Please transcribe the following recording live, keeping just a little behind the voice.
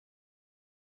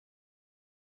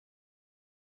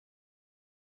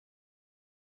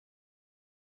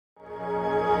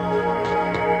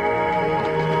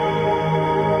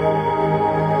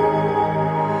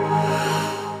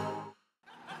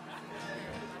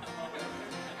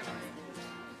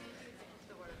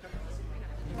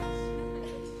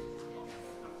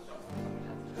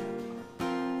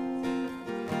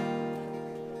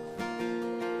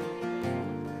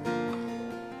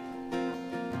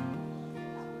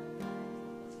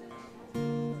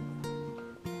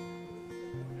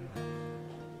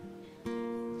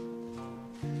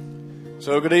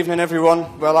So good evening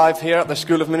everyone. We're live here at the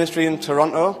School of Ministry in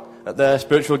Toronto at the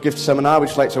Spiritual Gift Seminar. We'd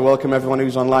just like to welcome everyone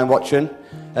who's online watching.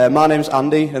 My name's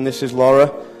Andy and this is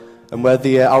Laura, and we're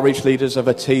the outreach leaders of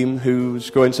a team who's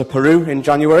going to Peru in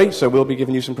January, so we'll be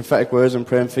giving you some prophetic words and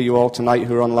praying for you all tonight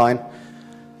who are online.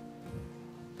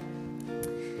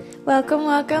 Welcome,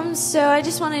 welcome. So I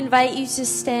just want to invite you to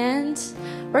stand.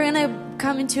 We're going to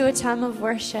come into a time of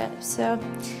worship, so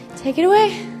take it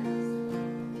away.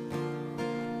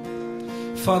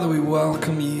 Father, we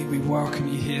welcome you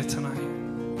here tonight.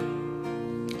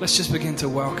 Let's just begin to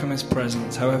welcome His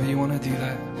presence, however you want to do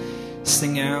that.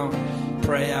 Sing out,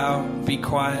 pray out, be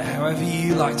quiet, however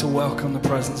you like to welcome the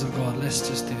presence of God, let's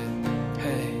just do it.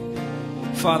 Hey,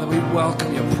 Father, we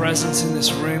welcome your presence in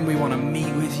this room. We want to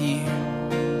meet with you.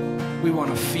 We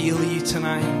want to feel you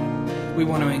tonight. We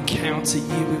want to encounter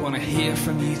you. We want to hear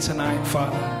from you tonight,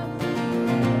 Father.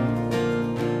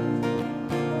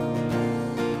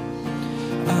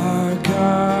 Our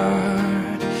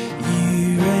God,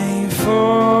 you reign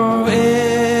forever.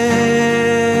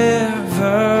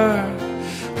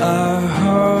 Our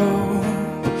hope,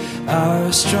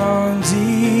 our strong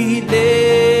deliverer.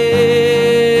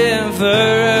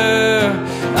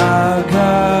 Our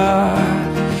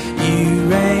God, you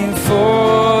reign forever.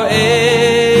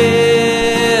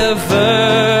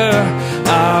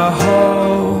 Our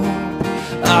hope,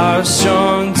 our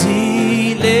strong deliverer.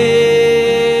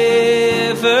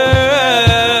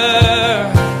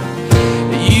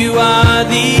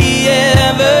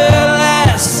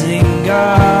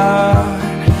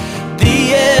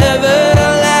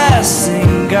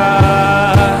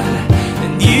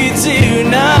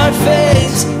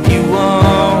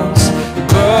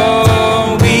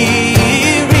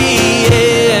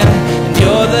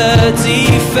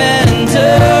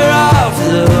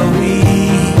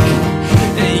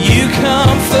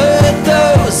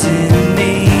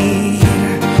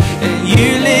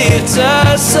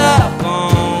 Us up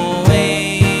on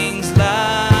wings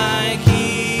like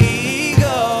eagles.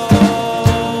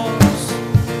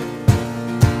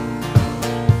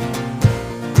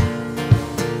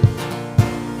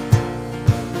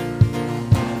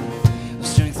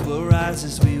 Strength will rise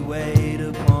as we wait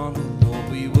upon the Lord.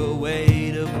 We will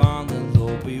wait upon the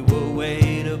Lord. We will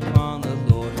wait upon the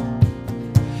Lord.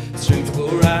 Strength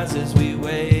will rise as we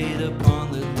wait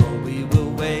upon the Lord. We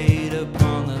will wait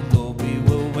upon the Lord. We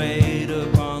will wait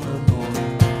upon the Lord.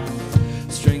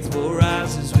 Strength will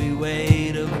rise as we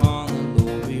wait upon the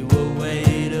Lord. We will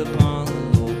wait upon the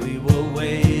Lord. We will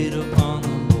wait upon the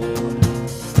Lord.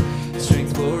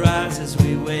 Strength will rise as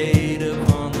we wait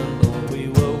upon the Lord. We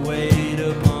will wait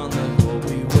upon the Lord.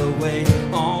 We will wait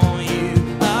on you,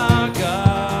 our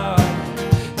God.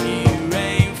 You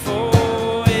reign forever.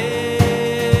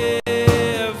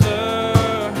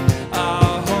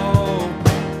 Our hope,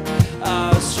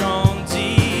 our strong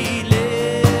deliverer.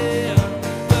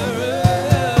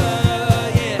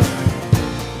 Yeah,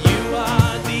 you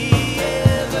are the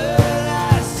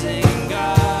everlasting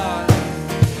God,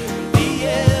 the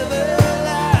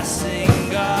everlasting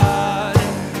God.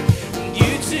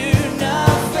 You do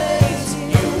not faint,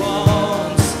 you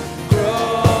won't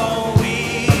grow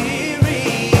weary.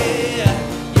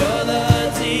 You're the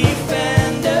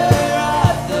defender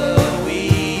of the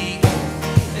weak,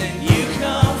 and you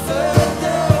comfort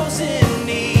those in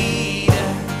need.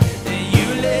 And you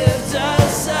lift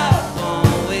us up on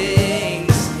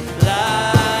wings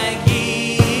like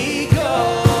eagles.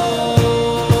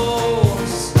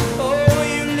 Oh,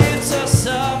 you lift us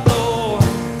up, Lord.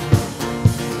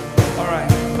 All right,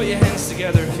 put your hands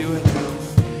together if you would.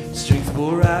 Strength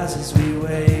will rise as we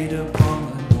wait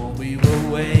upon the Lord. We will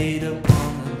wait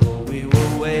upon the Lord. We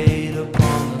will wait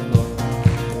upon the Lord.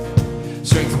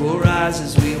 Strength will rise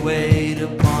as we wait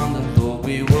upon the Lord.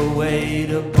 We will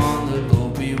wait upon the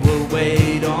Lord. We will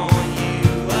wait on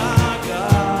you, our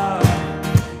God.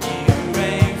 You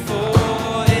reign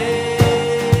forever.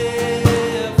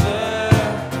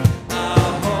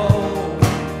 Our hope,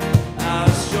 our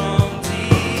strong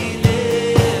deliverer.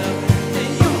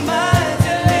 And you my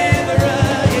deliverer,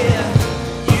 yeah.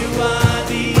 You are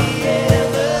the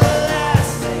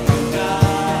everlasting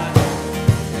God,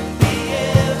 the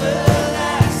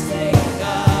everlasting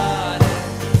God.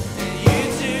 And you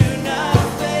do not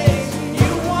fade,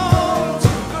 you won't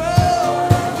grow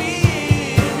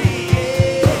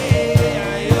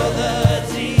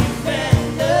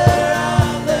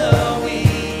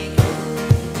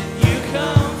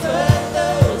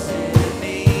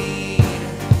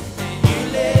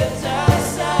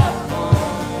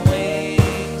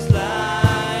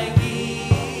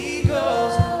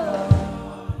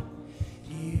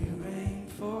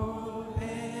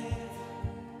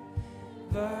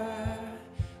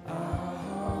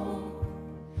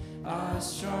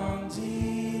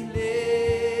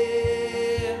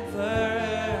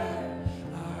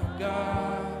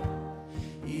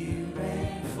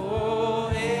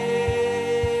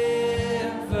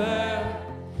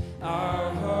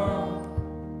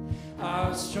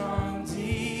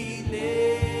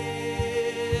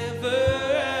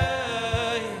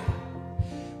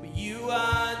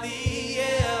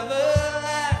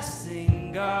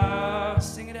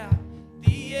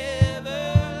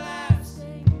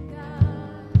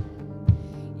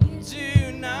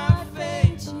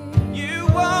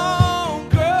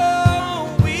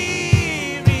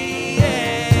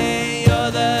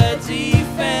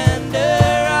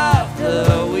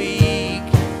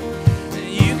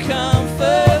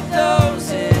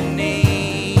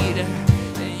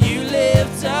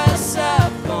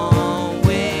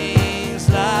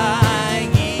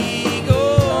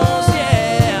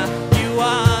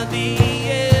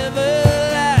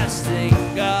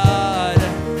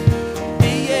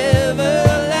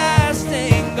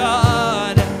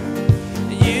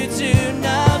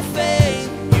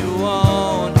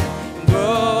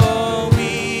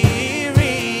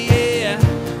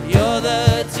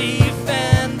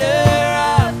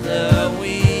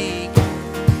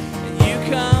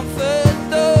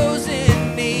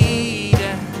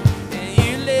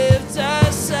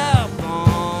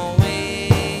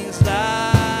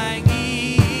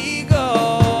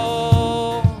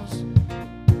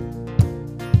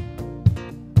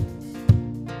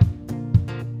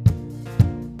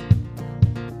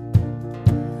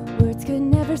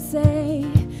ever say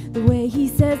the way he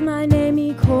says my name,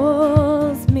 he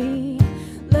calls me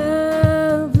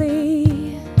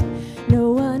lovely.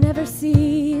 No one ever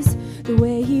sees the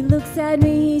way he looks at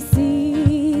me, he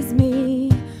sees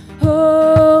me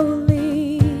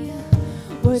holy.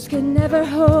 Words could never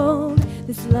hold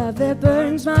this love that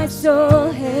burns my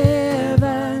soul.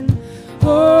 Heaven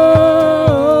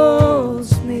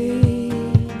holds me.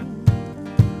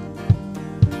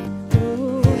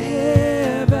 Oh,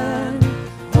 heaven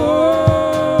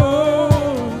holds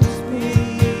me.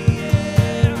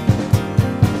 Yeah.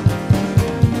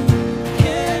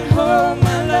 Can't hold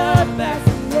my love back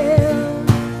from you.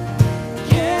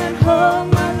 Can't hold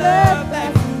my love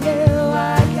back from you.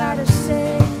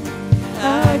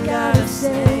 I gotta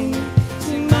sing,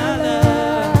 sing my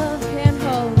love. Can't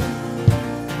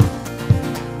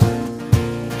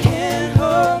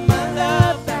hold my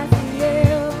love back from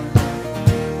you.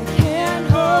 I can't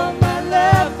hold my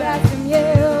love back from you.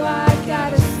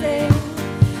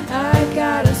 I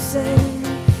gotta sing,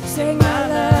 sing my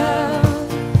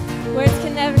love. Words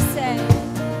can never say.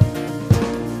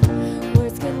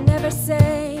 Words can never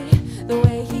say the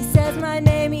way he says my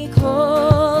name, he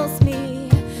calls me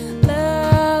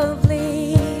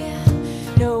lovely.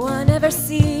 No one ever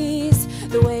sees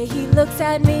the way he looks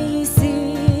at me, he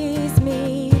sees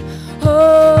me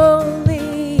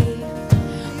holy.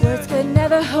 Words could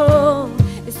never hold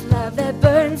this love that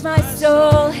burns my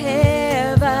soul.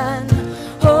 Heaven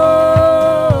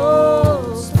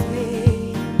holds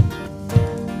me.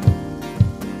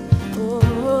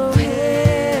 Oh,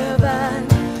 heaven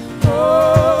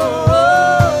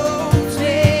holds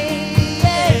me.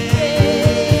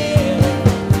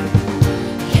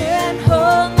 Can't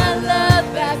hold my love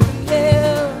back from you.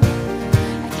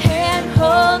 I can't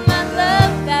hold my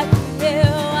love back from you.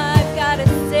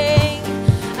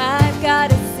 I've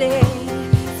gotta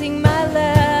sing my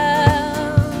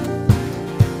love.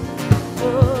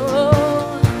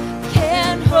 Oh,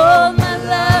 can't hold my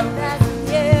love back from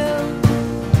you.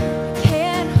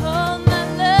 Can't hold my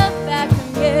love back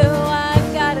from you.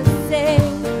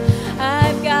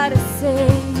 I've gotta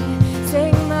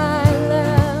sing my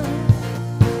love.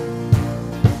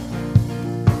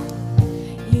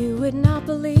 You would not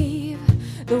believe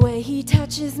the way he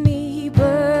touches me, he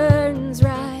burns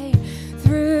right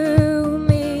through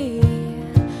me.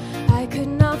 I could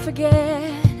not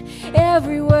forget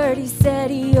every word he said,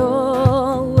 he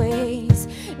always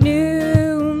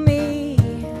knew me.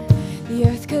 The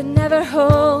earth could never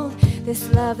hold this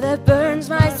love that burns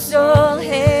my soul.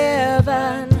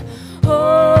 Heaven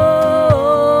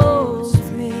holds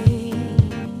me.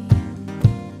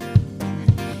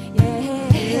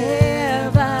 Yeah,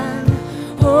 heaven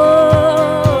holds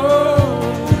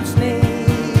me.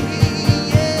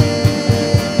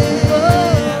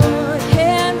 Oh, I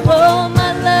can't hold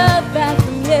my love back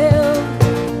from you.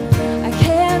 I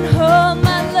can't hold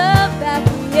my love back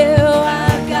from you.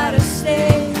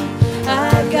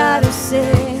 I've gotta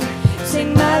sing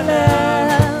my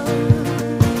love.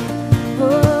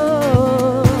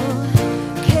 Oh,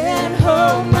 can't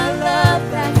hold my love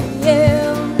back from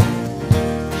you.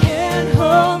 Can't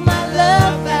hold my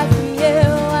love back from you.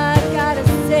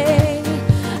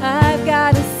 I've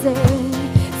gotta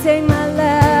sing my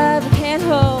love. I can't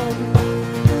hold.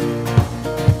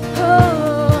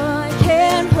 Oh, I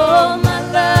can't hold my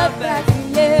love back from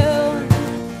you.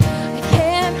 I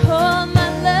can't hold my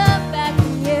love back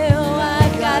from you.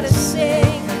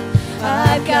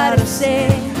 I've gotta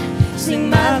sing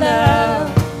my love.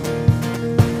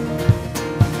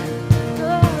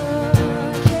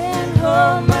 Oh, I can't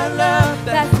hold my love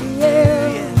back from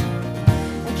you.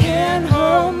 I can't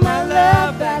hold my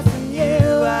love back from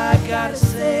you. I gotta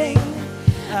sing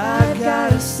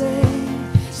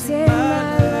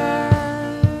my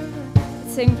love.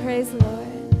 Sing praise the Lord.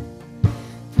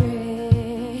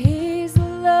 Praise the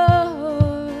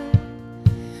Lord.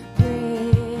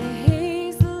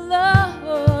 Praise the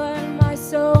Lord. My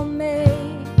soul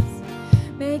makes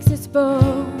its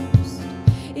boast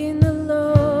in the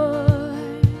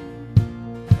Lord.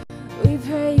 We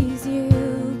praise you.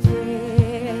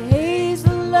 Praise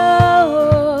the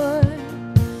Lord.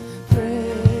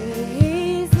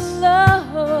 Praise the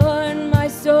Lord. My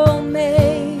soul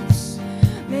makes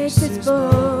its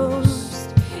boast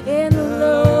in the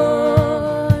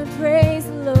Lord. Praise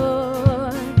the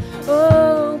Lord.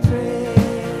 Oh,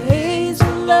 praise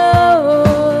the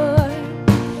Lord.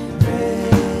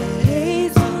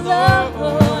 Praise the Lord.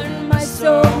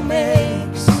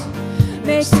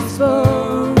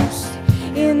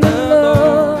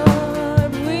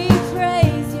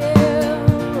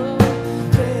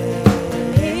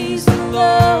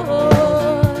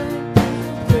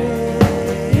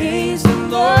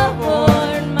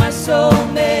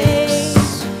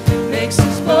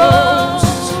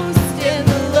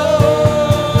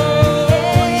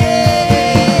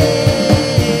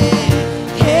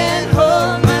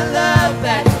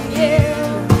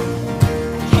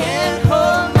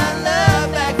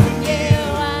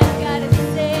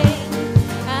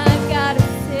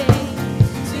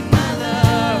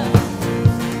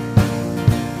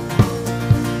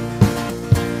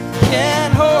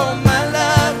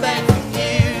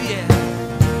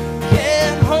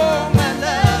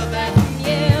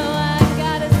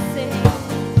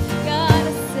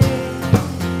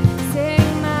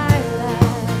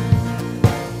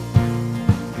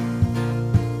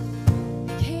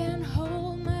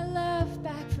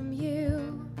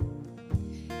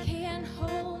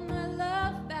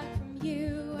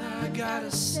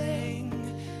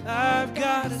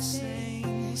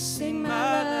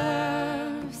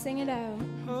 it out.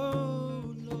 Oh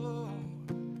Lord,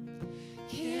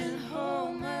 can't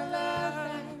hold my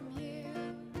love from you.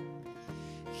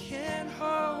 Can't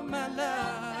hold my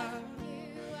love.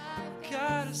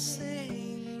 Gotta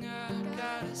sing, I've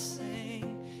gotta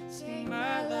sing, sing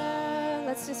my love.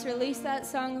 Let's just release that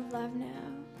song of love now.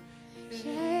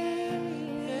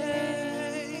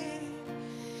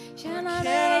 Cannot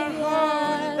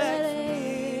hold it back from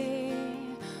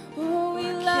you. Oh,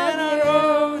 we love Cannot you.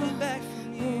 hold it back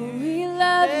from you. Oh, we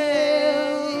love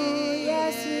you.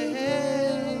 Yes, we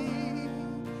do.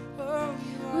 Oh,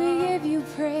 We give you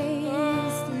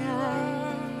praise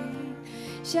tonight.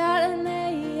 Shout and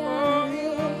oh,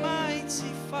 you are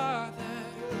mighty Father.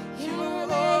 You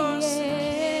are awesome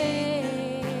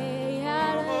King.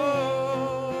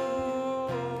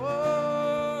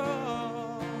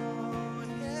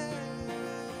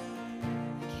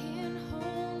 Can't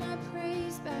hold my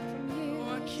praise back from you.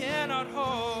 Oh, I cannot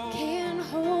hold. Can't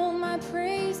hold my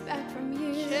praise back from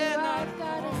you. Cannot I've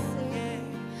gotta hold.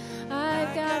 sing.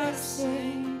 I've gotta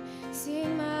sing.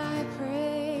 Sing my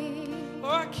praise. Oh,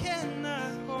 I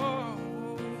cannot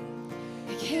hold.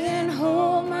 I can't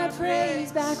hold my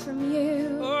praise back from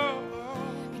you. Oh,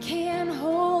 I can't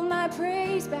hold my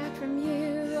praise back from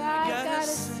you. I've gotta gotta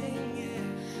sing,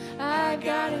 sing. yeah. I've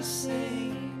gotta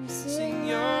sing. Sing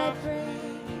my praise.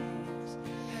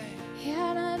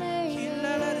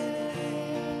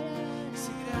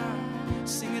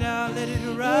 Sing it out, let it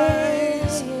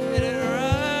arise, let it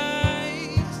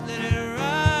arise, let it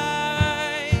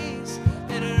arise,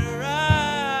 let it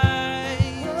arise.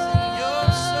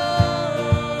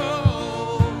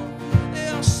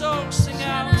 Your soul, sing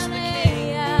out to the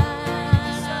King.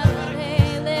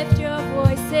 Lift your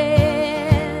voices,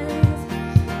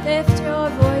 lift your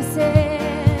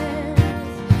voices,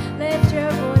 lift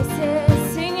your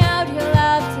voices. Sing out your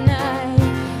love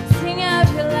tonight. Sing out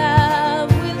your love.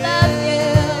 We love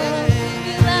you.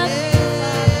 We love you,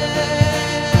 Father.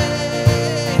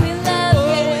 We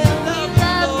love you. We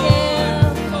love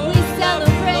you. We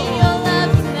celebrate your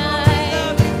love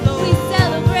tonight. We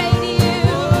celebrate you.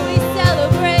 We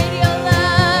celebrate your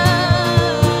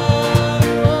love.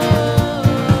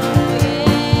 Oh,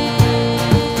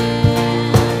 yeah.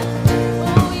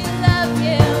 Oh, we love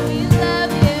you. We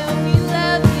love you.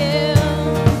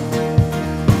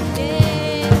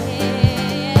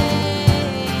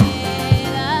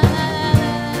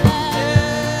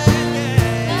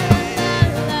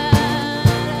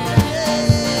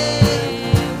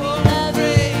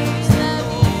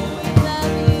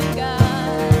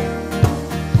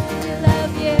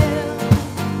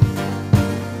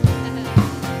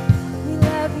 We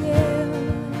love you.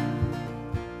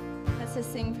 Let's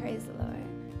just sing praise the Lord.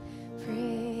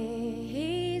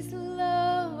 Praise the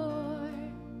Lord.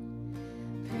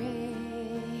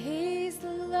 Praise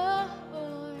the Lord.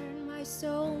 My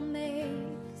soul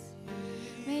makes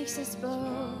us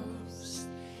boast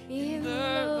in the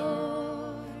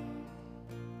Lord.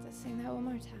 Let's sing that one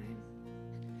more time.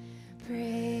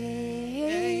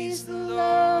 Praise the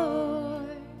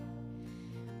Lord.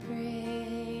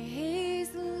 Praise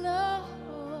the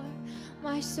Lord.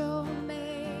 My soul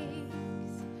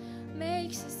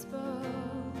makes us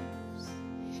boast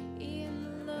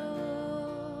in the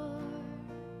Lord.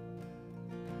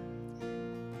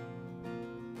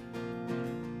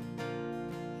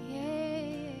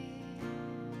 Yeah.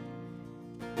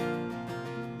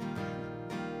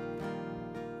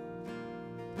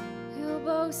 We'll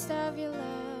boast of your love.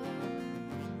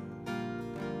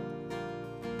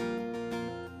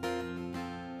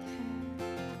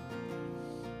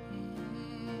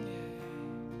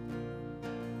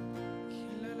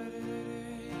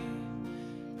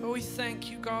 Oh, we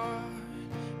thank you, God.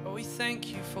 Oh, we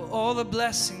thank you for all the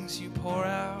blessings you pour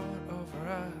out over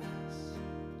us.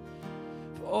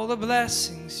 For all the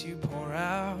blessings you pour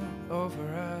out over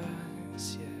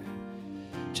us, yeah.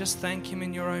 Just thank him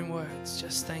in your own words.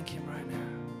 Just thank him right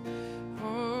now.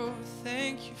 Oh,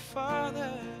 thank you,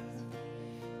 Father.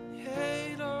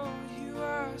 Hey, Lord, you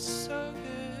are so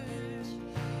good.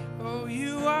 Oh,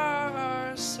 you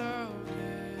are so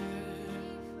good.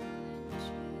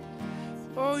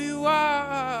 Oh, you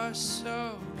are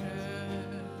so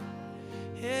good.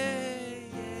 Yeah,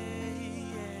 yeah,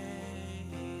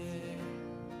 yeah, yeah.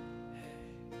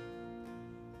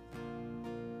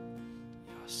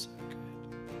 You're so good.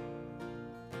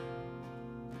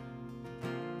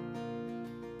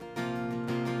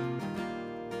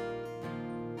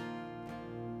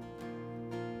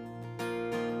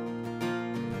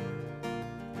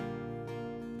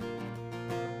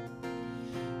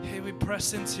 We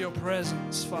press into your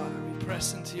presence, Father. We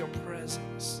press into your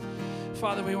presence.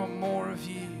 Father, we want more of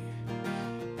you.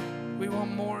 We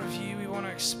want more of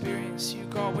experience you,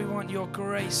 God. We want your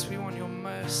grace. We want your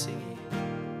mercy.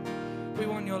 We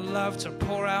want your love to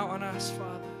pour out on us,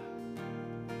 Father.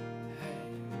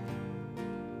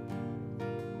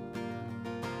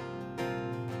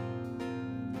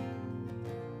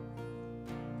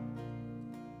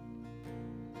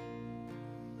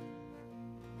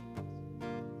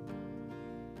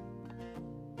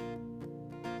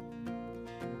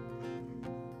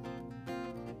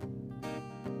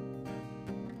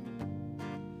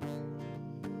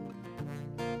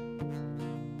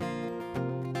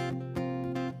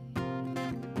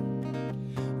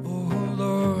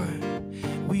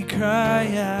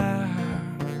 Cry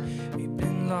out, we've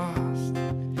been lost.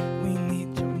 We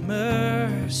need your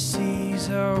mercies,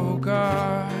 oh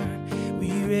God.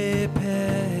 We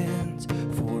repent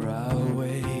for our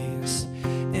ways,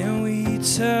 and we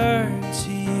turn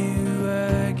to you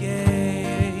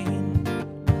again.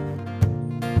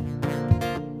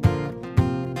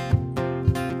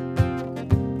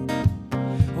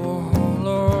 Oh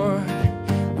Lord,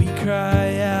 we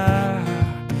cry out,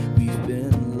 we've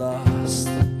been lost.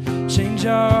 Change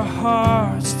our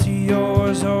hearts to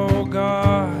yours, oh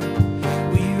God.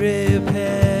 We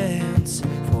repent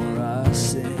for our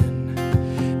sin,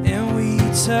 and we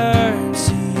turn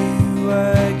to you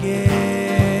again.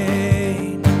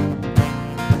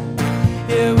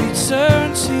 Yeah, we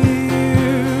turn to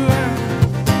you.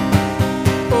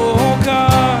 Oh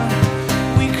God,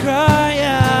 we cry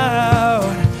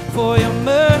out for your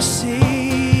mercy.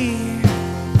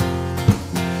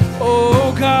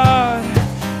 Oh God,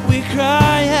 we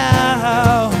cry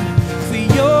out for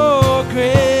your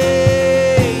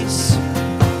grace.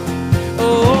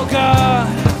 Oh God,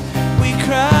 we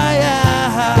cry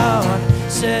out,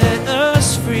 set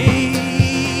us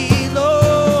free,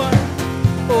 Lord.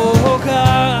 Oh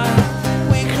God,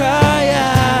 we cry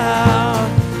out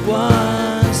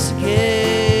once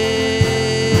again,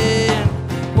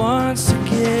 once again.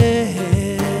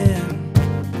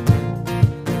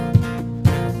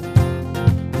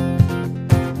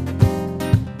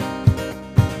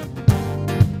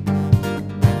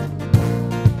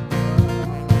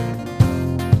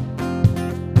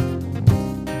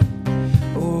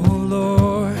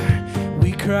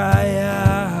 Cry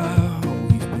out,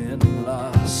 we've been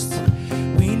lost.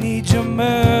 We need your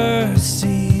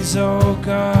mercies, oh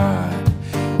God.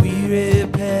 We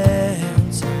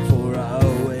repent for our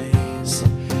ways,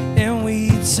 and we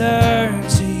turn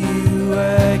to you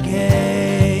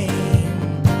again.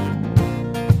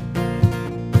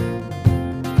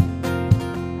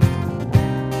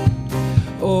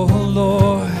 Oh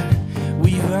Lord,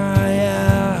 we cry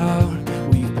out,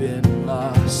 we've been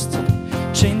lost.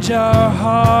 Change our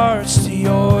hearts to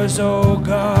yours, oh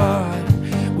God.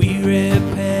 We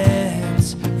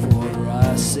repent for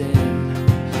our sin,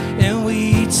 and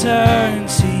we turn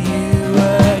to you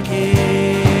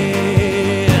again.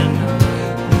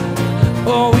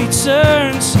 Oh, we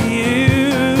turn to you,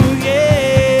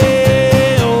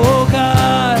 yeah. Oh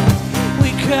God, we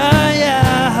cry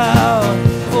out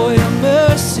for your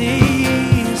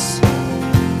mercies.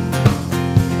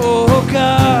 Oh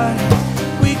God,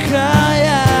 we cry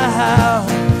out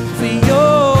for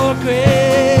your grace.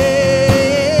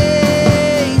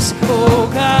 Oh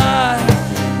God,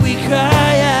 we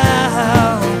cry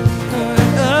out, put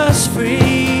us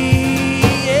free,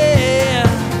 yeah.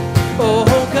 Oh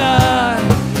God,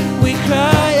 we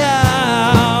cry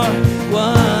out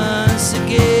once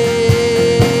again.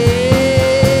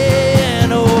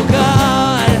 Oh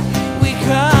God, we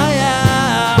cry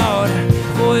out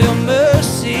for your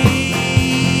mercy.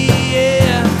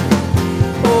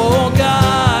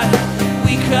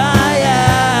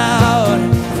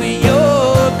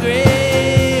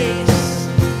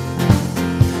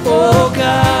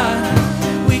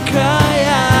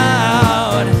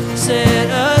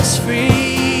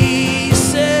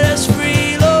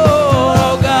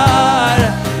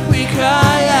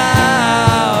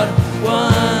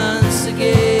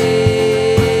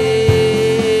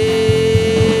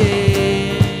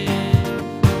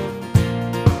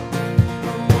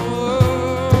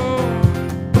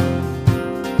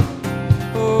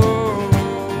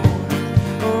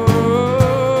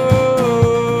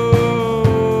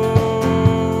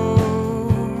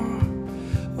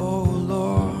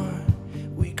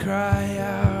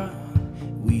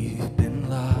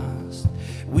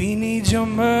 Your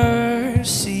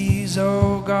mercies,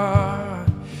 oh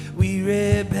God, we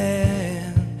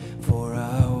repent for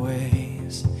our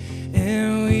ways,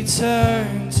 and we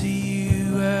turn to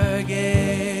you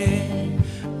again.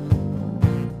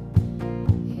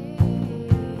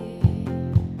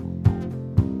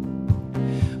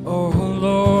 Oh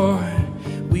Lord,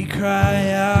 we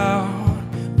cry out,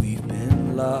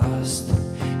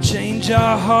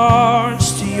 our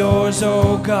hearts to yours,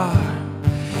 oh God.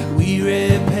 We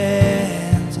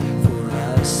repent for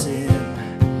our sin,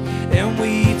 and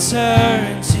we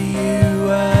turn to you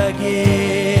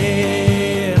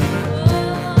again.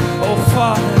 Oh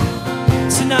Father,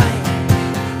 tonight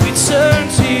we turn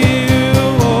to you,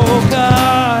 oh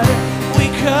God. We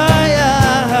cry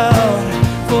out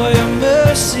for your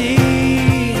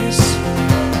mercies,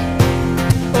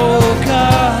 oh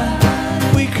God.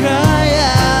 We cry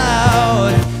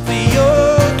out for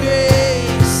your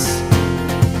grace,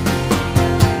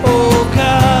 oh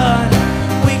God.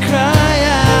 We cry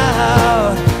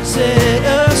out, set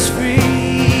us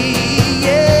free,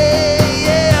 yeah,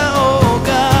 yeah, oh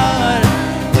God.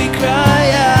 We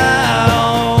cry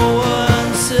out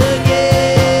once again,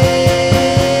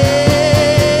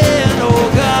 oh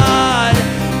God.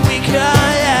 We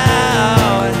cry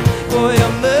out for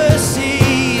your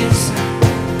mercies,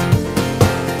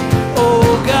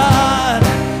 oh God.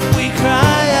 We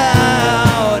cry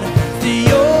out for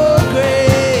your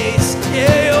grace,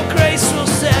 yeah, your grace will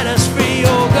set us free,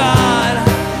 oh God.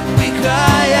 We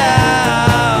cry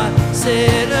out,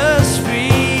 set us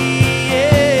free,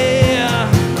 yeah,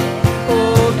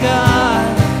 oh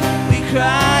God. We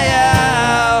cry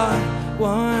out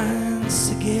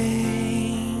once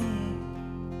again,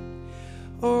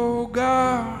 oh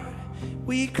God.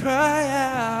 We cry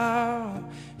out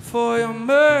for your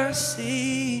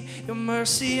mercy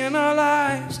in our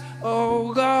lives,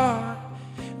 oh God.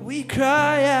 We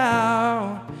cry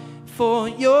out for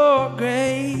your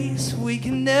grace. We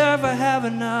can never have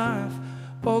enough,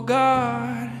 oh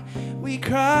God. We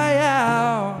cry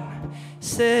out,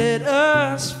 set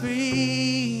us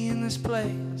free in this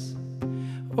place,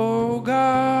 oh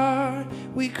God.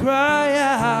 We cry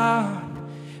out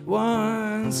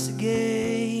once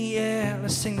again, yeah.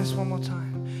 Let's sing this one more time.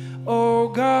 Oh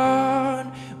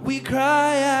God, we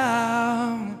cry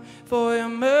out for your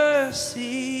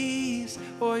mercies,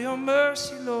 for your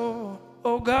mercy, Lord.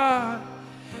 Oh God,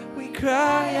 we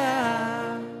cry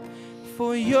out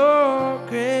for your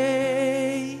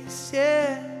grace,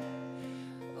 yeah.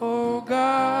 Oh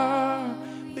God,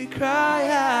 we cry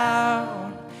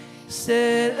out,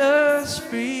 set us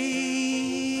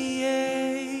free,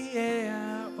 yeah,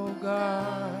 yeah. Oh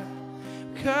God,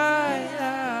 cry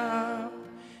out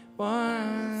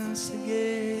once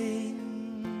again.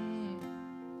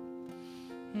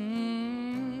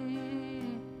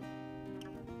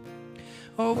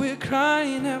 Oh, we're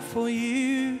crying out for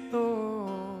you,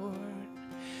 Lord.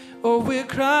 Oh, we're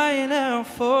crying out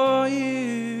for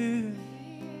you.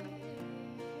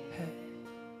 Hey.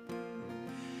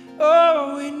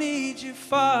 Oh, we need you,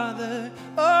 Father.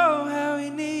 Oh, how we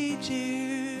need you,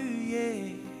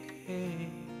 yeah.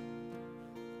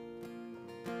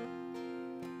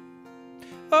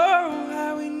 Oh,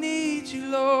 how we need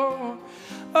you, Lord.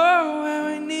 Oh, how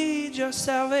we need your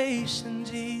salvation,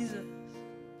 Jesus.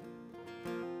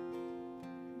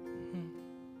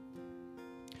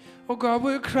 Oh God,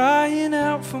 we're crying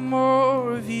out for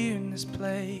more of you in this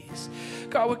place.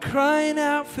 God, we're crying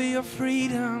out for your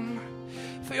freedom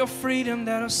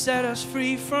that'll set us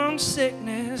free from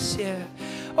sickness, yeah.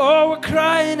 Oh, we're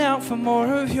crying out for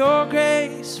more of your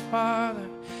grace, Father,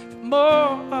 for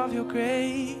more of your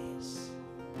grace.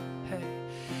 Hey,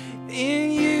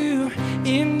 in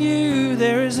you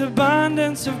there is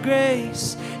abundance of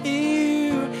grace. In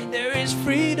you there is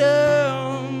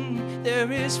freedom.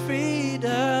 There is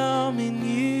freedom in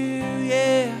you,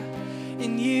 yeah.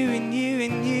 In you,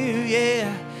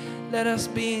 yeah. Let us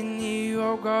be in you,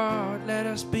 oh God. Let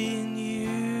us be in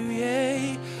you,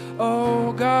 yeah.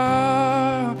 Oh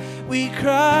God, we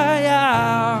cry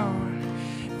out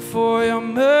for your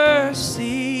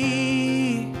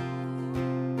mercy.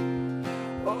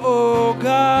 Oh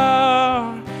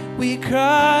God, we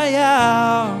cry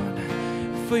out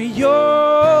for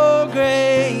your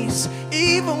grace.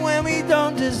 Even when we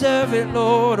don't deserve it,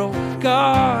 Lord, oh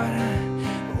God,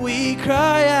 we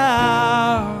cry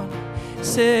out,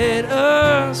 set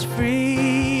us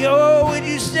free. Oh, would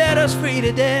you set us free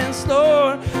to dance,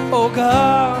 Lord? Oh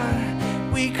God,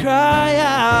 we cry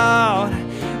out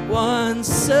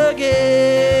once again,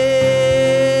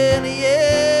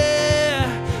 yeah.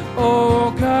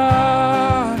 Oh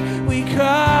God, we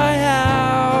cry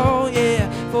out, yeah,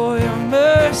 for your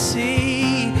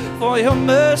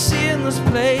mercy in this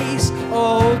place.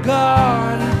 Oh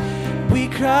God, we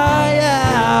cry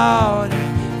out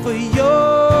for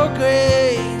your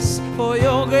grace,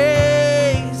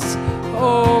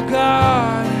 oh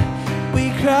God.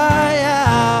 We cry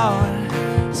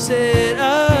out, set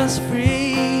us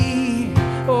free,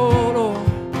 oh Lord.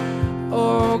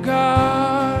 Oh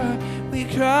God, we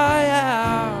cry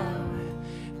out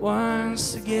one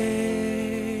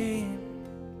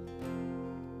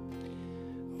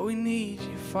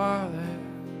Father.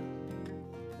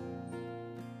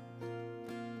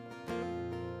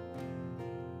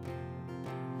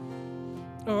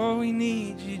 Oh, we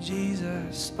need you,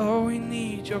 Jesus. Oh, we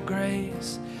need your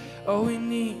grace. Oh, we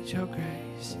need your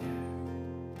grace. Yeah.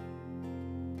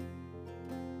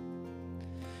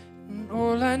 And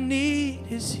all I need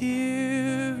is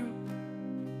you.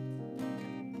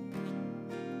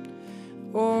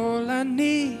 All I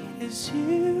need is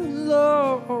you,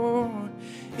 Lord.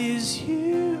 Is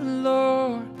you,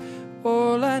 Lord.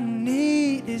 All I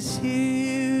need is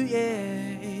you, yeah.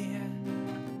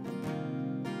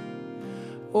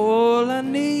 All I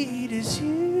need is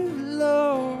you,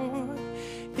 Lord,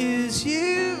 is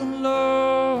you,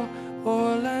 Lord.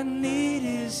 All I need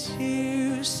is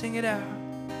you. Sing it out.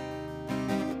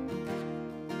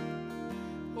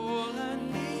 All I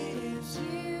need is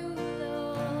You,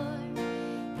 Lord,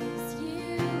 is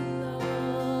you,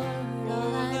 Lord.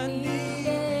 All I need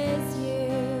is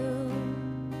you.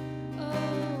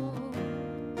 Oh,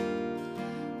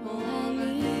 all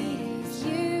I need is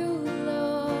you,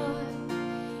 Lord.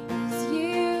 Is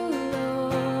you,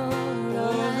 Lord.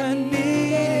 All I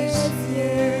need is you.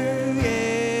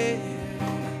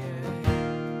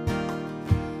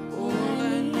 All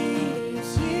I need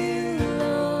is you,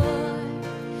 Lord.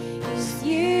 Is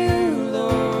you,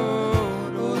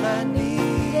 Lord. All I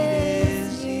need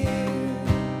is you,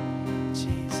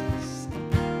 Jesus.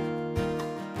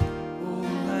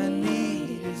 All I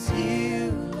need is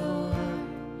you, Lord.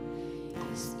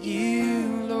 Is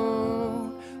you,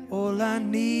 Lord. All I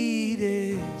need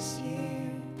is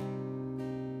you.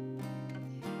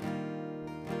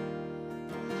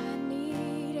 All I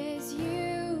need is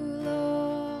you,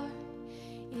 Lord.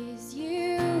 Is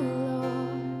you,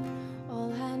 Lord.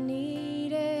 All I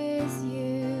need is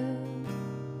you.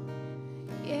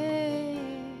 Yeah.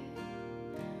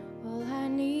 All I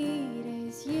need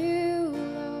is you,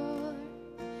 Lord.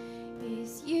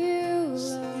 Is you,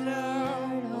 Sing it Lord.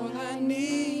 out. All I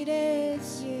need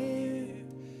is you.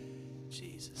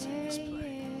 Jesus in this Yeah, place.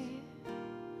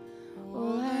 yeah.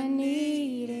 All I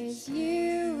need is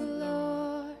you,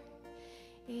 Lord.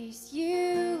 Is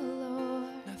you, Lord.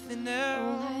 Nothing All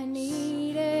I else.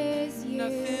 need is you.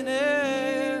 Nothing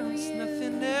else. You.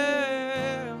 Nothing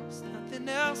else. Nothing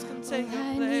else can take All your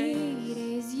I place. need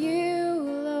is you,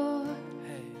 Lord.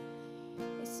 Hey.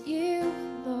 It's you,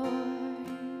 Lord.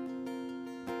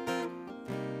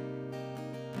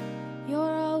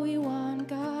 You're all we want,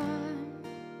 God.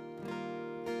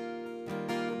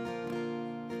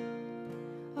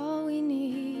 All we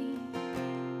need.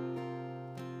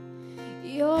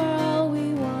 You're all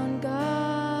we want,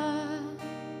 God.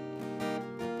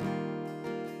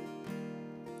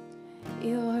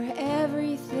 You're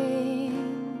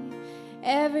everything,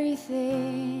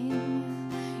 everything.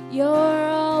 You're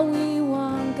all we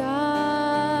want,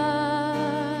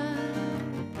 God.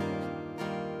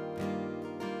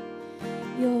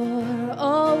 You're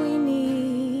all we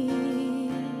need.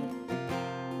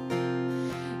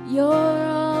 You're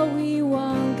all we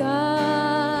want, God.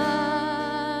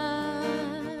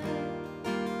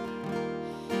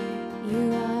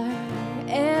 You are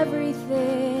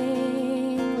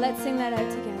everything. Let's sing that out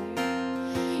together.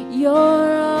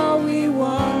 You're all we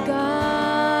want,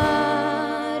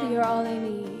 God. You're all I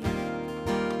need.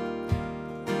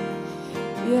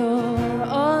 You're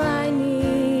all I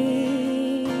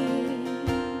need.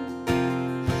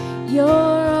 You're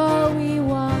all we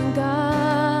want, God.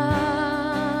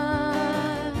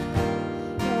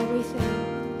 Everything.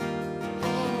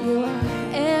 You are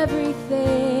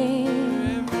everything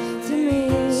to me.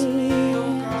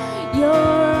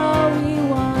 You're all we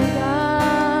want,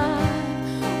 God.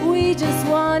 We just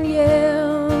want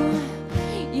you.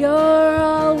 You're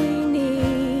all we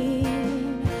need.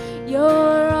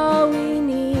 You're all we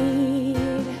need.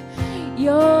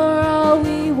 You're all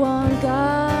we want, God.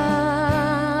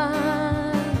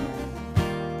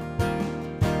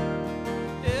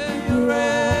 You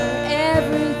are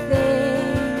everything,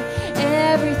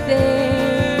 everything.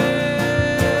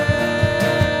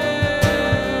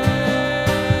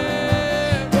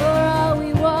 You're all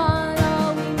we want,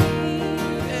 all we need.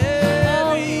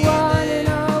 All we want and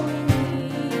all we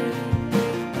need.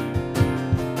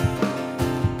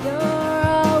 You're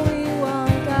all we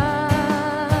want,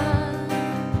 God.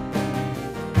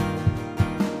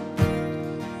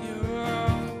 You're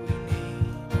all we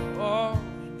need. All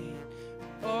we need.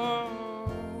 Oh.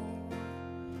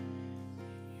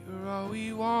 You're all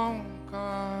we want,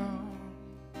 God.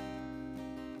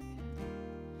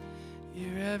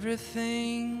 You're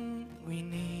everything we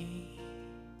need.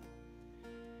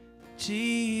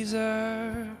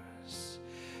 Jesus,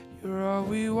 you're all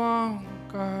we want,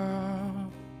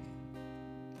 God.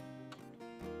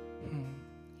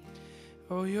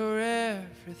 Oh, you're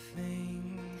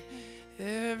everything,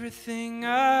 everything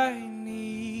I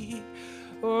need.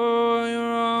 Oh,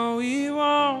 you're all we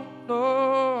want,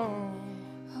 Lord.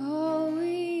 All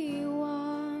we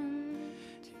want,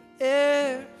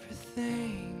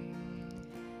 Everything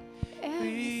we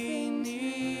everything to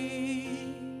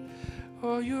need.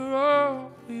 Oh, you're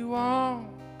all we want,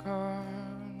 God.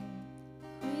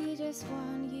 we just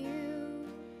want you.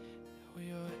 Oh,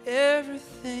 you're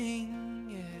everything,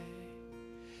 yeah,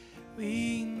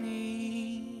 we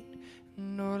need.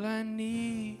 And all I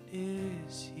need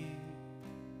is you.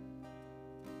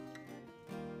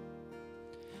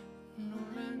 And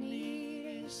all I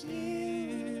need is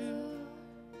you.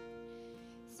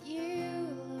 It's you,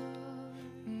 Lord.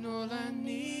 And all I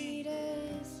need. Need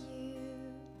is you.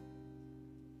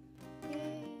 Yeah.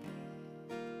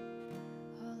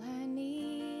 All I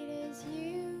need is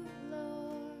you,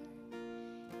 Lord.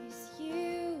 Is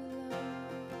you, Lord.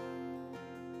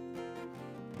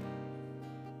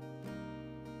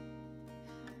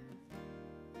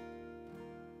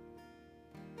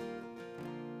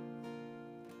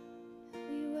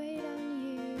 We wait on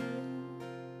you.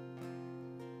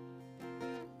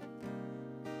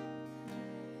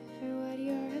 For what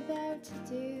you're about to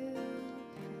do.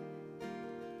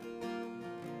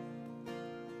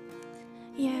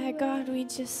 Yeah, God, we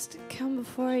just come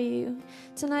before you.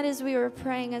 Tonight as we were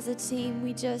praying as a team,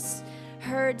 we just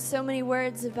heard so many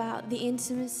words about the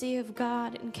intimacy of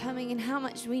God and coming and how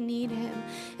much we need him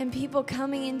and people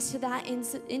coming into that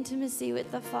intimacy with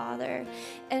the Father.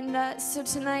 And so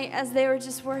tonight as they were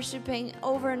just worshiping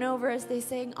over and over as they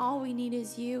sang, all we need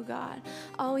is you, God.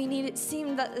 All we need, it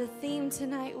seemed that the theme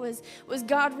tonight was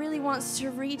God really wants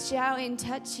to reach out and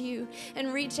touch you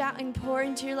and reach out and pour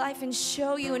into your life and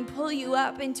show you and pull you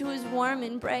up into his warm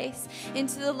embrace,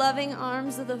 into the loving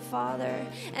arms of the Father.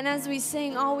 And as we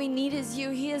sing, all we need is you,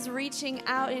 he is reaching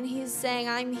out and he is saying,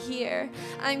 I'm here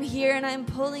and I'm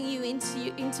pulling you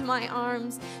into my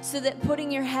arms, so that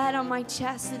putting your head on my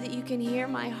chest so that you can hear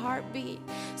my heartbeat.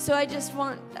 So I just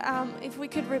want, if we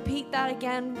could repeat that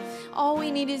again, all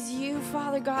we need is you,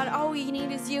 Father God, all we need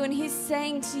is you. And he's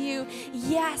saying to you,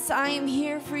 yes, I am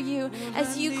here for you.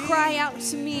 As you cry out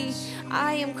to me,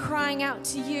 I am crying out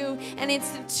to you. And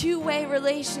it's a two-way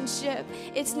relationship.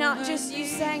 It's not just you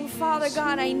saying, Father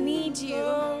God, I need you,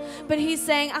 but he's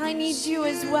saying, I need you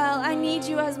as well. I need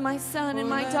you as my son and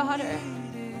my daughter.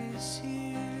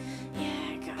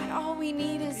 Yeah, God, all we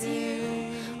need is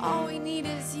you. All we need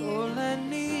is you. All I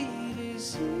need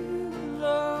is you,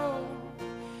 Lord.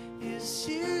 Is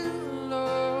you,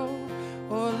 Lord.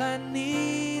 All I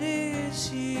need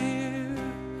is you.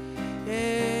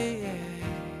 Yeah, yeah.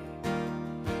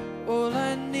 All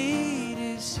I need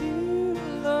is you,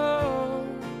 Lord.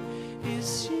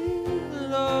 Is you,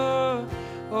 Lord.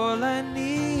 All I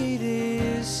need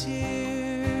is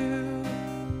you.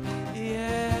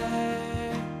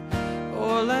 Yeah.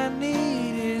 All I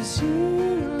need is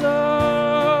you,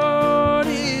 Lord.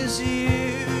 Is you.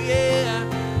 Yeah.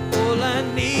 All I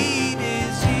need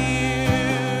is you.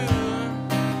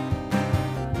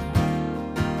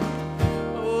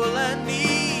 All I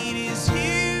need is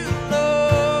you,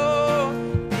 Lord.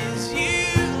 Is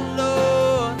you,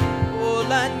 Lord.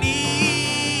 All I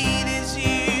need is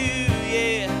you.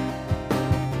 Yeah.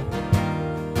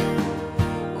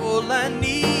 All I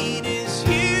need is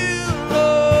you,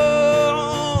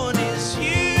 Lord. Is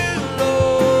you,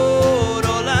 Lord.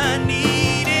 All I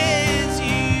need is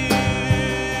you.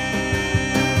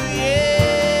 Yeah.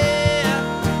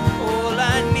 All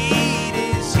I need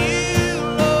is you,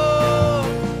 Lord.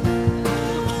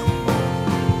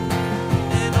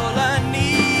 And all I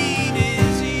need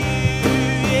is you.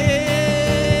 Yeah.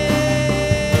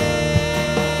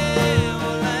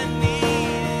 All I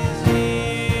need is you.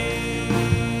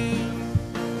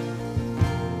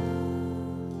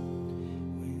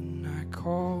 When I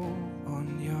call on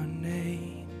your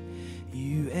name,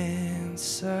 you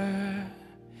answer.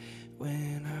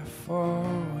 When I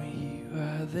fall, you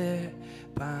are there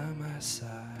by my side.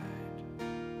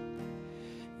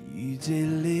 You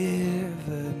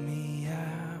deliver me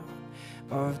out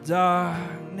of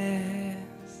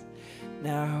darkness.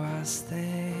 Now I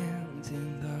stand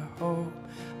in the hope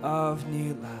of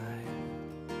new life.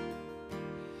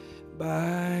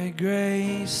 By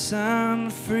grace I'm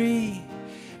free,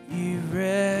 you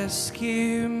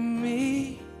rescue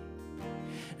me.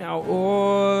 Now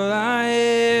all I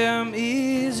am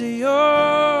is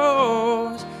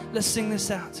yours. Let's sing this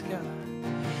out together.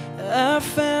 I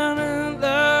found a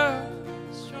love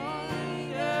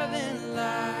stronger than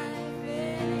life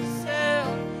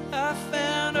itself. I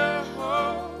found a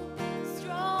hope.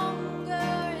 Stronger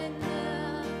and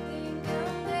nothing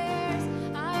compares.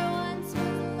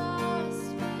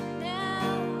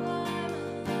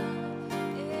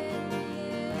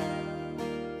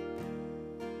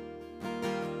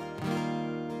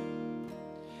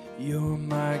 You're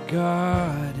my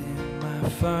God and my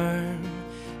firm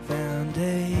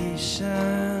foundation.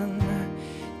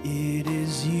 It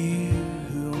is you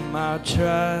whom I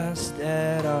trust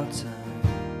at all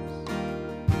times.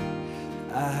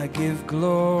 I give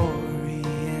glory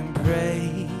and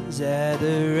praise,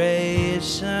 adoration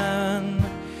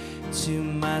to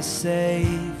my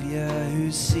Savior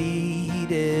who's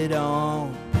seated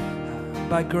on.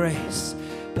 By grace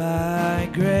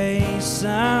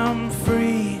I'm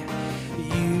free.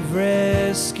 You've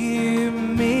rescued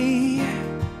me.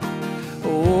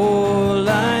 All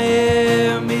I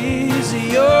am is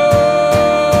yours.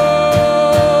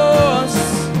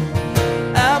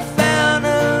 I found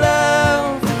a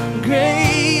love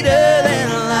greater than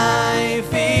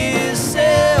life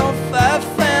itself. I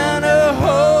found a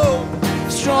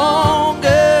hope stronger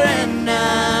and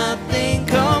nothing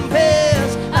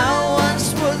compares. I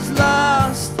once was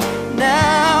lost,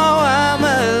 now I'm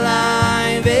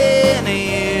alive in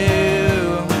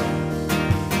you.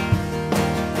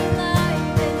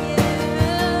 Alive in you.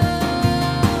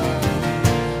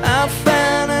 I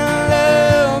found a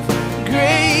love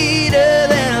greater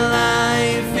than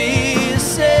life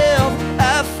itself.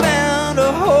 I found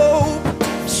a hope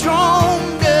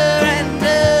stronger and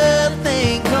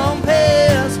nothing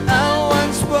compares. I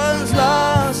once was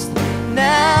lost,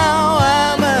 now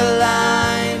I'm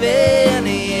alive in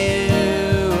you.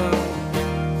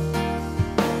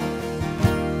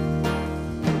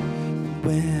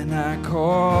 When I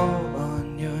call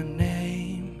on your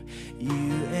name,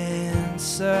 you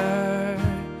answer.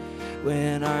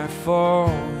 When I fall,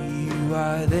 you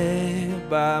are there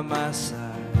by my side.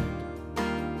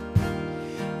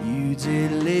 You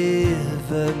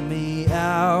deliver me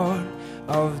out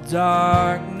of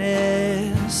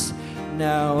darkness.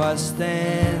 Now I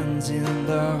stand in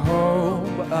the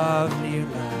hope of new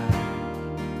life.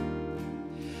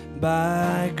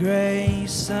 By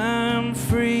grace I'm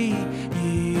free.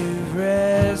 You've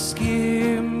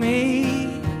rescued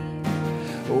me.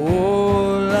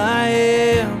 All I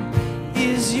am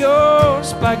is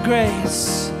yours. By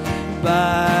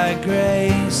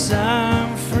grace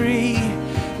I'm free.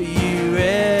 You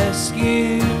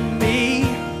rescue me.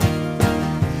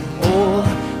 All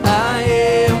I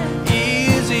am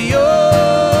is yours.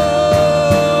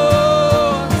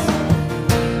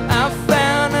 I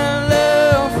found a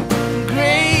love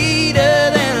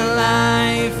greater than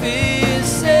life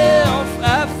itself.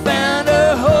 I found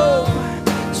a hope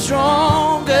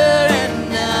stronger and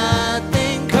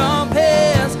nothing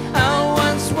compares. I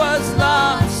once was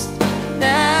lost,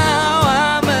 now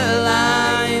I'm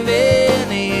alive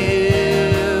in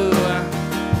you.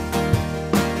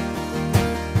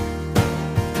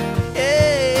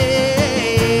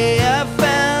 Yeah, I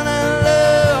found a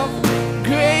love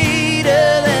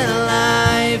greater than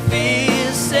life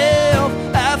itself.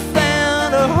 I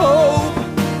found a hope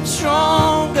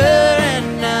stronger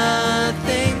and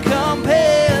nothing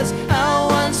compares. I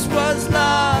once was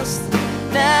lost,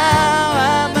 now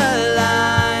I'm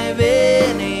alive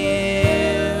in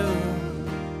you.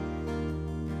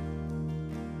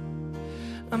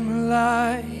 I'm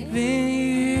alive in you.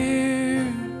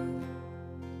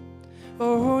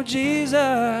 Oh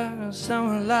Jesus, I'm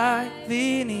alive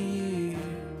in you.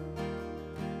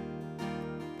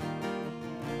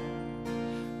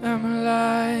 I'm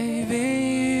alive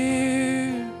in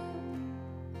you.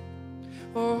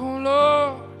 Oh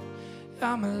Lord,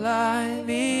 I'm alive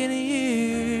in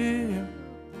you.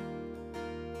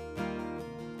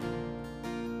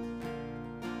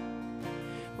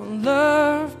 When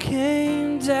love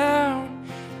came down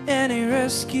and He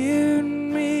rescued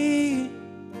me,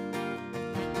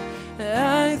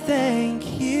 I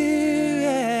thank you,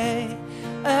 yeah,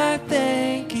 I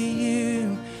thank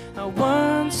you. I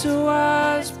once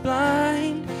was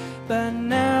blind, but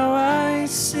now I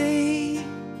see.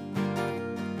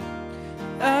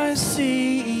 I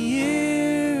see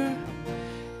you,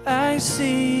 I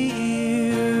see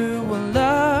you. When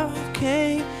love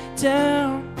came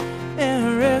down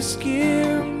and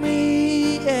rescued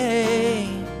me, yeah,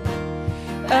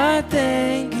 I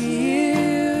thank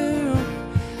you,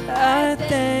 I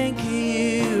thank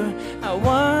you. I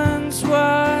once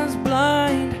was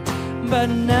blind, but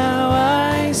now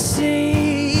I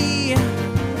see.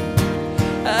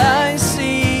 I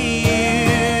see you,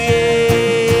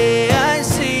 yeah, I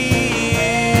see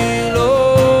you,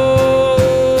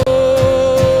 Lord.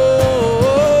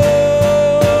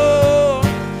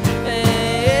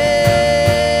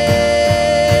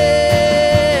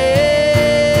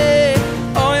 Hey,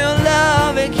 oh, your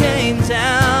love, it came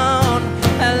down.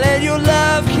 And let your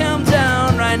love come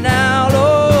down right now,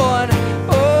 Lord.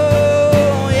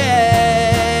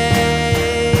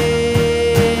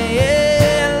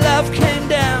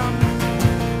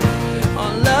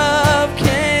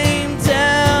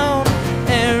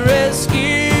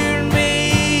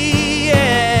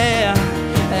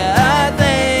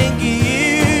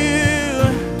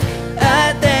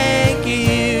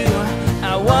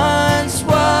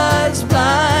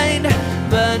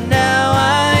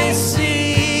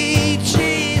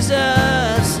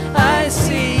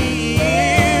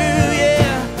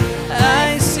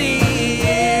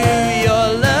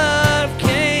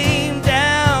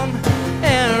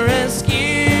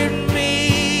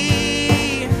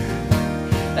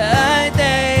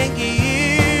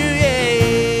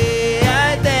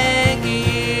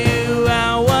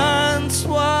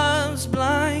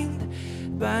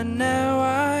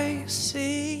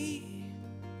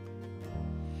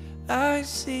 I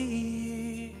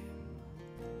see you.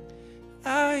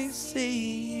 I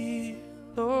see you,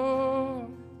 Lord.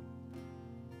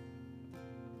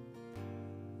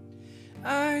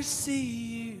 I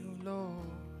see you, Lord.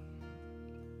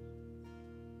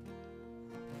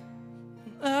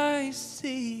 I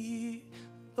see you,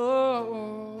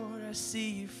 Lord. I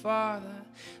see you, Father,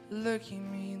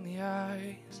 looking me in the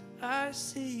eyes. I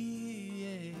see you,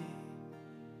 yeah.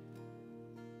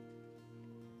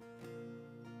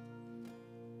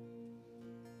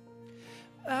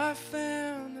 I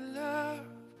found a love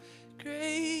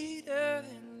greater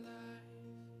than life.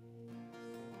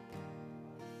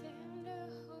 Found a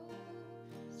hope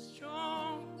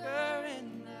Stronger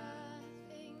and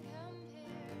nothing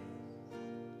compares.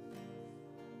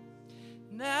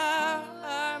 now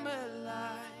I'm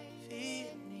alive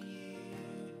in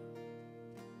you.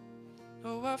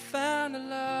 Oh, I found a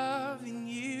love in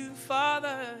you,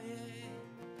 Father, yeah.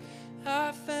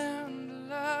 I found a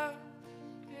love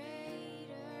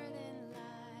Greater than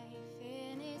life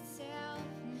in itself.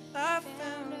 I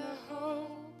Found a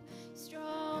hope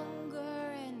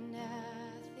stronger and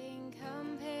nothing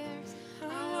compares.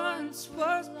 I once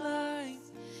was blind.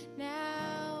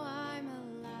 Now I'm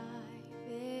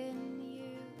alive in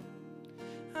you.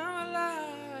 I'm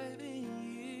alive in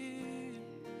you.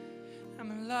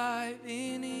 I'm alive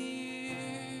in you.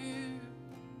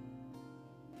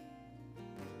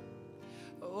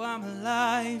 Oh, I'm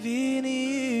alive in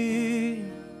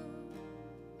you.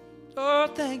 Oh,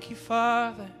 thank you,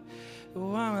 Father.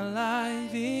 Oh, I'm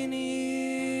alive in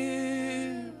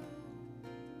you.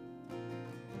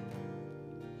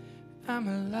 I'm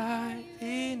alive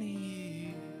in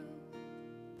you.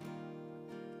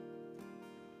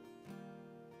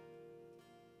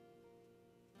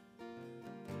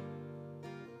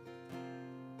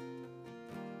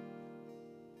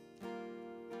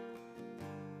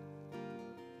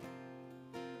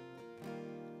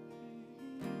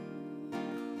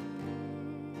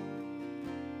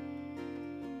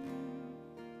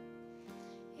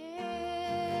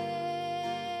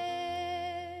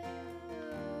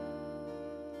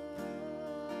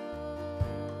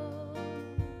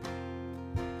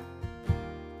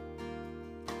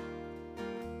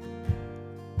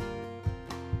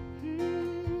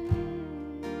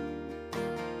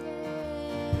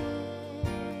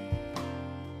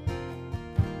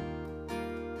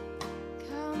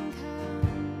 Come,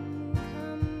 come,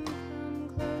 come, come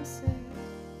closer.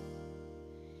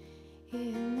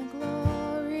 In the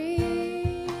glory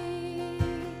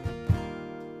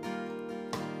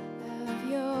of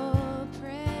your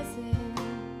presence,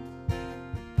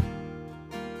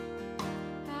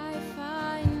 I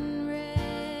find rest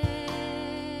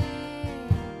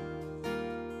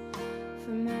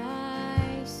for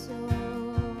my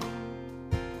soul.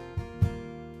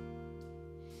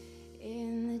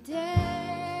 In the depths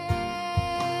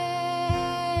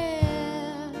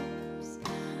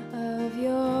of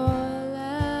your love,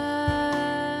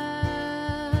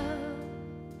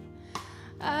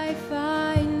 I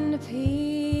find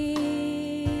peace,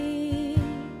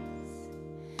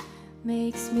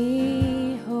 makes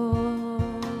me whole.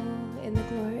 In the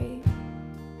glory,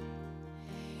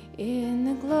 in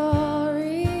the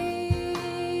glory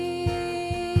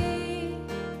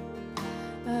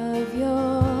of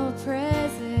your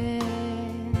presence,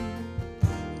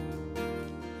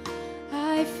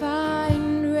 I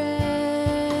find rest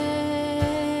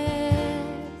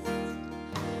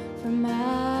for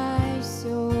my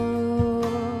soul.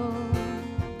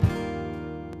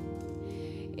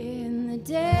 In the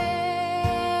depths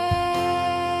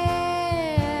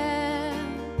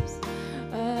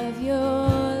of your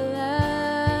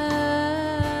love,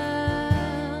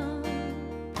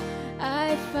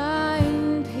 I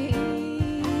find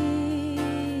peace,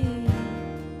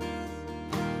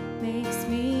 makes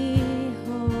me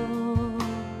whole.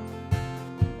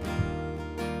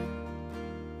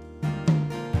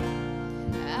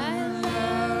 I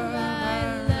love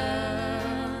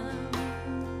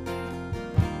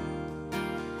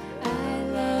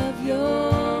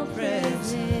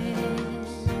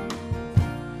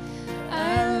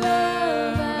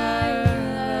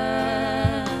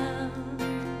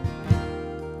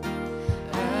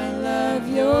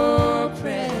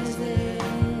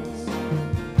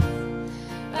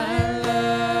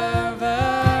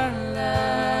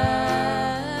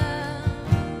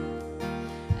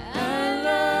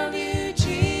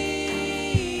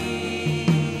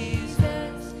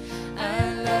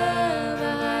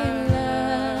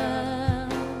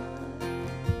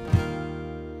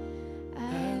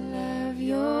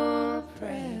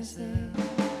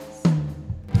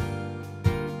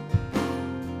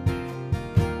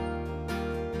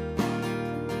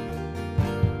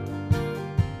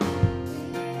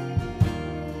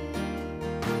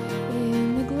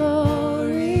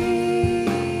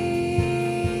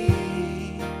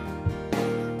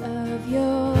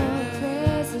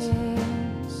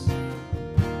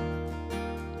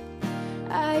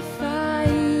I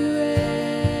find rest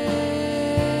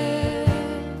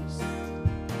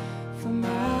for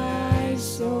my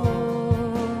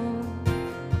soul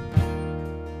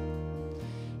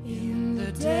in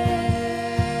the depths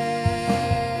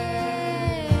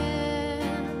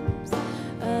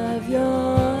of your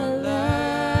love.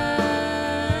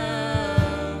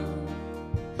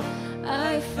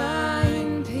 I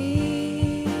find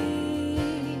peace,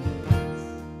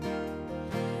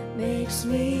 makes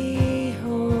me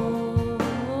whole.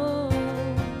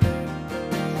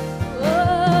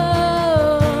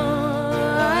 Oh,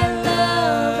 I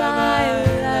love,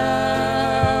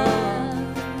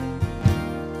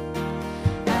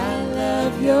 I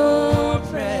love your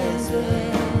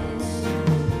presence.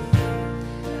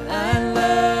 I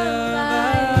love,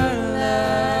 I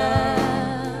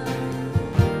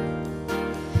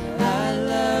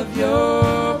love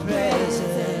your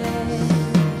presence.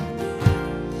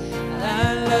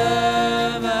 I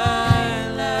love, I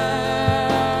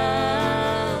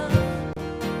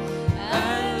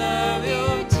love you,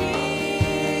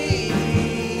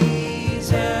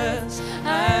 Jesus.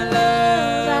 I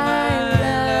love, yeah.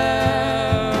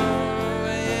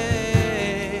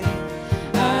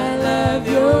 I love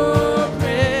your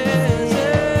presence.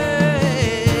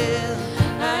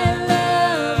 I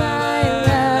love,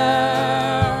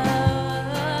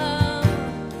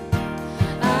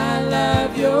 I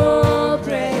love your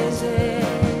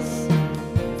presence.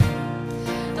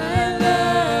 I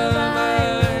love, I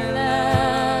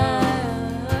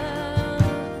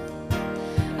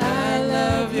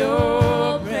love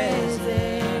your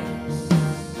presence.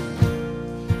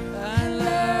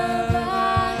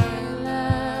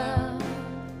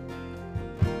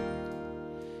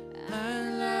 I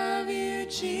love you,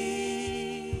 Jesus.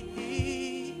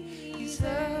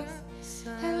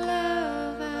 I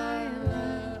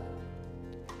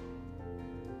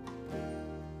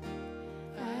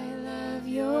love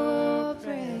your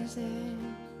presence.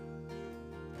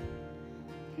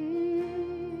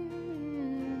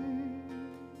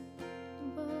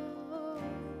 Oh.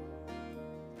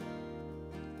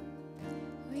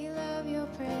 We love your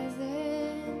presence.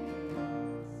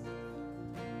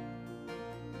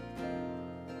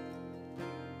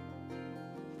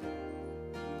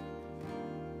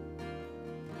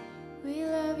 We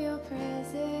love your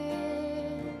presence.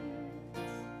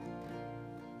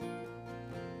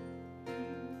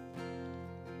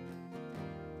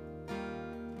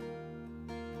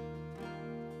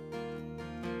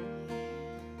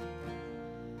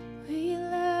 We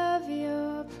love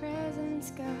your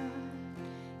presence, God.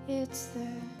 It's the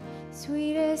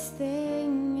sweetest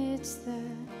thing. It's the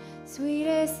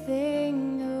sweetest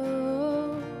thing.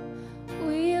 Oh,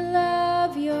 we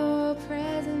love your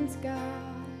presence, God.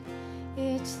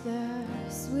 It's the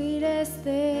sweetest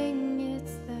thing.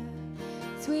 It's the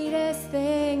sweetest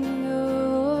thing.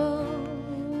 Oh,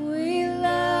 we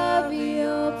love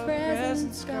your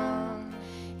presence, God.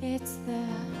 It's the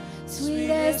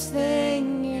sweetest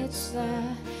thing. It's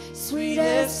the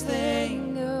sweetest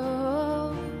thing.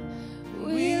 Oh,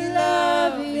 we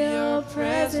love your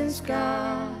presence,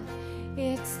 God.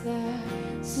 It's the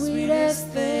sweetest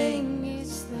thing.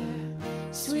 It's the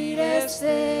sweetest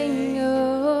thing.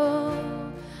 Oh,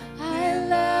 I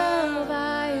love,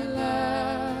 I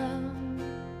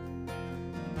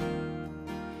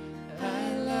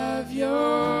love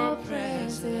your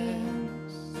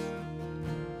presence.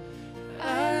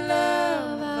 I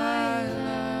love, I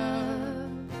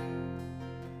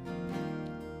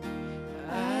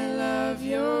love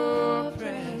your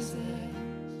presence.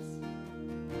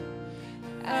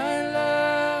 I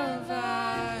love,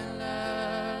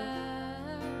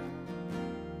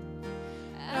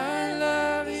 I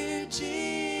love you,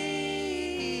 Jesus.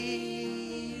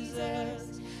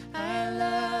 I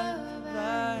love,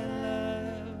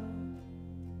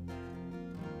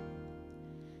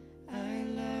 I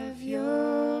love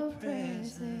your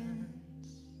presence.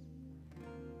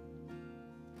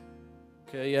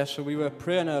 Okay, yeah, so we were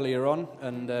praying earlier on,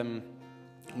 and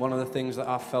one of the things that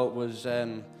I felt was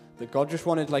that God just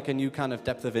wanted like a new kind of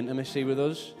depth of intimacy with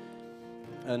us.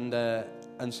 And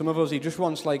some of us, he just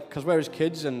wants, like, because we're his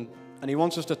kids, and he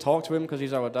wants us to talk to him because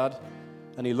he's our dad.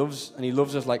 And he loves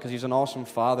us, like, because he's an awesome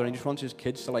father, and he just wants his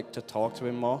kids to, like, to talk to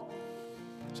him more.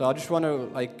 So I just want to,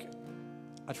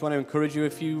 encourage you,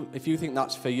 if you think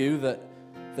that's for you, that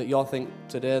you'll think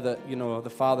today that, you know, the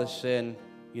Father's saying,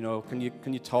 you know, can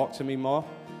you talk to me more?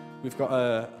 We've got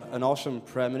an awesome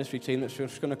prayer ministry team that's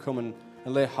just going to come and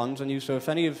lay hands on you. So if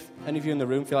any of you in the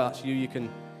room feel like that's you, you can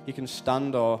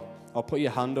stand or put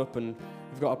your hand up, and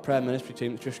we've got a prayer ministry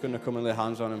team that's just going to come and lay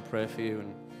hands on and pray for you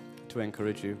and to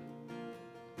encourage you.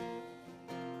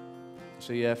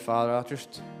 So yeah, Father, I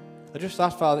just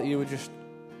ask, Father, that you would just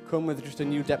come with just a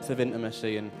new depth of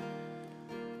intimacy and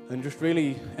just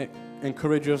really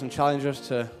encourage us and challenge us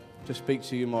to speak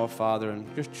to you more, Father,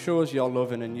 and just show us your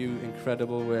love in a new,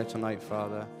 incredible way tonight,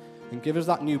 Father. And give us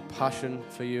that new passion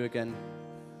for you again.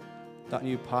 That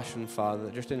new passion, Father,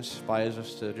 that just inspires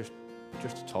us to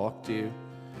just talk to you.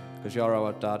 Because you're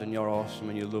our dad and you're awesome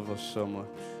and you love us so much.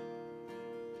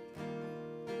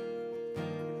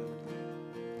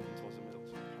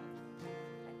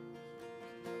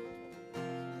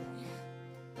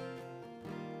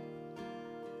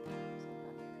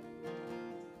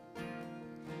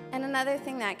 And another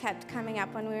thing that kept coming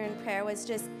up when we were in prayer was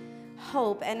just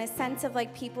hope and a sense of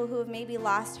like people who have maybe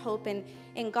lost hope in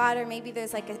God, or maybe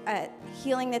there's like a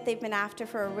healing that they've been after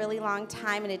for a really long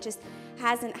time and it just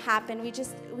hasn't happened. We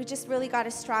just really got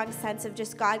a strong sense of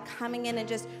just God coming in and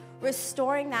just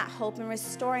restoring that hope and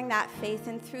restoring that faith,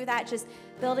 and through that just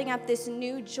building up this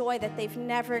new joy that they've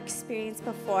never experienced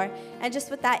before, and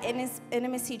just with that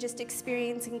intimacy, just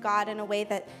experiencing God in a way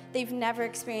that they've never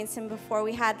experienced him before.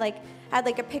 We had like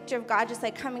a picture of God just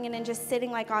like coming in and just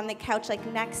sitting like on the couch like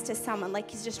next to someone,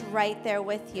 like he's just right there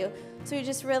with you. So we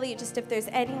just really just, if there's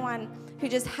anyone who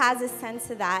just has a sense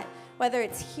of that, whether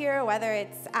it's here, whether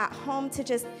it's at home, to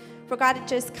just for God to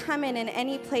just come in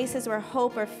any places where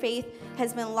hope or faith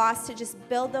has been lost, to just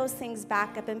build those things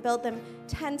back up and build them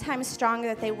 10 times stronger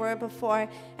than they were before,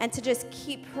 and to just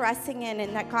keep pressing in,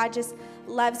 and that God just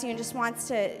loves you and just wants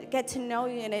to get to know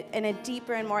you in a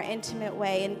deeper and more intimate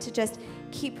way, and to just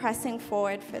keep pressing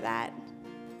forward for that.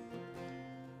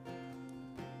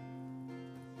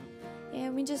 Yeah,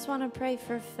 we just want to pray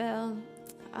for Phil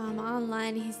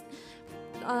online.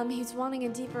 He's wanting a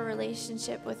deeper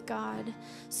relationship with God.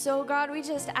 So, God, we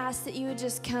just ask that you would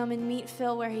just come and meet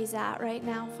Phil where he's at right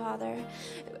now, Father.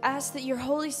 Ask that your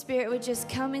Holy Spirit would just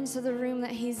come into the room that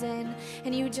he's in,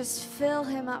 and you would just fill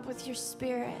him up with your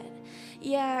Spirit.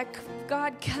 Yeah,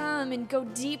 God, come and go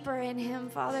deeper in him,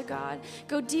 Father God.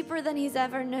 Go deeper than he's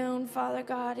ever known, Father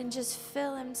God, and just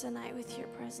fill him tonight with your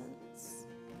presence.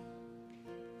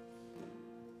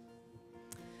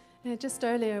 Yeah, just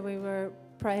earlier we were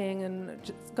praying and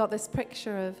just got this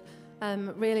picture of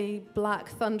really black,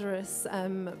 thunderous,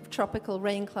 tropical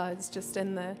rain clouds just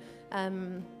in the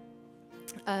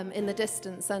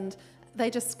distance, and they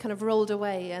just kind of rolled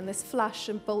away, and this flash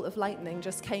and bolt of lightning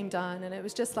just came down, and it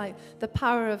was just like the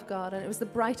power of God, and it was the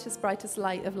brightest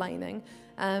light of lightning,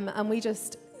 and we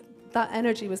just, that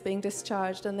energy was being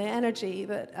discharged, and the energy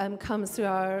that comes through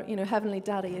our, Heavenly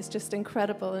Daddy is just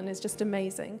incredible and is just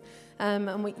amazing.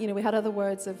 And we had other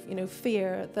words of,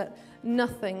 fear, that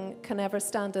nothing can ever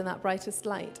stand in that brightest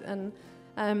light. And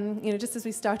just as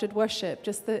we started worship,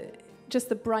 just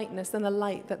the brightness and the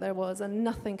light that there was, and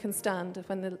nothing can stand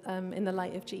when in the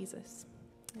light of Jesus.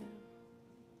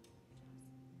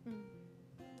 Yeah.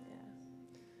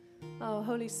 Oh,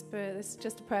 Holy Spirit, this is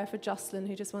just a prayer for Jocelyn,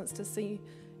 who just wants to see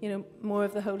more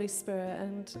of the Holy Spirit.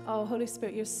 And, oh, Holy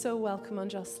Spirit, you're so welcome on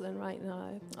Jocelyn right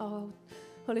now. Oh,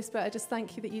 Holy Spirit, I just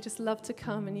thank you that you just love to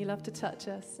come and you love to touch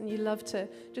us and you love to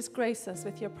just grace us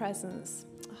with your presence.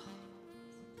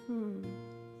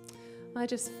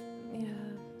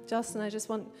 Jocelyn, I just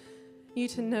want you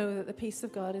to know that the peace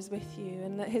of God is with you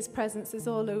and that his presence is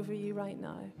all over you right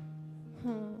now.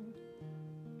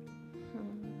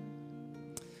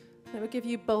 It will give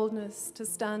you boldness to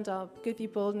stand up, give you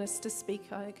boldness to speak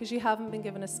out, because you haven't been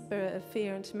given a spirit of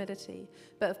fear and timidity,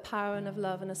 but of power and of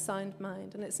love and a sound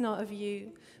mind. And it's not of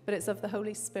you, but it's of the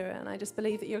Holy Spirit. And I just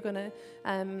believe that you're going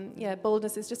to,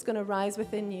 boldness is just going to rise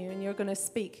within you, and you're going to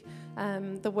speak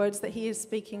the words that he is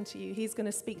speaking to you. He's going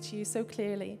to speak to you so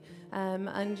clearly,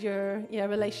 and your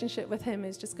relationship with him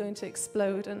is just going to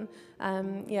explode. And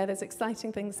there's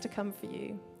exciting things to come for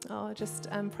you. Oh, just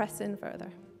press in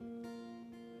further.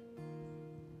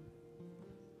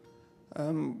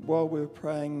 While we were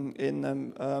praying in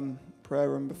the prayer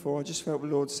room before, I just felt the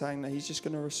Lord saying that he's just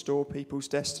going to restore people's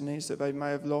destinies that they may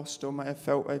have lost or may have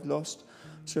felt they've lost.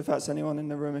 So if that's anyone in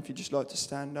the room, if you'd just like to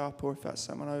stand up, or if that's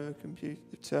someone over the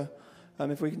computer,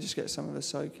 if we can just get some of the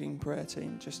soaking prayer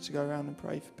team just to go around and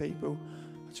pray for people.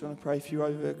 I just want to pray for you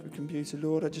over the computer.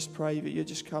 Lord, I just pray that you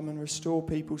just come and restore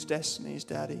people's destinies,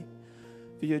 Daddy.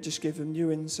 That you just give them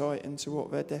new insight into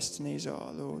what their destinies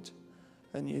are, Lord.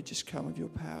 And you just come with your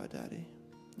power, Daddy.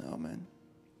 Amen.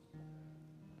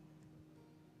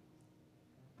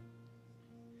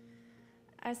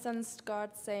 I sensed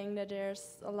God saying that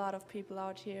there's a lot of people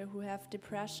out here who have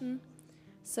depression.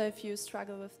 So if you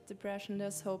struggle with depression,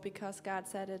 there's hope, because God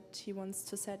said it. He wants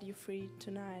to set you free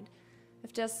tonight.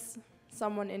 If there's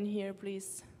someone in here,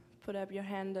 please put up your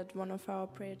hand that one of our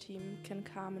prayer team can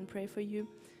come and pray for you.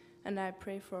 and I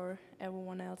pray for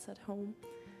everyone else at home.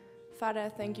 Father, I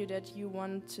thank you that you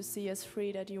want to see us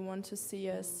free, that you want to see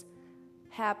us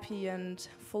happy and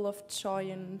full of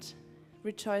joy and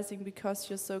rejoicing because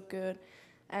you're so good.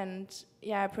 And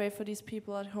yeah, I pray for these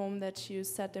people at home that you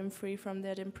set them free from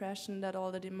their depression, that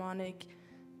all the demonic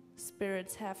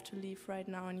spirits have to leave right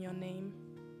now in your name.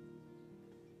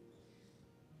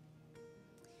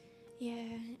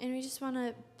 Yeah, and we just want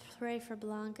to pray for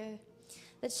Blanca,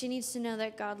 that she needs to know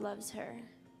that God loves her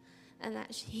and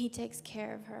that he takes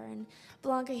care of her. And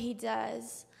Blanca, he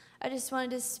does. I just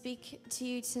wanted to speak to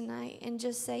you tonight and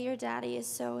just say your daddy is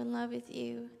so in love with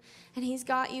you. And he's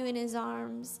got you in his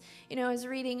arms. You know, I was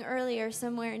reading earlier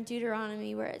somewhere in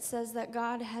Deuteronomy where it says that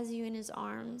God has you in his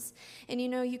arms. And you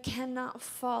know, you cannot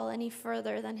fall any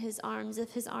further than his arms.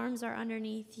 If his arms are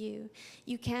underneath you,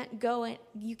 you can't go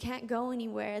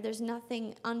anywhere. There's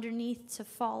nothing underneath to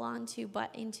fall onto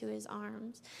but into his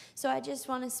arms. So I just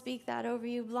want to speak that over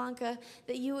you, Blanca,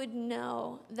 that you would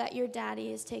know that your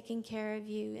daddy is taking care of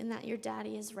you and that your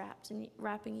daddy is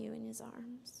wrapping you in his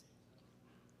arms.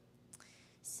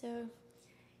 So,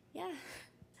 yeah.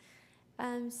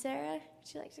 Sarah,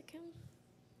 would you like to come?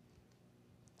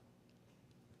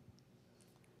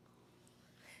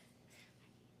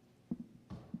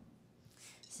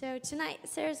 So tonight,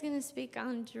 Sarah's going to speak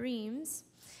on dreams.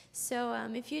 So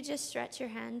if you just stretch your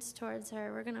hands towards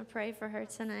her, we're going to pray for her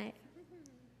tonight.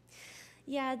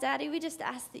 Yeah, Daddy, we just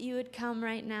ask that you would come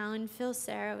right now and fill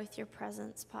Sarah with your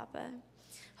presence, Papa.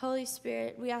 Holy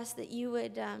Spirit, we ask that you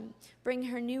would bring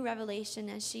her new revelation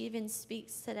as she even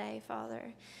speaks today,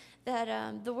 Father.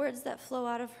 That the words that flow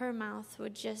out of her mouth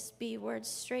would just be words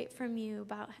straight from you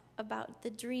about the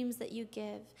dreams that you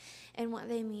give and what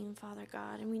they mean, Father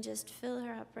God. And we just fill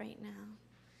her up right now.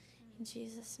 In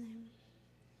Jesus' name.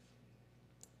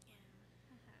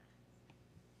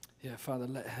 Yeah, Father,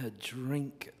 let her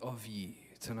drink of you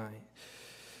tonight.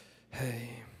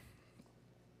 Hey.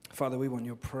 Father, we want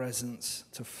your presence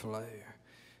to flow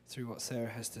through what Sarah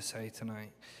has to say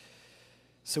tonight.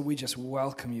 So we just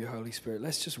welcome you, Holy Spirit.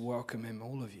 Let's just welcome him,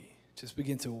 all of you. Just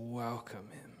begin to welcome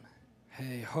him.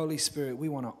 Hey, Holy Spirit, we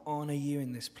want to honor you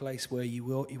in this place where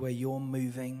you're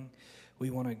moving.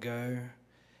 We want to go.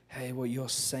 Hey, what you're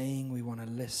saying, we want to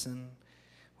listen.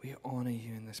 We honor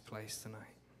you in this place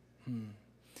tonight.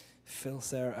 Fill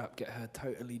Sarah up. Get her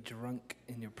totally drunk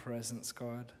in your presence,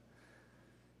 God.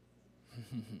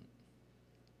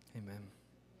 Amen.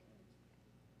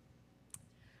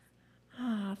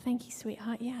 Thank you,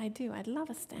 sweetheart. Yeah, I do. I'd love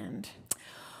a stand.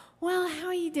 Well, how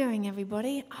are you doing,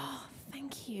 everybody? Oh,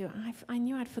 thank you. I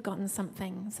knew I'd forgotten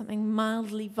something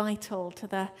mildly vital to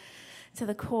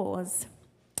the cause.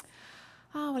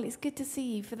 Oh, well, it's good to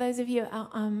see you. For those of you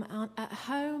at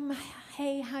home,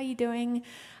 hey, how are you doing?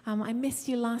 I missed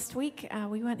you last week.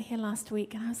 We weren't here last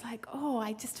week, and I was like, oh,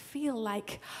 I just feel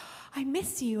like I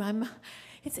miss you.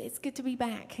 It's good to be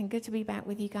back and good to be back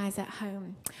with you guys at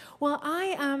home. Well,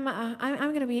 I'm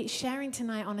going to be sharing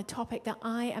tonight on a topic that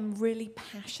I am really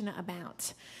passionate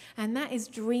about, and that is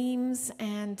dreams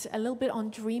and a little bit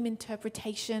on dream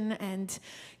interpretation and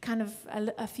kind of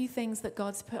a few things that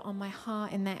God's put on my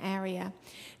heart in that area.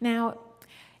 Now,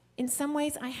 in some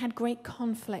ways, I had great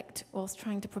conflict whilst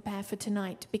trying to prepare for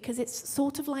tonight because it's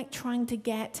sort of like trying to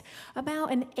get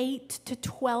about an 8 to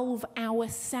 12 hour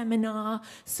seminar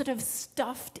sort of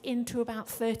stuffed into about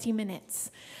 30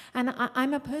 minutes. And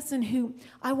I'm a person who,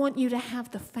 I want you to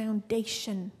have the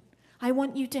foundation. I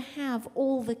want you to have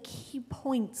all the key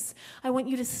points. I want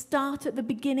you to start at the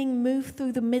beginning, move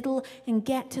through the middle, and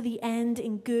get to the end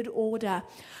in good order.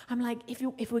 I'm like, if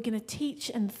we're going to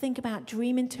teach and think about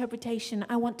dream interpretation,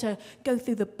 I want to go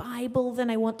through the Bible,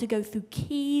 then I want to go through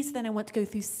keys, then I want to go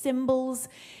through symbols.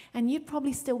 And you'd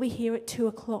probably still be here at 2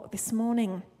 o'clock this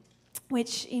morning,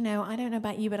 which, I don't know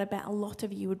about you, but I bet a lot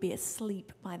of you would be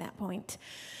asleep by that point.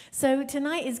 So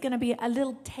tonight is going to be a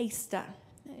little taster.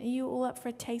 Are you all up for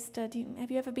a taster? Have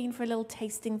you ever been for a little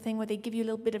tasting thing where they give you a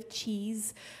little bit of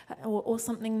cheese or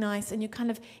something nice, and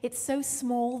it's so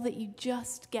small that you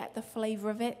just get the flavor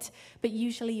of it, but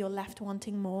usually you're left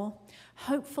wanting more?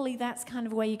 Hopefully that's kind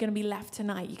of where you're going to be left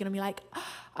tonight. You're going to be like,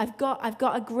 I've got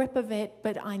a grip of it,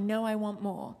 but I know I want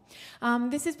more.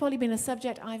 This has probably been a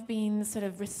subject I've been sort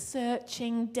of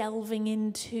researching, delving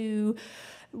into,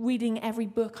 reading every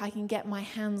book I can get my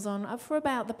hands on for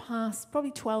about the past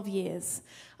probably 12 years.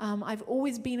 I've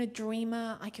always been a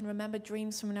dreamer. I can remember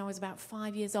dreams from when I was about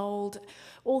 5 years old.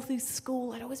 All through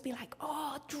school, I'd always be like,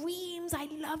 oh, dreams, I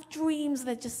love dreams.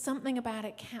 There's just something about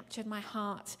it captured my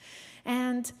heart.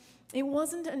 And It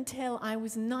wasn't until I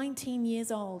was 19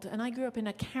 years old, and I grew up in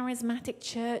a charismatic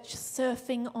church,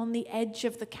 surfing on the edge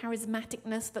of the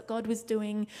charismaticness that God was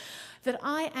doing, that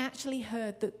I actually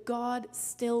heard that God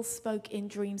still spoke in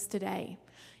dreams today.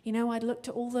 You know, I'd looked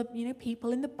at all the,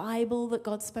 people in the Bible that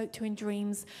God spoke to in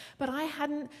dreams, but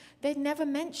they'd never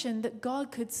mentioned that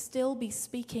God could still be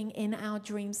speaking in our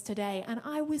dreams today. And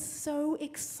I was so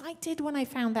excited when I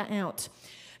found that out,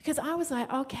 because I was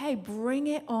like, okay, bring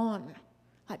it on.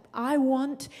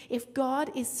 If God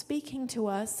is speaking to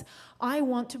us, I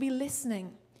want to be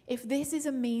listening. If this is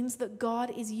a means that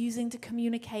God is using to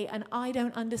communicate and I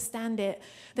don't understand it,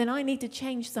 then I need to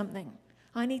change something.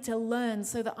 I need to learn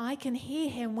so that I can hear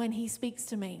him when he speaks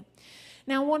to me.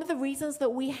 Now, one of the reasons that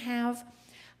we have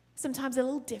sometimes a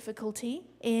little difficulty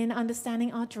in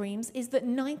understanding our dreams is that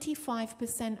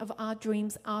 95% of our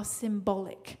dreams are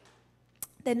symbolic.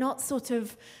 They're not sort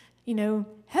of,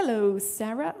 hello,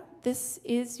 Sarah. This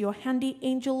is your handy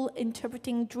angel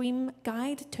interpreting dream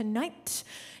guide tonight.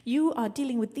 You are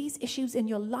dealing with these issues in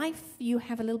your life. You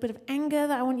have a little bit of anger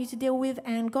that I want you to deal with,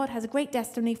 and God has a great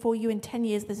destiny for you. In 10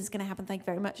 years, this is going to happen. Thank you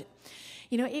very much.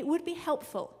 It would be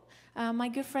helpful. My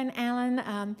good friend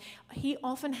Alan, he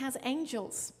often has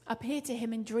angels appear to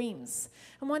him in dreams.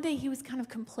 And one day he was kind of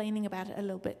complaining about it a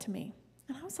little bit to me.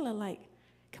 And I was a little like,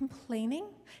 complaining?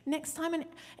 Next time an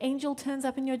angel turns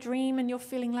up in your dream and you're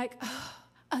feeling like,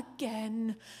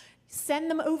 again, send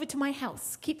them over to my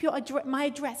house. Keep my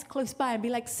address close by and be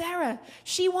like, Sarah,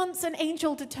 she wants an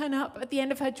angel to turn up at the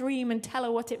end of her dream and tell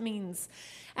her what it means.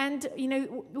 And,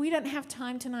 we don't have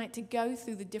time tonight to go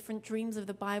through the different dreams of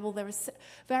the Bible. There are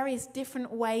various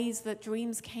different ways that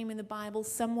dreams came in the Bible.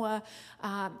 Some were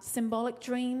symbolic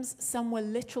dreams. Some were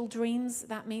literal dreams.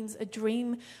 That means a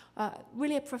dream,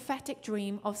 really a prophetic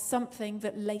dream of something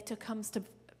that later comes to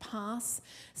pass.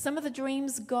 Some of the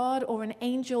dreams, God or an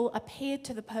angel appeared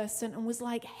to the person and was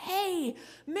like, hey,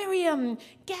 Miriam,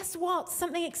 guess what?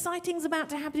 Something exciting is about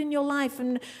to happen in your life,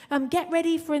 and get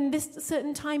ready for in this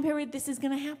certain time period, this is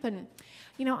going to happen.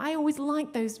 I always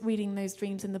liked reading those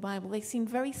dreams in the Bible. They seemed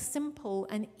very simple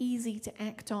and easy to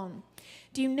act on.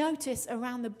 Do you notice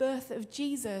around the birth of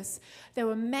Jesus, there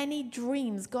were many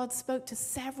dreams? God spoke to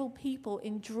several people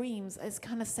in dreams as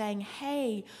kind of saying,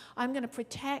 hey, I'm going to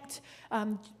protect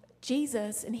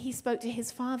Jesus. And he spoke to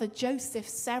his father, Joseph,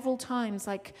 several times,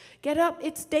 like, get up,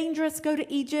 it's dangerous, go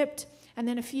to Egypt. And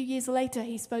then a few years later,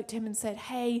 he spoke to him and said,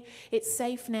 hey, it's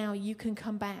safe now, you can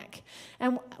come back.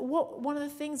 And one of the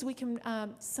things we can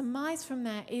surmise from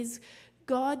that is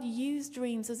God used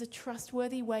dreams as a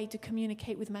trustworthy way to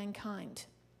communicate with mankind.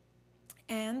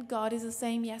 And God is the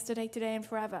same yesterday, today, and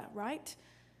forever, right?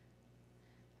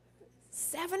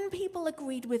 7 people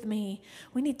agreed with me.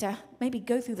 We need to maybe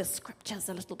go through the scriptures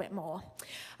a little bit more.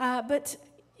 But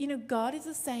God is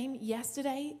the same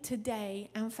yesterday,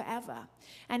 today, and forever.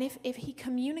 And if he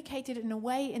communicated in a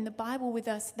way in the Bible with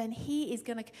us, then he is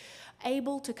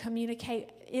able to communicate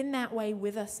in that way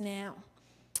with us now.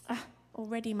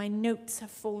 Already my notes have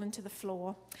fallen to the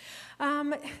floor.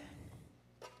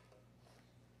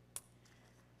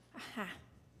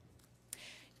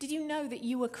 Did you know that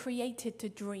you were created to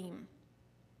dream?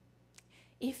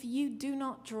 If you do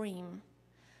not dream,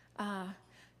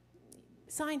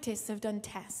 scientists have done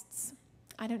tests.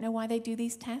 I don't know why they do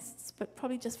these tests, but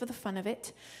probably just for the fun of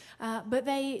it. But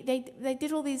they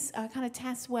did all these kind of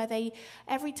tests where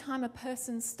every time a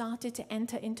person started to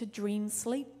enter into dream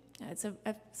sleep, it's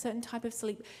a certain type of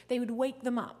sleep, they would wake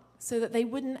them up so that they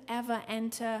wouldn't ever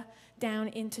enter down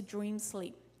into dream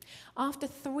sleep. After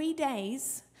 3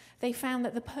 days, they found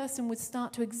that the person would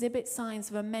start to exhibit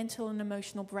signs of a mental and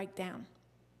emotional breakdown.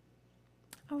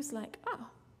 I was like, oh,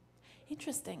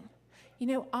 interesting.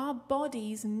 Our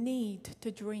bodies need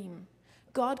to dream.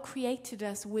 God created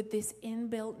us with this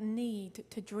inbuilt need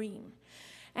to dream.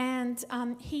 And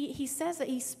he says that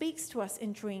he speaks to us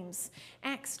in dreams.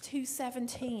 Acts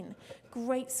 2:17,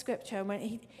 great scripture.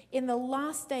 In the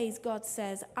last days, God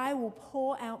says, I will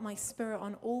pour out my spirit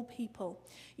on all people.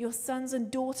 Your sons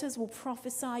and daughters will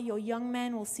prophesy. Your young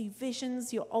men will see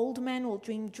visions. Your old men will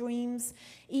dream dreams.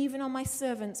 Even on my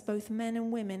servants, both men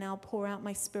and women, I'll pour out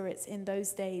my spirits in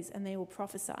those days, and they will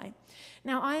prophesy.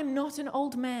 Now, I am not an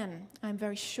old man. I'm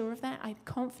very sure of that. I'm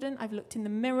confident. I've looked in the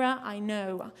mirror. I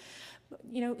know.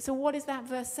 So what is that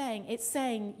verse saying? It's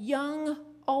saying young,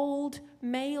 old,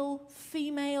 male,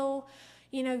 female,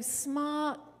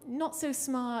 smart, not so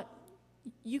smart.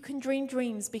 You can dream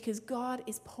dreams because God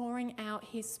is pouring out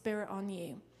his spirit on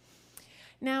you.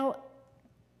 Now,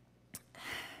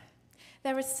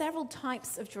 there are several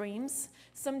types of dreams.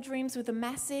 Some dreams with a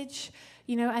message,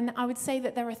 and I would say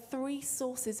that there are 3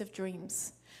 sources of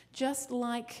dreams. Just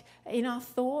like in our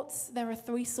thoughts, there are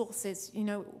three sources. You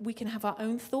know, we can have our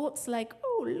own thoughts like,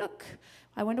 oh, look,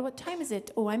 I wonder what time is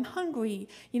it? Oh, I'm hungry.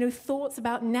 You know, thoughts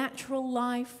about natural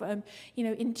life, you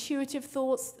know, intuitive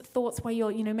thoughts, thoughts where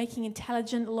you're, you know, making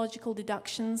intelligent, logical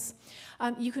deductions.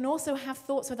 You can also have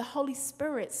thoughts where the Holy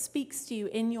Spirit speaks to you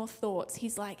in your thoughts.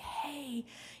 He's like, hey,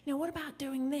 you know, what about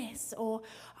doing this? Or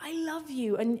I love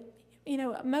you. And you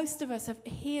know, most of us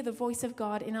hear the voice of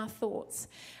God in our thoughts.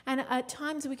 And at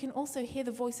times we can also hear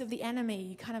the voice of the enemy.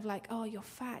 You kind of like, oh, you're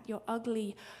fat, you're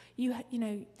ugly, you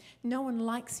know, no one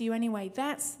likes you anyway.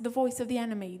 That's the voice of the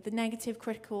enemy, the negative,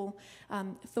 critical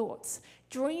thoughts.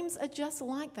 Dreams are just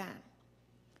like that.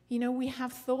 You know, we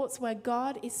have thoughts where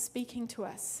God is speaking to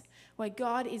us, where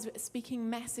God is speaking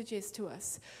messages to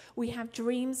us. We have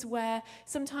dreams where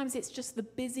sometimes it's just the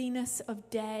busyness of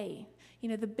day. You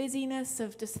know, the busyness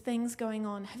of just things going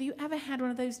on. Have you ever had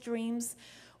one of those dreams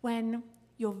when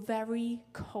you're very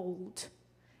cold?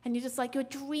 And you're just like, you're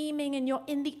dreaming and you're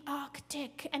in the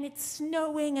Arctic and it's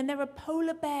snowing and there are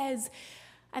polar bears.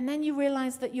 And then you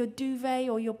realize that your duvet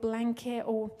or your blanket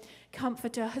or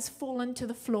comforter has fallen to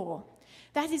the floor.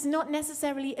 That is not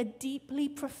necessarily a deeply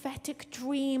prophetic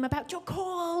dream about your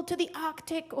call to the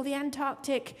Arctic or the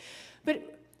Antarctic.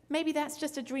 But maybe that's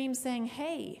just a dream saying,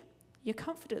 hey, your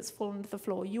comforter's fallen to the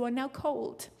floor. You are now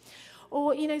cold.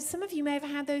 Or, you know, some of you may have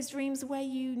had those dreams where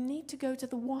you need to go to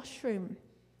the washroom.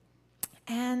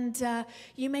 And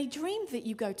you may dream that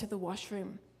you go to the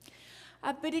washroom.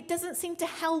 But it doesn't seem to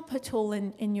help at all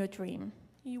in your dream.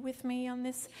 Are you with me on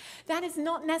this? That is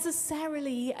not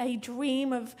necessarily a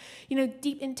dream of, you know,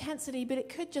 deep intensity, but it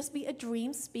could just be a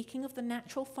dream speaking of the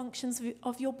natural functions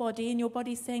of your body, and your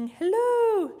body saying,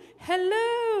 hello,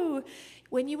 hello.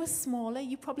 When you were smaller,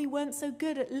 you probably weren't so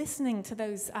good at listening to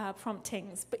those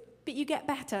promptings, but you get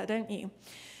better, don't you?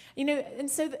 You know, and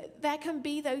so there can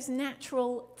be those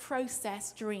natural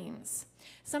process dreams.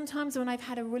 Sometimes when I've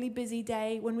had a really busy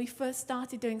day, when we first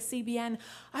started doing CBN,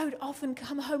 I would often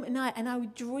come home at night and I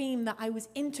would dream that I was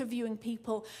interviewing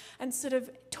people and sort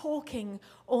of talking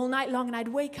all night long. And I'd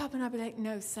wake up and I'd be like,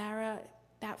 no, Sarah,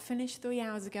 that finished 3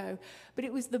 hours ago. But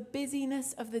it was the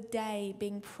busyness of the day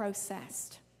being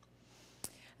processed.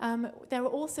 There are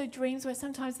also dreams where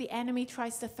sometimes the enemy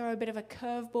tries to throw a bit of a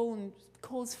curveball and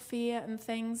cause fear and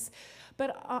things.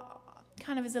 But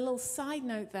kind of as a little side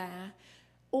note there,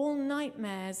 all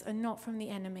nightmares are not from the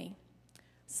enemy.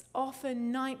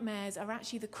 Often nightmares are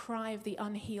actually the cry of the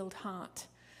unhealed heart.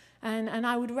 And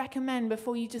I would recommend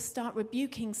before you just start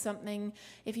rebuking something,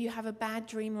 if you have a bad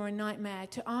dream or a nightmare,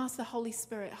 to ask the Holy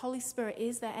Spirit, Holy Spirit,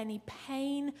 is there any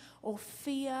pain or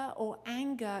fear or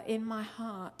anger in my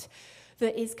heart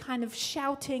that is kind of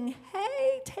shouting,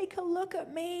 hey, take a look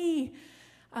at me?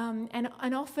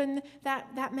 And often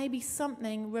that may be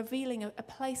something revealing a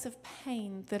place of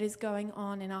pain that is going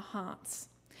on in our hearts.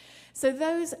 So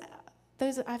those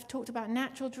I've talked about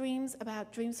natural dreams,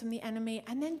 about dreams from the enemy,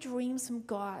 and then dreams from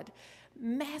God.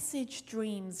 Message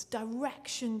dreams,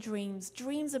 direction dreams,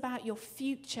 dreams about your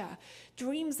future,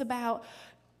 dreams about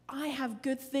I have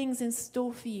good things in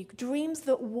store for you, dreams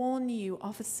that warn you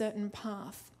of a certain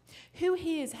path. Who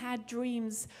here has had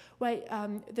dreams where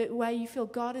you feel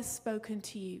God has spoken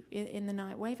to you in the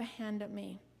night? Wave a hand at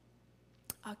me.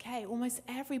 Okay, almost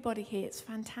everybody here. It's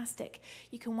fantastic.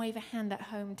 You can wave a hand at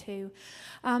home too.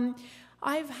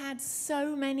 I've had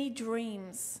so many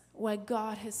dreams where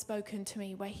God has spoken to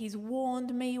me, where he's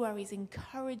warned me, where he's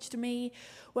encouraged me,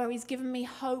 where he's given me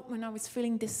hope when I was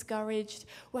feeling discouraged,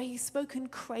 where he's spoken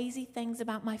crazy things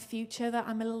about my future that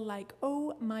I'm a little like,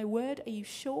 oh my word, are you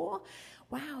sure?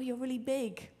 Wow, you're really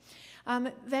big.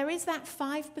 There is that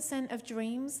 5% of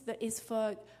dreams that is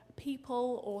for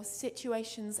people or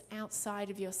situations outside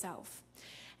of yourself.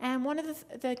 And one of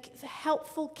the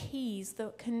helpful keys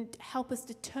that can help us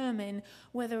determine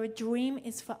whether a dream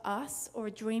is for us or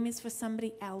a dream is for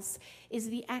somebody else is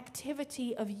the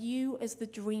activity of you as the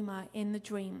dreamer in the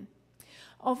dream.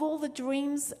 Of all the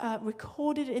dreams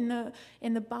recorded in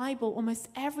the Bible, almost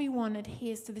everyone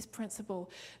adheres to this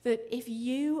principle that if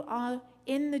you are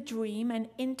in the dream and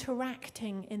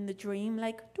interacting in the dream,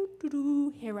 like,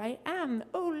 doo-doo-doo, here I am,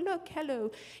 oh, look, hello.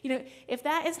 You know, if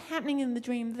that is happening in the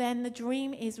dream, then the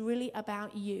dream is really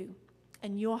about you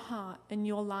and your heart and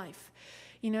your life.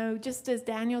 You know, just as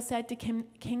Daniel said to King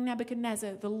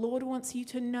Nebuchadnezzar, the Lord wants you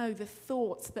to know the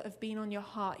thoughts that have been on your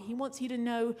heart. He wants you to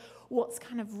know what's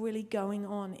kind of really going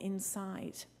on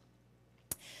inside.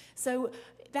 So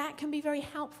that can be very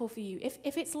helpful for you.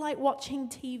 If it's like watching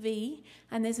TV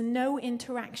and there's no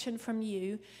interaction from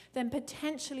you, then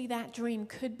potentially that dream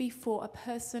could be for a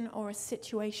person or a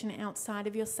situation outside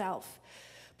of yourself.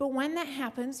 But when that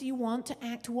happens, you want to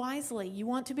act wisely. You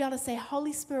want to be able to say,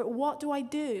 Holy Spirit, what do I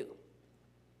do?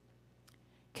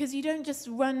 Because you don't just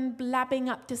run blabbing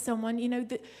up to someone. You know,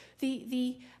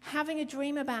 the having a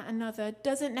dream about another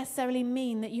doesn't necessarily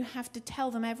mean that you have to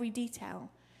tell them every detail.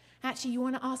 Actually, you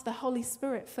want to ask the Holy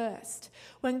Spirit first.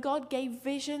 When God gave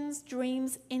visions,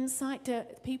 dreams, insight to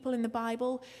people in the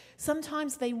Bible,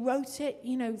 sometimes they wrote it,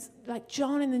 you know, like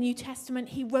John in the New Testament,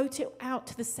 he wrote it out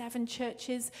to the 7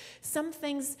 churches. Some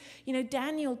things, you know,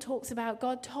 Daniel talks about,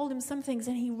 God told him some things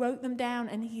and he wrote them down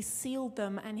and he sealed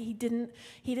them and he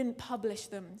didn't publish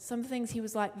them. Some things he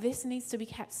was like, this needs to be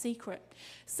kept secret.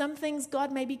 Some things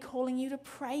God may be calling you to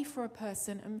pray for a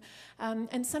person.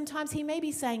 And sometimes he may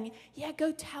be saying, yeah,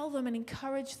 go tell them and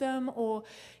encourage them, or,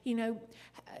 you know,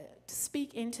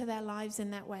 speak into their lives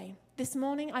in that way. This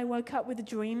morning I woke up with a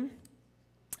dream,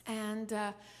 and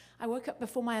I woke up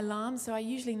before my alarm, so I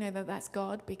usually know that that's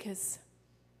God because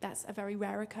that's a very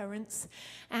rare occurrence.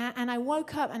 And I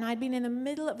woke up and I'd been in the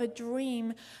middle of a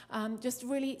dream, just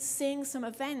really seeing some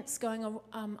events going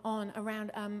on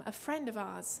around a friend of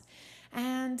ours.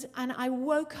 And I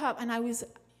woke up and I was,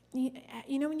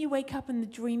 you know when you wake up and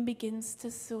the dream begins to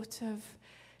sort of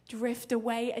drift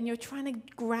away and you're trying to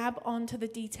grab onto the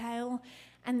detail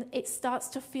and it starts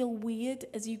to feel weird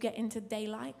as you get into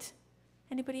daylight?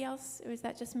 Anybody else? Or is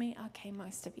that just me? Okay,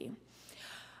 most of you.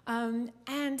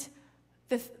 And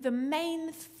the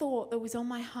main thought that was on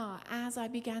my heart as I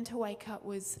began to wake up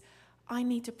was, I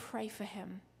need to pray for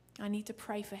him. I need to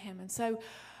pray for him. And so,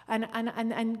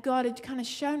 and God had kind of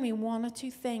shown me 1 or 2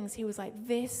 things. He was like,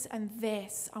 this and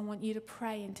this, I want you to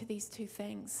pray into these 2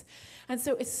 things. And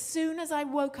so as soon as I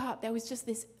woke up, there was just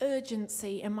this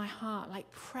urgency in my heart,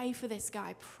 like, pray for this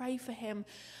guy, pray for him.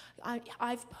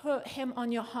 I've put him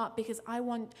on your heart because I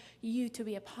want you to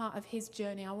be a part of his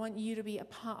journey. I want you to be a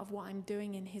part of what I'm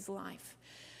doing in his life.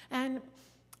 And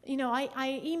you know,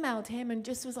 I emailed him and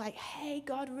just was like, hey,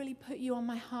 God really put you on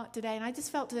my heart today. And I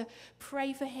just felt to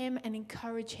pray for him and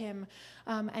encourage him,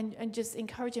 and just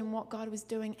encourage him what God was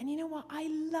doing. And you know what? I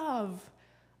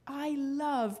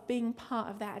love being part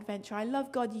of that adventure. I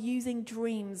love God using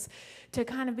dreams to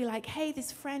kind of be like, hey,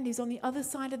 this friend who's on the other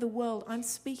side of the world, I'm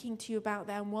speaking to you about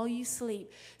them while you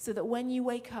sleep, so that when you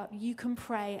wake up, you can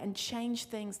pray and change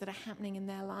things that are happening in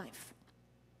their life.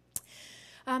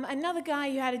 Another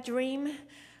guy who had a dream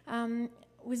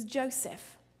was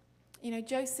Joseph. You know,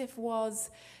 Joseph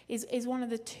is one of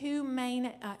the 2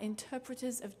 main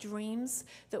interpreters of dreams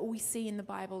that we see in the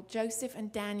Bible, Joseph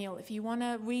and Daniel. If you want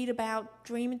to read about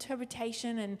dream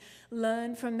interpretation and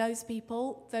learn from those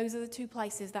people, those are the 2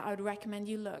 places that I would recommend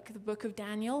you look. The book of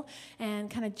Daniel and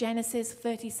kind of Genesis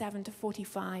 37 to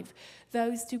 45.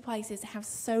 Those 2 places have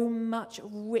so much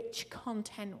rich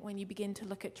content when you begin to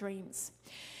look at dreams.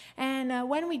 And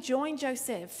when we join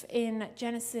Joseph in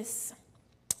Genesis,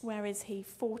 where is he?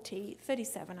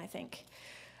 37, I think.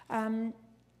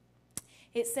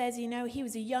 It says, you know, he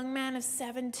was a young man of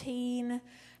 17,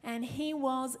 and he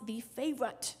was the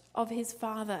favorite of his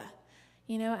father.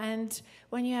 You know, and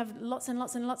when you have lots and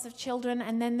lots and lots of children,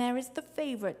 and then there is the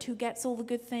favorite who gets all the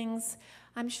good things,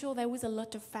 I'm sure there was a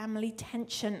lot of family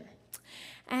tension.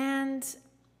 And,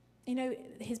 you know,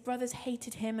 his brothers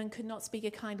hated him and could not speak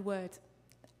a kind word.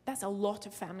 That's a lot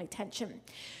of family tension.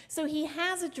 So he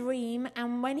has a dream,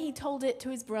 and when he told it to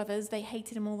his brothers, they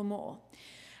hated him all the more.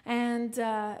 And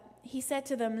he said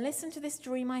to them, listen to this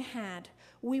dream I had.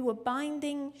 We were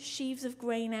binding sheaves of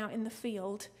grain out in the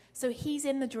field. So he's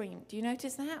in the dream. Do you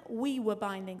notice that? We were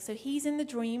binding. So he's in the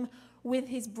dream with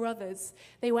his brothers.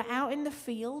 They were out in the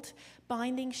field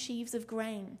binding sheaves of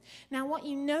grain. Now, what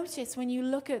you notice when you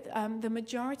look at the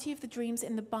majority of the dreams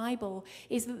in the Bible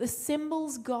is that the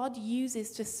symbols God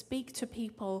uses to speak to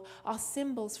people are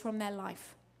symbols from their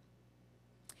life.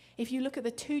 If you look at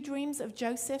the 2 dreams of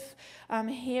Joseph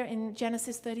here in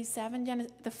Genesis 37,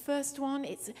 the first one,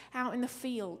 it's out in the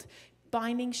field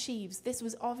binding sheaves. This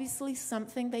was obviously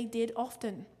something they did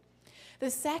often. The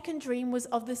second dream was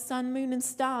of the sun, moon, and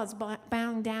stars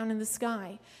bowing down in the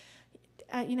sky.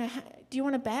 You know, do you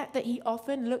want to bet that he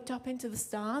often looked up into the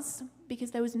stars?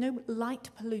 Because there was no light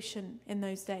pollution in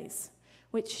those days,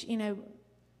 which, you know,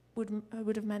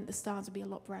 would have meant the stars would be a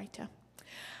lot brighter.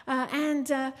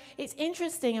 It's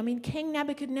interesting. I mean, King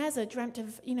Nebuchadnezzar dreamt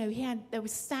of, you know, there were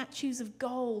statues of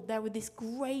gold. There was this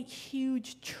great,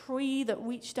 huge tree that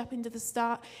reached up into the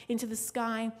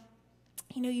sky.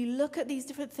 You know, you look at these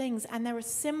different things, and there are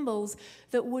symbols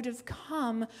that would have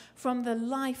come from the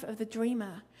life of the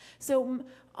dreamer. So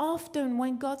often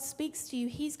when God speaks to you,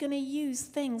 he's going to use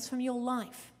things from your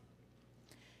life.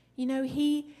 You know,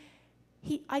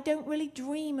 I don't really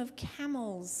dream of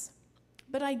camels,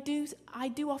 But I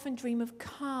do often dream of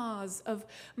cars, of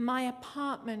my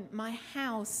apartment, my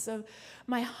house, of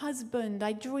my husband.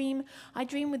 I dream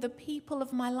with the people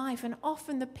of my life, and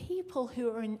often the people who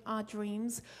are in our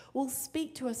dreams will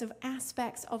speak to us of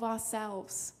aspects of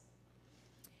ourselves.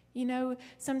 You know,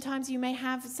 sometimes you may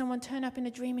have someone turn up in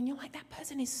a dream and you're like, that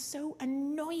person is so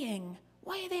annoying.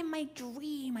 Why are they in my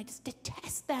dream? I just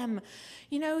detest them.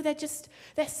 You know, they're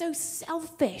so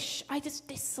selfish. I just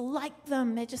dislike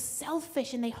them. They're just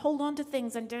selfish and they hold on to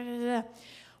things and da, da, da.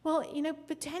 Well, you know,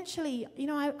 potentially, you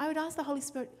know, I would ask the Holy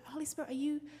Spirit,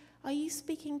 are you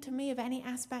speaking to me of any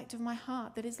aspect of my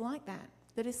heart that is like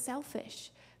that is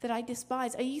selfish, that I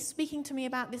despise? Are you speaking to me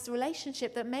about this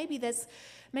relationship that maybe there's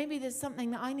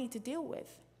something that I need to deal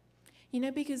with? You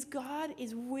know, because God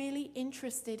is really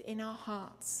interested in our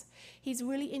hearts. He's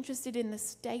really interested in the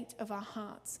state of our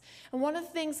hearts. And one of the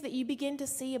things that you begin to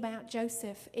see about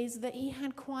Joseph is that he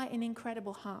had quite an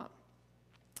incredible heart.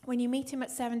 When you meet him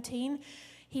at 17,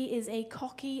 he is a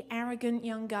cocky, arrogant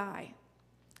young guy.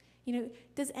 You know,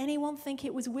 does anyone think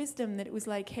it was wisdom that it was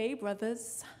like, hey,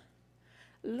 brothers,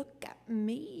 look at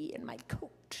me and my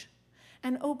coat.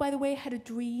 And oh, by the way, I had a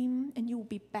dream, and you will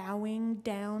be bowing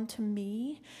down to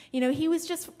me. You know, he was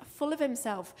just full of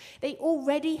himself. They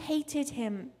already hated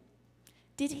him.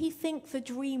 Did he think the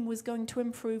dream was going to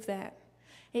improve that?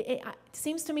 It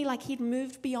seems to me like he'd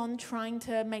moved beyond trying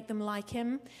to make them like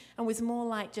him and was more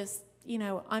like just, you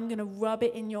know, I'm going to rub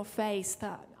it in your face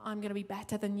that I'm going to be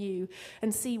better than you.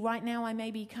 And see, right now I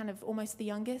may be kind of almost the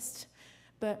youngest,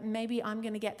 but maybe I'm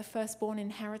going to get the firstborn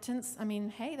inheritance. I mean,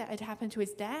 hey, that had happened to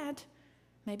his dad.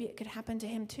 Maybe it could happen to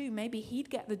him too. Maybe he'd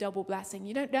get the double blessing.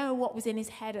 You don't know what was in his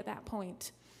head at that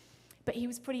point. But he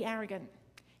was pretty arrogant.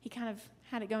 He kind of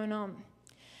had it going on.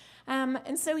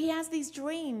 And so he has these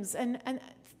dreams, and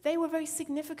they were very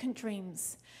significant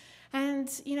dreams. And,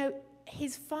 you know,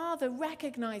 his father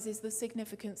recognizes the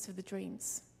significance of the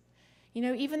dreams. You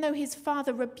know, even though his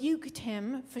father rebuked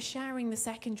him for sharing the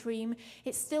second dream,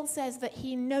 it still says that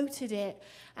he noted it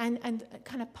and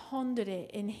kind of pondered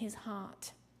it in his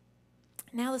heart.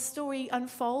 Now the story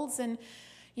unfolds, and,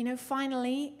 you know,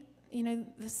 finally, you know,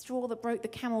 the straw that broke the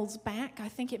camel's back, I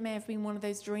think it may have been one of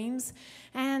those dreams,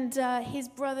 and his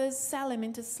brothers sell him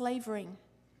into slavery.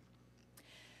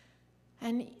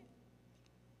 And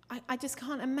I just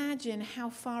can't imagine how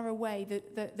far away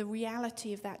the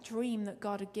reality of that dream that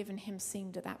God had given him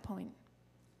seemed at that point.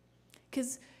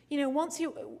 Because, you know,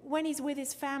 when he's with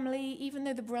his family, even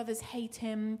though the brothers hate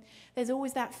him, there's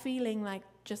always that feeling like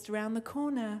just around the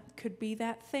corner could be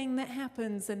that thing that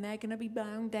happens and they're going to be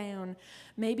bowing down.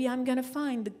 Maybe I'm going to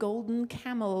find the golden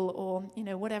camel, or, you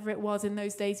know, whatever it was in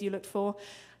those days you looked for.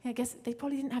 I guess they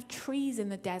probably didn't have trees in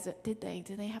the desert, did they?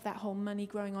 Did they have that whole money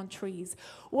growing on trees?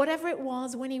 Whatever it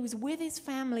was, when he was with his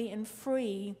family and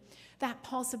free, that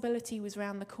possibility was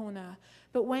around the corner.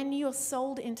 But when you're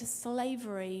sold into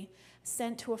slavery,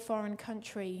 sent to a foreign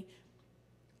country,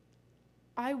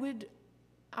 I wouldn't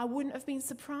have been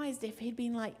surprised if he'd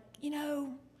been like, you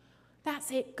know, that's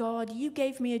it, God. You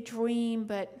gave me a dream,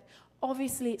 but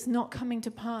obviously it's not coming to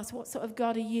pass. What sort of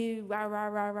God are you? Rah, rah,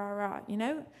 rah, rah, rah. You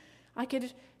know? I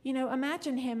could, you know,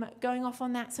 imagine him going off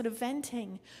on that sort of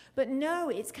venting. But no,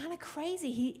 it's kind of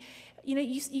crazy. He, you know,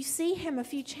 you see him a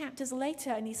few chapters later,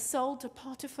 and he's sold to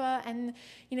Potiphar, and,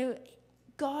 you know,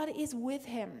 God is with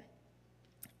him.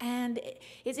 And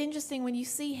it's interesting when you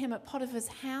see him at Potiphar's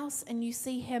house and you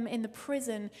see him in the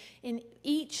prison. In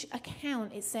each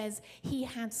account, it says he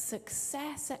had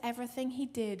success at everything he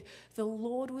did. The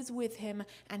Lord was with him,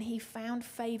 and he found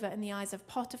favor in the eyes of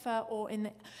Potiphar or in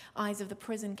the eyes of the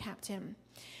prison captain.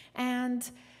 And,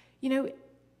 you know,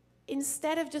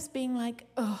 instead of just being like,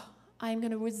 oh, I'm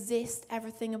going to resist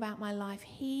everything about my life,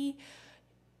 he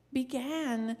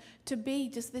began to be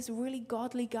just this really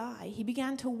godly guy. He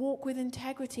began to walk with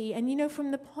integrity. And, you know,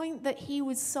 from the point that he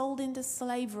was sold into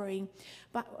slavery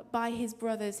by his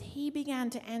brothers, he began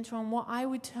to enter on what I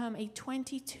would term a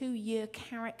 22-year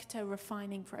character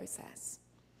refining process.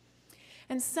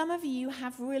 And some of you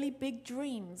have really big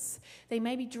dreams. They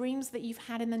may be dreams that you've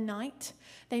had in the night.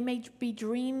 They may be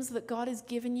dreams that God has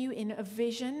given you in a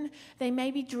vision. They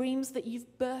may be dreams that you've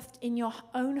birthed in your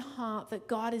own heart that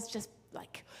God has just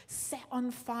like set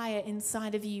on fire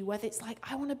inside of you, whether it's like,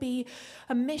 I want to be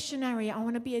a missionary, I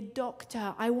want to be a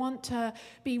doctor, I want to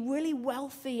be really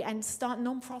wealthy and start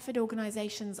non-profit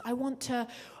organizations, I want to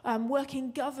work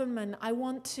in government, I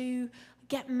want to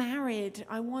get married,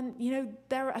 I want, you know,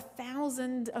 there are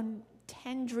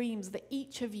 1,010 dreams that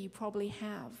each of you probably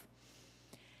have.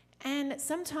 And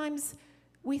sometimes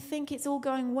we think it's all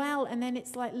going well, and then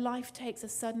it's like life takes a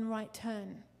sudden right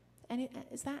turn. And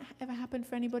has that ever happened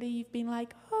for anybody? You've been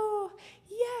like, oh,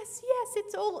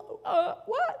 it's all,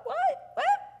 what?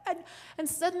 And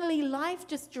suddenly life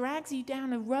just drags you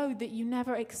down a road that you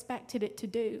never expected it to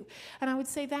do. And I would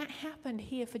say that happened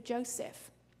here for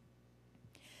Joseph.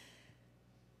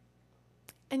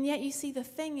 And yet you see, the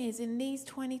thing is, in these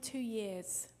 22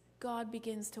 years, God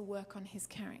begins to work on his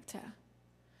character.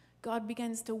 God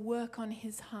begins to work on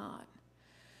his heart,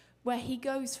 where he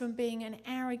goes from being an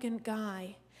arrogant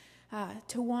guy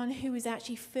to one who is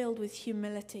actually filled with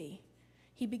humility.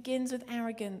 He begins with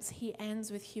arrogance, he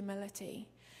ends with humility.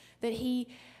 That he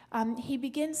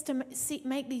begins to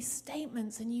make these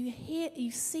statements, and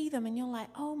you see them, and you're like,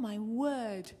 oh my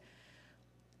word.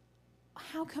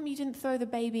 How come you didn't throw the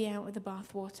baby out with the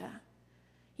bathwater?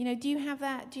 You know, do you have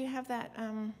that,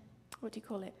 what do you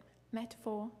call it?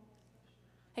 Metaphor?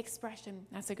 Expression,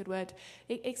 that's a good word.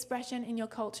 Expression in your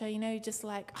culture, you know, just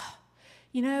like,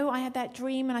 I had that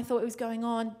dream and I thought it was going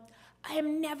on. I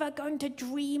am never going to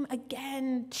dream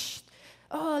again.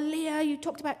 Oh, Leah, you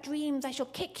talked about dreams. I shall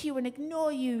kick you and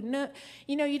ignore you. No,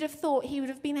 you'd have thought he would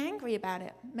have been angry about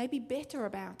it, maybe bitter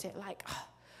about it, like,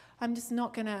 I'm just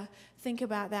not going to think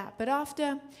about that. But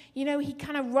after, he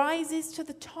kind of rises to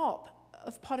the top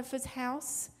of Potiphar's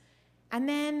house, and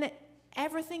then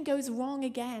everything goes wrong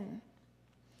again.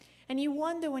 And you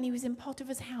wonder, when he was in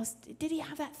Potiphar's house, did he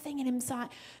have that thing in himself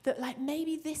that, like,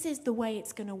 maybe this is the way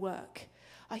it's going to work?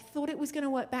 I thought it was going to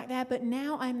work back there, but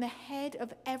now I'm the head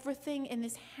of everything in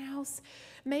this house.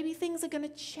 Maybe things are going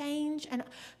to change, and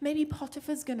maybe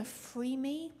Potiphar's going to free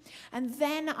me, and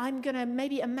then I'm going to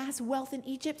maybe amass wealth in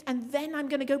Egypt, and then I'm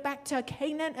going to go back to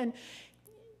Canaan. And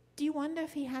do you wonder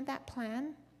if he had that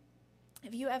plan?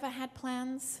 Have you ever had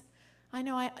plans? I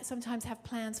know I sometimes have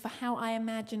plans for how I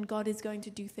imagine God is going to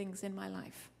do things in my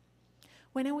life.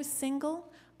 When I was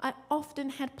single, I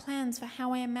often had plans for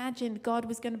how I imagined God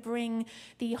was going to bring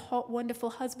the hot,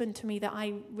 wonderful husband to me that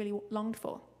I really longed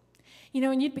for.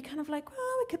 And you'd be kind of like,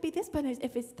 well, it could be this person,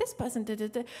 if it's this person,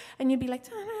 and you'd be like,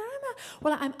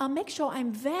 well, I'll make sure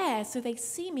I'm there so they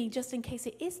see me just in case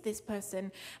it is this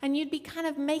person. And you'd be kind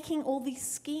of making all these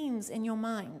schemes in your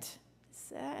mind. Has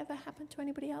that ever happened to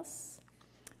anybody else?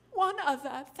 One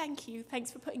other. Thank you.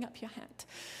 Thanks for putting up your hand.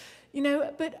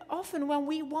 But often when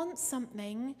we want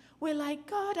something, we're like,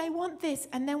 God, I want this.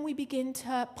 And then we begin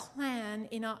to plan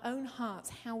in our own hearts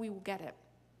how we will get it.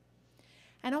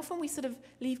 And often we sort of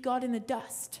leave God in the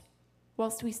dust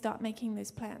whilst we start making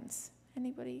those plans.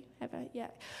 Anybody ever? Yeah.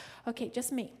 Okay,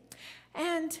 just me.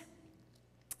 And,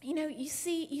 you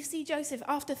see Joseph,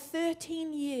 after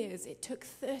 13 years, it took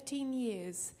 13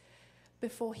 years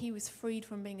before he was freed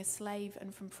from being a slave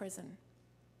and from prison.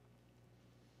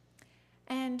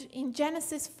 And in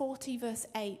Genesis 40, verse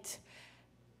 8,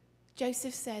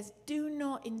 Joseph says, do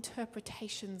not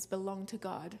interpretations belong to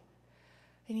God?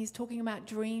 And he's talking about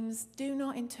dreams. Do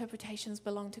not interpretations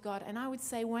belong to God? And I would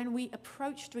say when we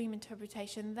approach dream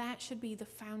interpretation, that should be the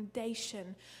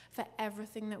foundation for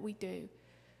everything that we do.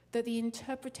 That the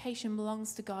interpretation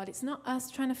belongs to God. It's not us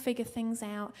trying to figure things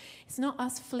out. It's not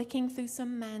us flicking through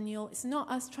some manual. It's not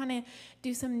us trying to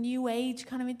do some new age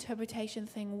kind of interpretation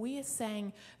thing. We are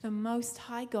saying the Most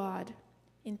High God,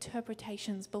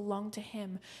 interpretations belong to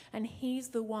him. And he's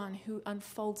the one who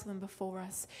unfolds them before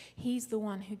us. He's the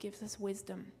one who gives us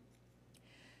wisdom.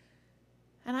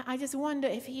 And I just wonder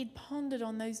if he'd pondered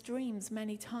on those dreams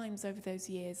many times over those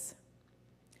years.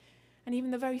 And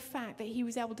even the very fact that he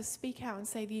was able to speak out and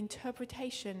say the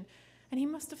interpretation, and he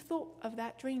must have thought of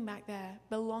that dream back there,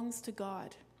 belongs to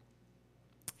God.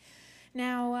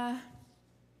 Now,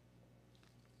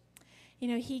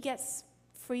 he gets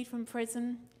freed from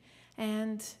prison,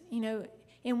 and,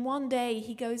 in one day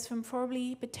he goes from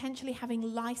probably potentially having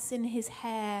lice in his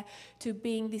hair to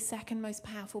being the second most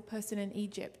powerful person in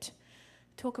Egypt.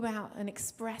 Talk about an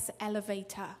express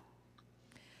elevator.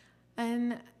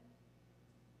 And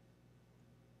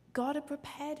God had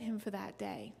prepared him for that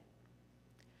day.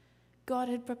 God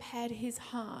had prepared his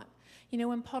heart.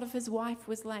 When Potiphar's wife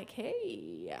was like,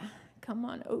 hey, come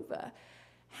on over.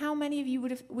 How many of you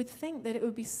would think that it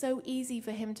would be so easy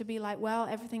for him to be like, well,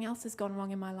 everything else has gone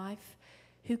wrong in my life.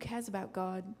 Who cares about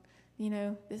God?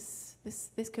 This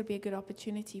could be a good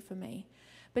opportunity for me.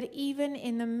 But even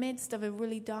in the midst of a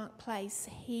really dark place,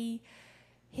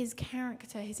 his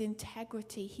character, his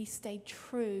integrity, he stayed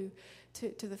true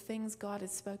to the things God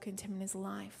has spoken to him in his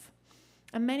life.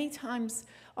 And many times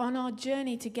on our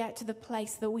journey to get to the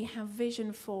place that we have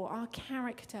vision for, our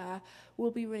character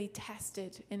will be really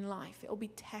tested in life. It will be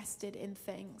tested in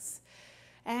things.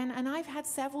 And I've had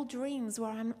several dreams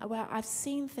where I've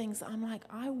seen things that I'm like,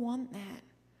 I want that.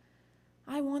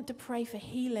 I want to pray for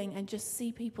healing and just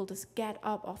see people just get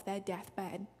up off their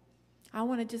deathbed. I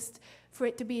want to just, for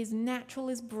it to be as natural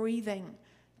as breathing,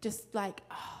 just like,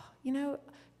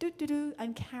 do,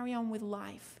 and carry on with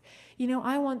life.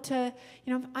 I want to,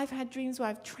 I've had dreams where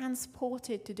I've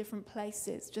transported to different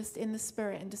places just in the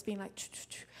spirit and just being like,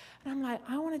 and I'm like,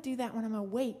 I want to do that when I'm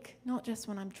awake, not just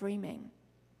when I'm dreaming.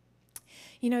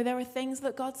 There are things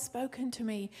that God's spoken to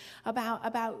me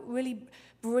about really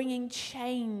bringing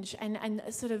change and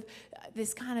sort of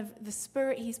this kind of the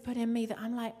spirit he's put in me that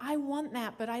I'm like, I want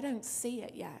that, but I don't see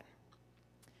it yet.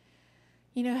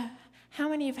 How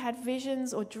many have had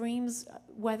visions or dreams,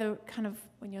 whether kind of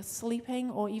when you're sleeping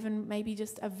or even maybe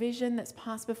just a vision that's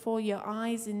passed before your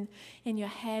eyes in your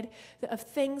head of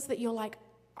things that you're like,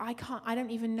 I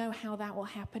don't even know how that will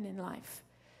happen in life.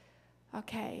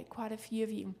 Okay, quite a few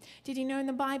of you. Did you know in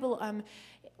the Bible,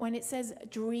 when it says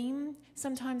dream,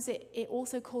 sometimes it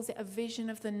also calls it a vision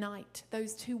of the night.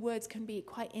 Those two words can be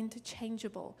quite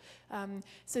interchangeable.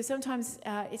 So sometimes,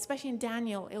 especially in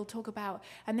Daniel, it'll talk about,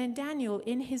 and then Daniel,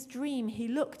 in his dream, he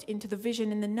looked into the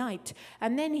vision in the night.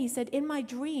 And then he said, in my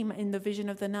dream, in the vision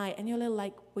of the night. And you're a little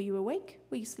like, were you awake?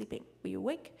 Were you sleeping? Were you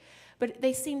awake? But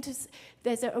they seem to,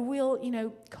 there's a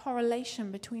real,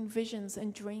 correlation between visions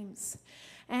and dreams.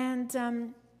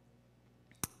 And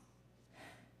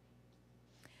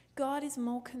God is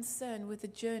more concerned with the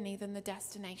journey than the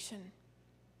destination.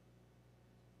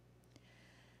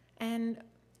 And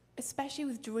especially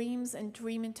with dreams and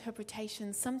dream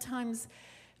interpretations, sometimes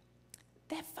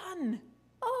they're fun.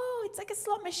 Oh, it's like a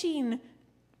slot machine.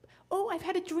 Oh, I've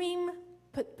had a dream.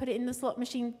 Put it in the slot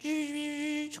machine.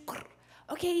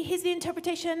 Okay, here's the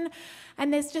interpretation.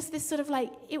 And there's just this sort of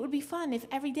like, it would be fun if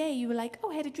every day you were like, oh,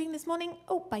 I had a dream this morning.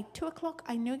 Oh, by 2 o'clock,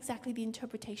 I know exactly the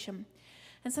interpretation.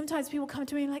 And sometimes people come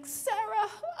to me like, Sarah,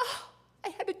 I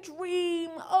had a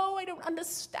dream. Oh, I don't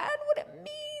understand what it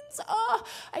means. Oh,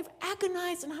 I've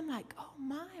agonized. And I'm like, oh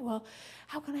my, well,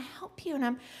 how can I help you? And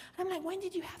I'm like, when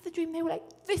did you have the dream? They were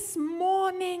like, this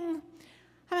morning.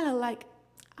 I'm like,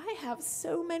 I have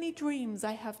so many dreams.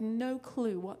 I have no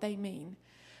clue what they mean.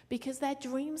 Because they're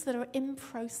dreams that are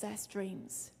in-process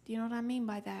dreams. Do you know what I mean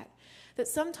by that? That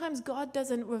sometimes God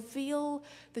doesn't reveal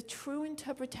the true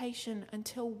interpretation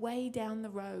until way down the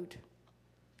road.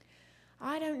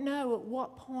 I don't know at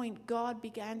what point God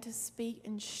began to speak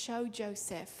and show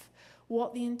Joseph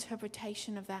what the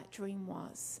interpretation of that dream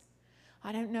was.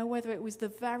 I don't know whether it was the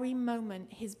very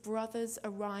moment his brothers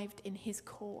arrived in his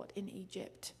court in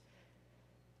Egypt,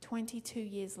 22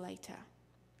 years later.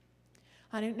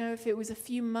 I don't know if it was a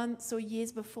few months or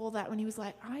years before that when he was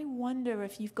like, I wonder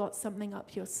if you've got something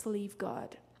up your sleeve,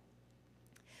 God.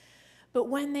 But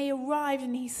when they arrived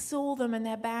and he saw them and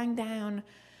they're bowing down,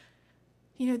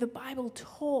 the Bible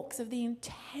talks of the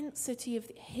intensity of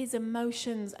his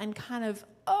emotions and kind of,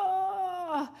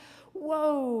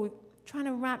 whoa, trying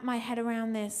to wrap my head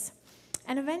around this.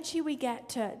 And eventually we get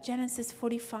to Genesis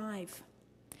 45.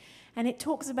 And it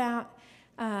talks about...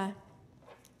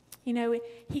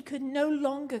 he could no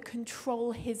longer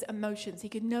control his emotions. He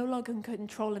could no longer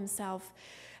control himself.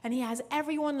 And he has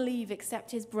everyone leave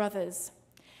except his brothers.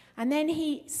 And then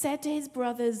he said to his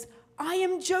brothers, I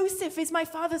am Joseph. Is my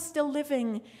father still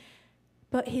living?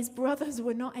 But his brothers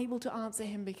were not able to answer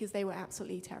him because they were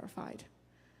absolutely terrified.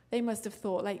 They must have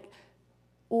thought, like,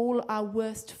 all our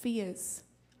worst fears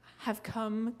have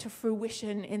come to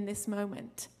fruition in this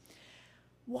moment.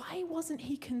 Why wasn't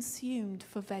he consumed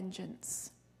for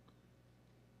vengeance?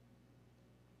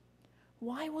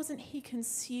 Why wasn't he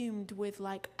consumed with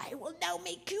like, I will now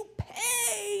make you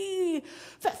pay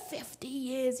for 50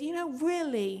 years?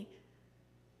 Really.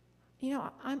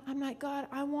 I'm like, God,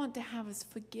 I want to have as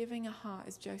forgiving a heart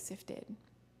as Joseph did.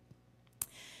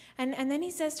 And then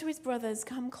he says to his brothers,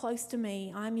 come close to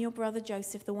me. I'm your brother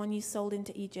Joseph, the one you sold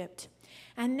into Egypt.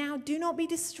 And now do not be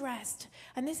distressed.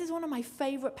 And this is one of my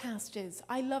favorite passages.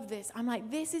 I love this. I'm like,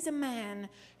 this is a man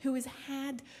who has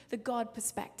had the God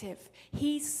perspective.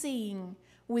 He's seeing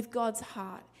with God's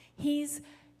heart. He's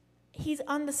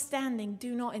understanding,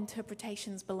 do not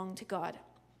interpretations belong to God.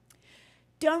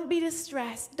 Don't be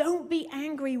distressed. Don't be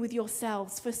angry with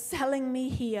yourselves for selling me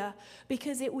here,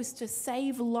 because it was to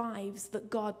save lives that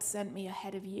God sent me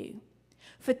ahead of you.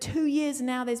 For 2 years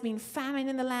now, there's been famine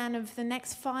in the land, and for the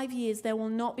next 5 years, there will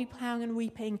not be plowing and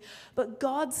reaping. But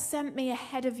God sent me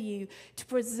ahead of you to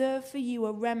preserve for you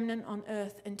a remnant on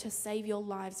earth and to save your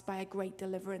lives by a great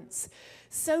deliverance.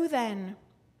 So then,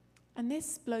 and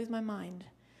this blows my mind,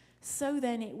 so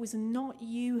then it was not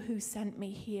you who sent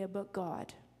me here, but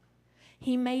God.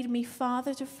 He made me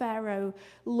father to Pharaoh,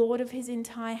 lord of his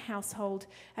entire household,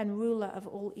 and ruler of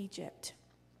all Egypt.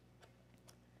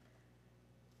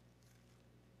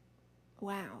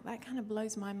 Wow, that kind of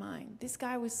blows my mind. This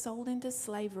guy was sold into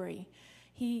slavery.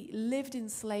 He lived in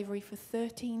slavery for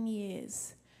 13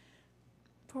 years.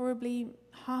 Probably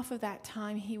half of that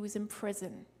time he was in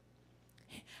prison.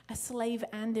 A slave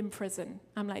and in prison.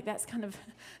 I'm like, that's kind of,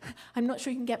 I'm not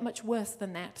sure you can get much worse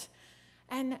than that.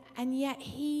 And yet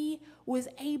he was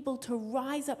able to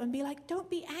rise up and be like, don't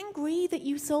be angry that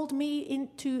you sold me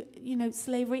into,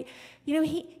 slavery.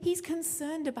 He's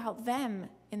concerned about them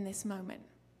in this moment.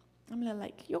 I'm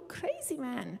like, you're crazy,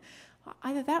 man.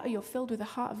 Either that or you're filled with the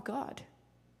heart of God.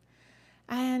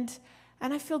 And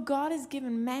I feel God has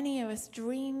given many of us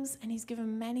dreams, and he's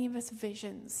given many of us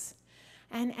visions.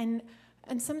 And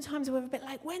sometimes we're a bit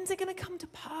like, when's it going to come to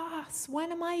pass?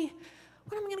 When am I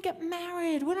going to get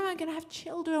married? When am I going to have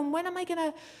children? When am I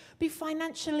going to be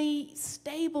financially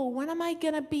stable? When am I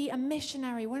going to be a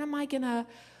missionary? When am I going to...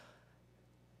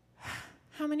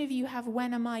 How many of you have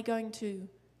when am I going to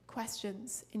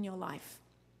questions in your life?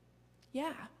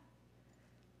 Yeah.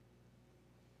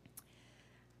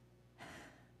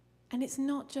 And it's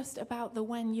not just about the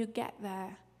when you get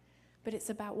there, but it's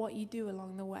about what you do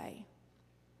along the way.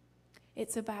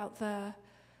 It's about the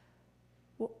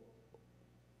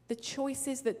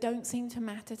choices that don't seem to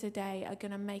matter today are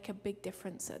going to make a big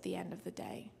difference at the end of the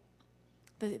day.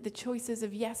 The choices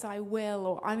of yes, I will,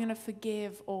 or I'm going to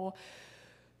forgive, or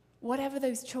whatever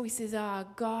those choices are,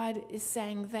 God is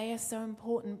saying they are so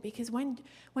important, because when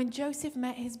Joseph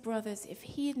met his brothers, if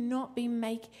he had not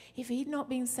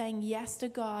been saying yes to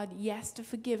God, yes to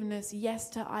forgiveness, yes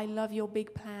to I love your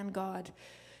big plan, God,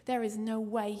 there is no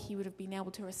way he would have been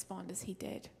able to respond as he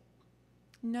did.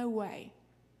 No way.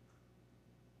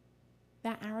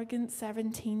 That arrogant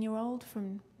 17-year-old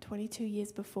from 22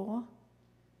 years before,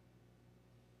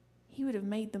 he would have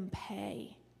made them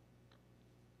pay.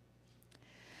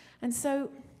 And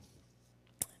so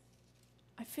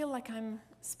I feel like I'm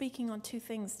speaking on two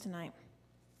things tonight.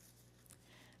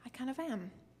 I kind of am.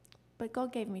 But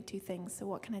God gave me two things, so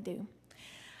what can I do?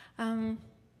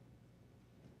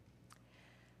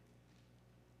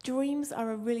 Dreams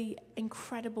are a really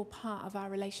incredible part of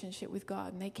our relationship with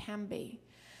God, and they can be.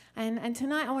 And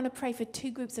tonight I want to pray for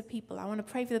two groups of people. I want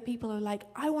to pray for the people who are like,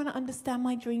 I want to understand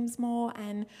my dreams more,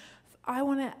 and I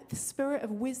want the spirit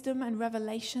of wisdom and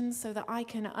revelation so that I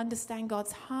can understand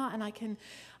God's heart and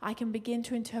I can begin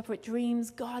to interpret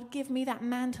dreams. God, give me that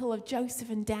mantle of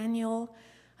Joseph and Daniel.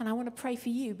 And I want to pray for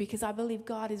you, because I believe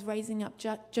God is raising up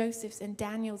Josephs and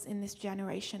Daniels in this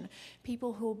generation.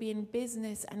 People who will be in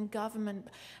business and government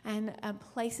and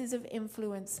places of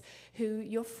influence, who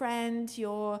your friend,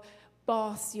 your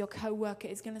boss, your co-worker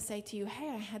is going to say to you, hey,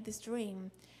 I had this dream.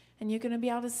 And you're going to be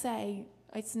able to say,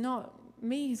 it's not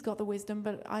me who's got the wisdom,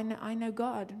 but I know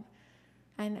God.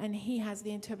 And he has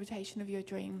the interpretation of your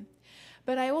dream.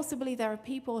 But I also believe there are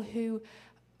people who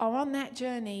are on that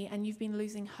journey and you've been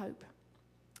losing hope.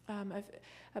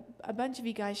 A bunch of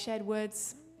you guys shared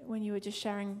words when you were just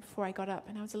sharing before I got up,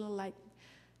 and I was a little like,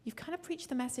 you've kind of preached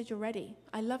the message already.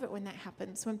 I love it when that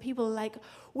happens, when people are like,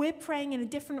 we're praying in a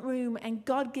different room and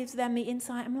God gives them the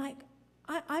insight. I'm like,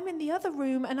 I'm in the other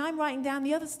room and I'm writing down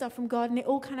the other stuff from God, and it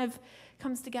all kind of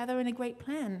comes together in a great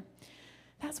plan.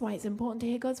 That's why it's important to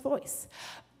hear God's voice.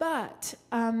 But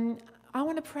I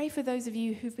want to pray for those of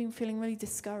you who've been feeling really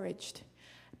discouraged,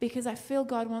 because I feel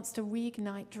God wants to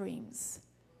reignite dreams.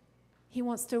 He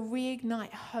wants to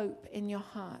reignite hope in your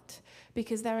heart,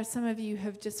 because there are some of you who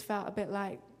have just felt a bit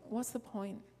like, what's the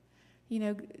point?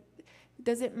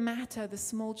 Does it matter the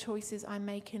small choices I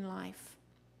make in life?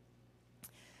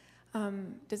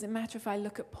 Does it matter if I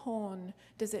look at porn?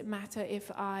 Does it matter if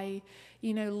I,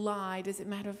 lie? Does it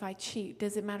matter if I cheat?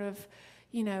 Does it matter if,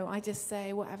 I just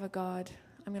say, whatever, God,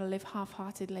 I'm going to live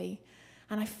half-heartedly?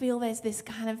 And I feel there's this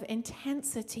kind of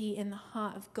intensity in the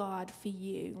heart of God for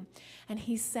you. And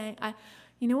he's saying,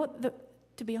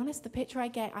 to be honest, the picture I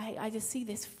get, I just see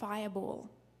this fireball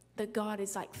that God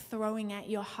is like throwing at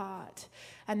your heart.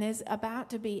 And there's about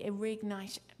to be a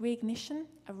reignition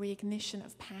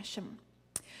of passion.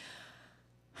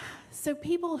 So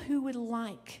people who would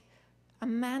like a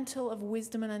mantle of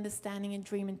wisdom and understanding and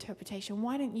dream interpretation,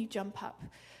 why don't you jump up?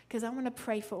 Because I want to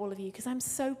pray for all of you, because I'm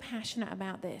so passionate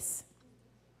about this.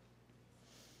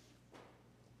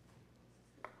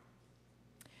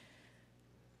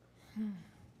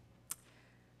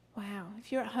 Wow.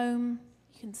 If you're at home,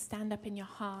 you can stand up in your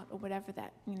heart or whatever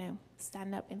that,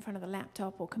 stand up in front of the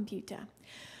laptop or computer.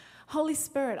 Holy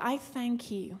Spirit, I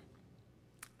thank you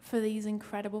for these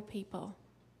incredible people.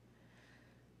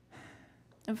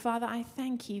 And Father, I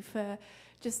thank you for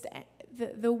just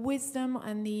the wisdom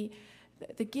and the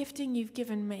gifting you've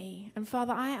given me. And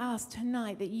Father, I ask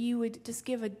tonight that you would just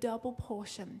give a double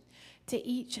portion to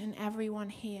each and everyone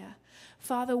here.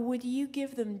 Father, would you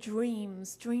give them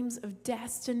dreams, dreams of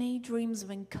destiny, dreams of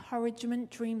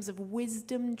encouragement, dreams of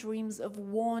wisdom, dreams of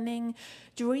warning,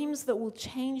 dreams that will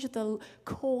change the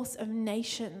course of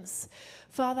nations.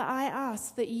 Father, I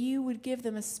ask that you would give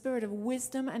them a spirit of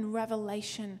wisdom and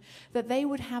revelation, that they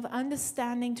would have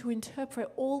understanding to interpret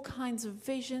all kinds of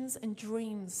visions and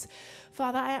dreams.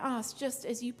 Father, I ask, just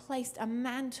as you placed a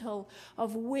mantle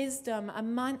of wisdom, a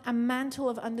mantle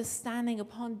of understanding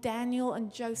upon Daniel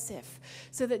and Joseph,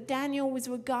 so that Daniel was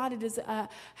regarded as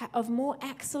of more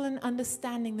excellent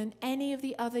understanding than any of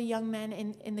the other young men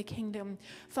in the kingdom.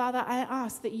 Father, I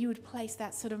ask that you would place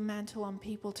that sort of mantle on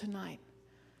people tonight.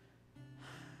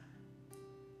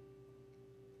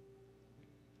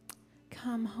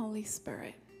 Come, Holy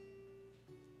Spirit.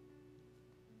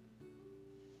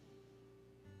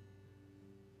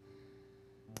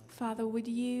 Father, would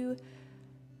you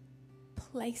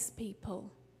place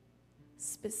people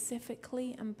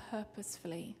specifically and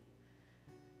purposefully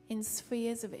in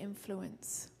spheres of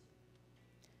influence?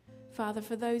 Father,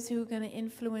 for those who are going to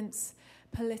influence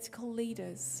political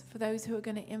leaders, for those who are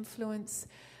going to influence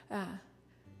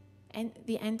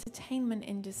the entertainment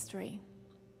industry,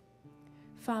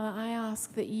 Father, I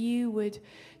ask that you would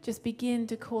just begin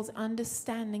to cause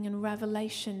understanding and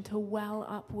revelation to well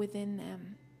up within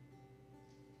them.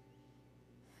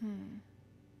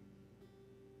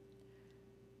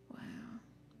 Wow.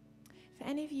 If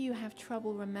any of you have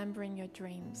trouble remembering your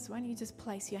dreams, why don't you just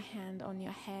place your hand on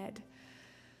your head?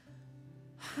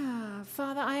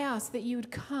 Father, I ask that you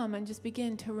would come and just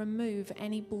begin to remove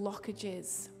any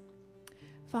blockages.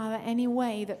 Father, any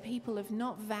way that people have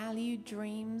not valued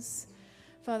dreams,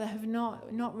 Father, have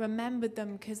not remembered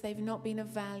them because they've not been of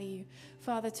value.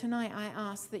 Father, tonight I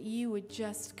ask that you would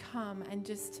just come and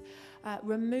just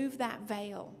remove that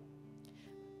veil.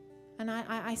 And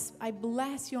I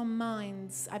bless your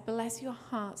minds, I bless your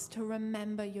hearts to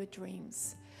remember your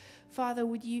dreams. Father,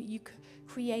 would you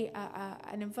create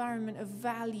an environment of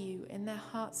value in their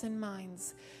hearts and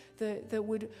minds that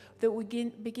would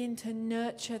begin to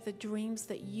nurture the dreams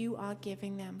that you are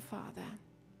giving them, Father.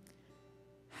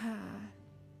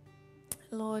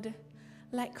 Lord,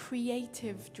 let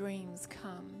creative dreams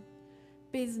come,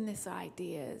 business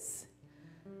ideas,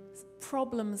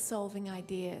 problem-solving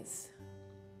ideas.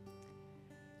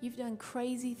 You've done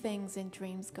crazy things in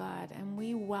dreams, God, and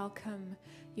we welcome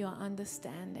your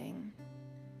understanding.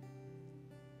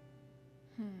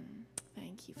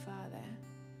 Thank you, Father.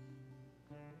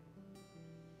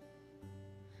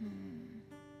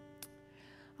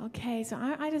 Okay, so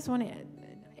I just want to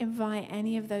invite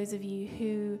any of those of you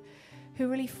who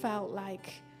really felt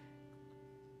like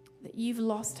that you've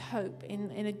lost hope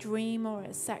in a dream or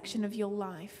a section of your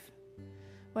life,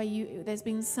 where there's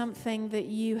been something that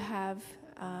you have,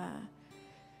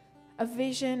 a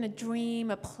vision, a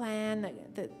dream, a plan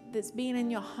that's been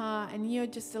in your heart, and you're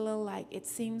just a little like, it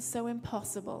seems so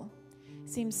impossible, it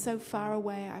seems so far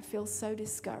away, I feel so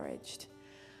discouraged.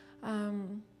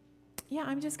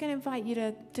 I'm just going to invite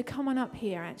you to come on up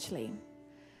here, actually.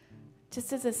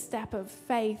 Just as a step of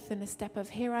faith and a step of,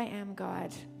 here I am,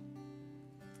 God.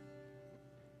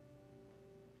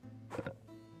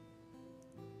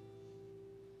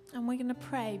 And we're going to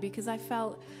pray, because I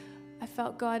felt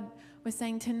God was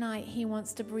saying tonight he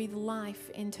wants to breathe life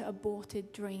into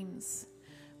aborted dreams,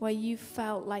 where you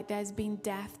felt like there's been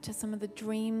death to some of the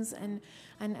dreams and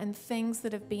things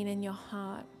that have been in your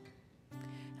heart.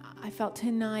 I felt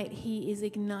tonight he is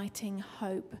igniting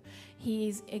hope. He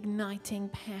is igniting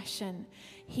passion.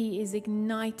 He is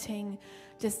igniting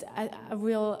just a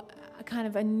real kind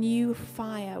of a new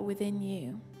fire within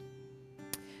you.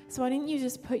 So why don't you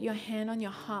just put your hand on your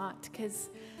heart,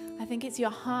 because I think it's your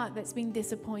heart that's been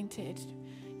disappointed,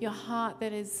 your heart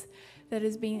that has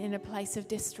been in a place of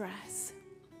distress.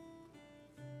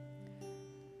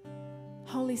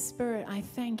 Holy Spirit, I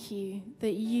thank you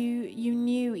that you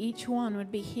knew each one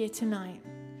would be here tonight.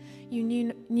 You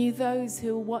knew those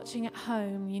who were watching at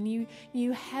home. You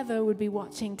knew Heather would be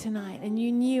watching tonight, and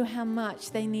you knew how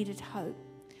much they needed hope.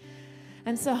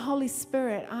 And so, Holy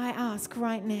Spirit, I ask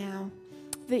right now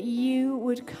that you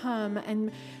would come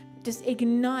and just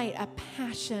ignite a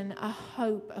passion, a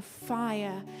hope, a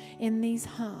fire in these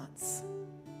hearts.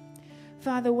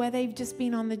 Father, where they've just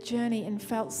been on the journey and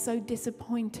felt so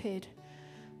disappointed,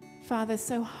 Father,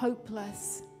 so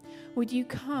hopeless, would you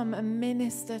come and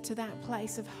minister to that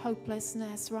place of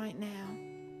hopelessness right now?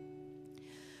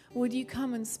 Would you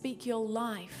come and speak your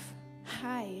life?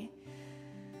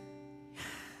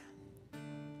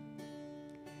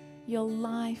 Your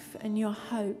life and your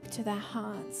hope to their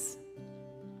hearts.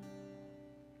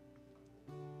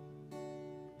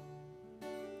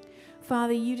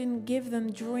 Father, you didn't give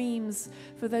them dreams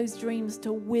for those dreams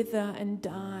to wither and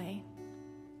die.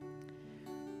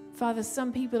 Father,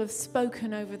 some people have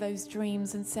spoken over those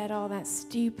dreams and said, oh, that's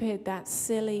stupid, that's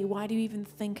silly, why do you even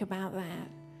think about that?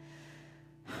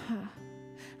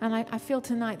 And I feel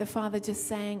tonight the Father just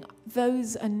saying,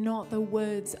 those are not the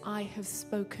words I have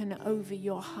spoken over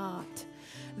your heart.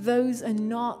 Those are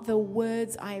not the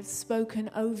words I have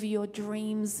spoken over your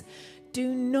dreams.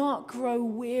 Do not grow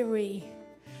weary.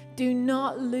 Do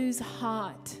not lose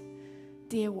heart,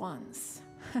 dear ones.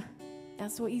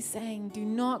 That's what he's saying. Do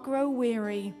not grow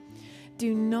weary.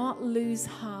 Do not lose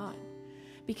heart,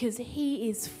 because he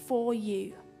is for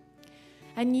you.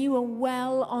 And you are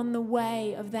well on the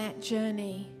way of that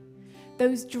journey.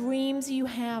 Those dreams you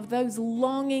have, those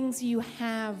longings you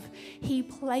have, he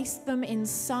placed them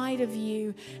inside of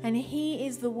you, and he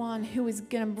is the one who is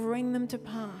going to bring them to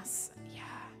pass.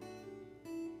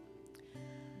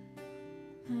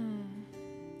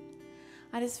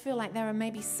 I just feel like there are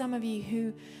maybe some of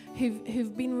you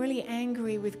who've been really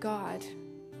angry with God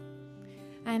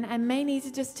and may need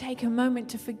to just take a moment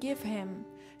to forgive him.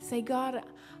 Say, God,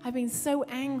 I've been so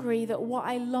angry that what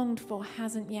I longed for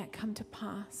hasn't yet come to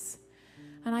pass.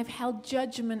 And I've held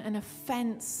judgment and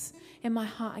offense in my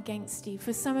heart against you.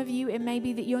 For some of you, it may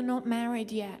be that you're not married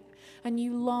yet and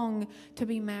you long to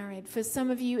be married. For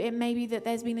some of you, it may be that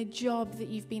there's been a job that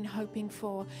you've been hoping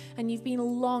for and you've been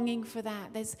longing for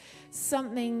that. There's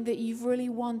something that you've really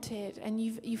wanted and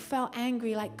you felt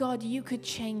angry, like, God, you could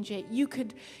change it. You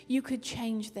could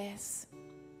change this.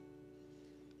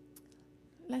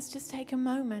 Let's just take a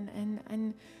moment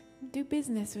and do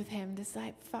business with him. Just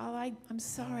like, Father, I'm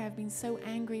sorry I've been so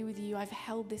angry with you. I've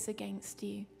held this against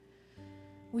you.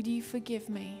 Would you forgive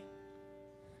me?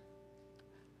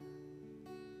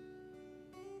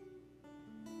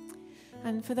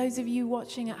 And for those of you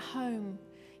watching at home,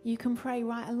 you can pray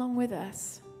right along with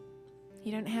us.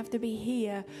 You don't have to be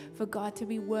here for God to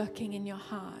be working in your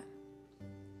heart.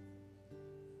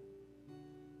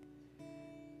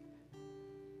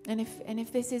 And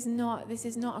if this is not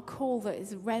a call that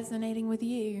is resonating with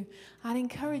you, I'd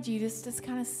encourage you to just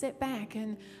kind of sit back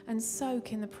and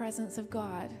soak in the presence of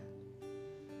God.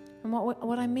 And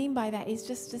what I mean by that is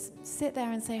just sit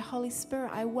there and say, Holy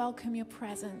Spirit, I welcome your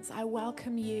presence. I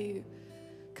welcome you.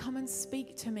 Come and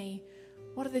speak to me.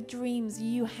 What are the dreams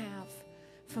you have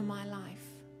for my life?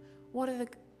 What are the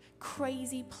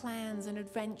crazy plans and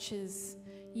adventures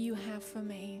you have for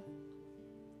me?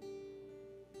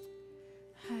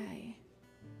 Hey.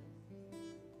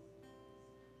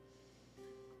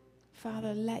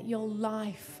 Father, let your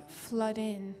life flood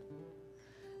in.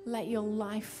 Let your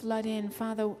life flood in,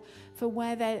 Father, for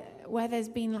where there's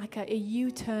been like a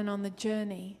U-turn on the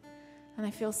journey. And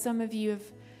I feel some of you have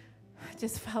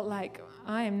just felt like,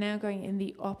 I am now going in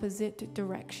the opposite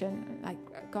direction.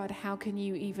 Like, God, how can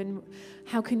you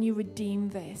redeem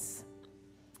this?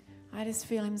 I just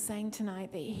feel him saying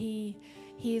tonight that he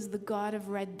is the God of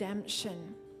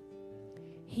redemption.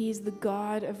 He is the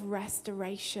God of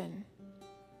restoration.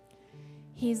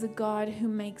 He is the God who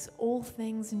makes all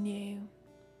things new.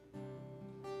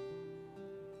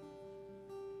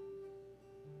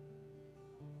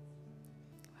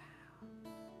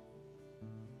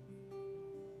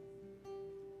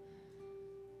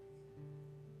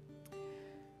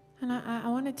 And I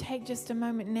want to take just a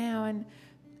moment now and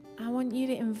I want you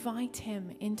to invite him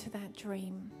into that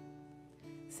dream.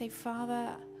 Say,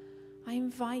 Father, I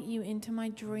invite you into my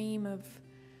dream of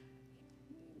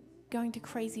going to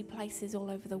crazy places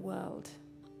all over the world.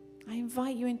 I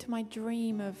invite you into my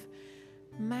dream of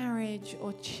marriage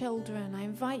or children. I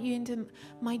invite you into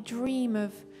my dream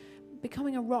of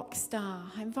becoming a rock star.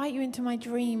 I invite you into my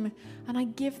dream and I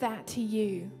give that to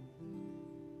you.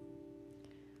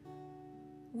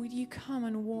 Would you come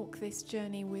and walk this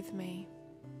journey with me?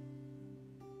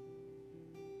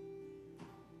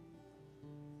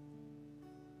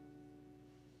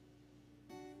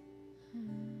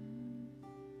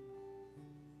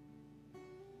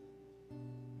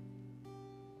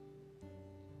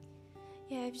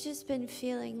 Yeah, I've just been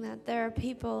feeling that there are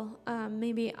people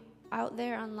maybe out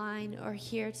there online or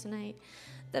here tonight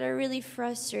that are really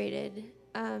frustrated.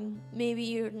 Maybe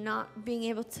you're not being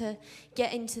able to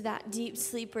get into that deep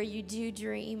sleep where you do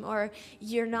dream, or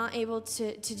you're not able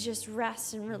to just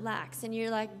rest and relax. And you're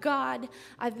like, God,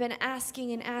 I've been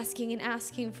asking and asking and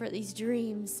asking for these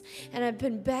dreams. And I've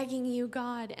been begging you,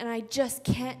 God, and I just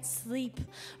can't sleep,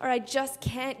 or I just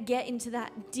can't get into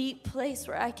that deep place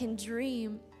where I can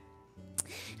dream.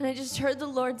 And I just heard the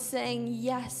Lord saying,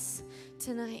 yes,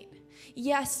 tonight.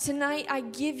 Yes, tonight I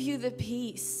give you the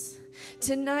peace.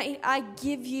 Tonight, I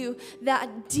give you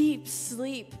that deep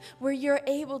sleep where you're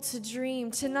able to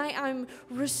dream. Tonight, I'm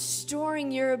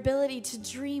restoring your ability to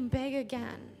dream big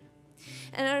again.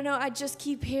 And I don't know, I just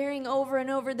keep hearing over and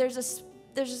over, there's a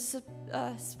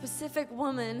specific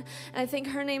woman, and I think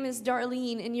her name is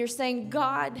Darlene, and you're saying,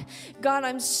 God,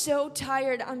 I'm so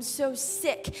tired, I'm so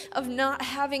sick of not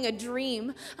having a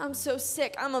dream. I'm so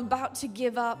sick, I'm about to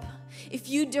give up. If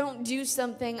you don't do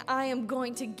something, I am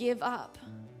going to give up.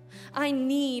 I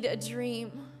need a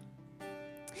dream.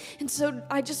 And so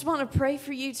I just want to pray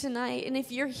for you tonight, and if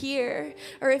you're here,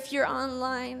 or if you're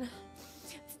online,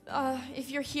 if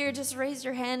you're here, just raise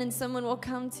your hand and someone will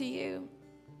come to you.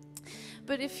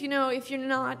 But if you're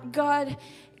not, God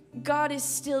is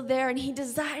still there and He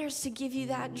desires to give you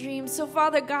that dream. So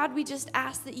Father God, we just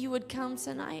ask that you would come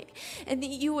tonight and that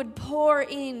you would pour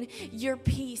in your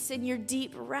peace and your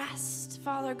deep rest,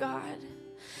 Father God.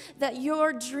 That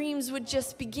your dreams would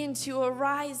just begin to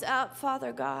arise up,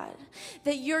 Father God.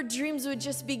 That your dreams would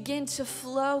just begin to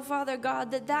flow, Father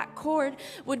God. That cord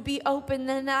would be open,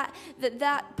 then that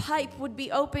pipe would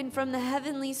be open from the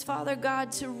heavenlies, Father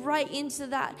God, to right into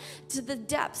that, to the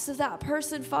depths of that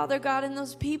person, Father God, and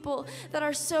those people that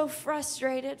are so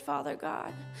frustrated, Father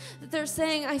God. That they're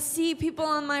saying, I see people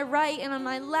on my right and on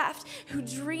my left who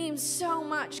dream so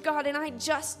much, God, and I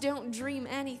just don't dream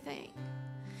anything.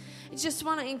 I just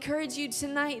want to encourage you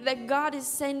tonight that God is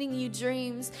sending you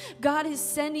dreams. God is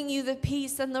sending you the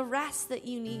peace and the rest that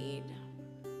you need.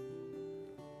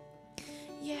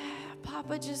 Yeah,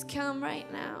 Papa, just come right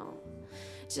now.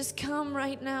 Just come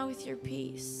right now with your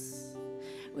peace.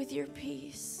 With your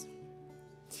peace.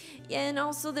 Yeah, and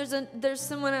also there's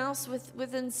someone else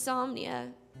with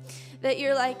insomnia. That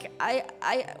you're like,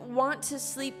 I want to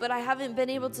sleep, but I haven't been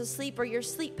able to sleep, or your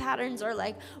sleep patterns are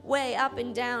like way up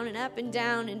and down,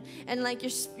 and like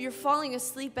you're falling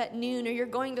asleep at noon, or you're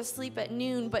going to sleep at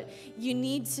noon, but you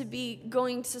need to be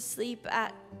going to sleep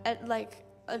at like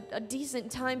a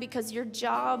decent time because your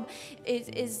job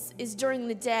is during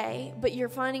the day, but you're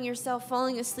finding yourself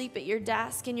falling asleep at your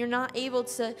desk and you're not able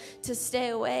to stay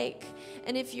awake.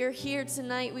 And if you're here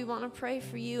tonight, we want to pray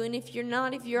for you. And if you're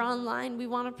not, if you're online, we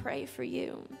want to pray for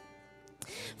you.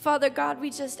 Father God,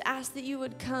 we just ask that you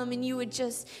would come and you would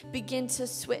just begin to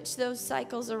switch those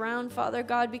cycles around, Father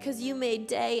God, because you made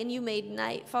day and you made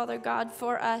night, Father God,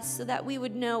 for us so that we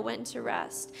would know when to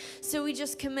rest. So we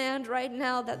just command right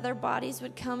now that their bodies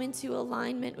would come into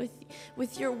alignment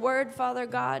with your word, Father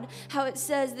God, how it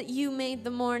says that you made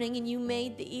the morning and you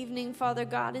made the evening, Father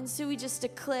God. And so we just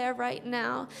declare right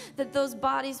now that those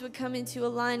bodies would come into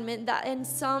alignment, that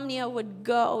insomnia would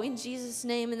go in Jesus'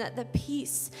 name, and that the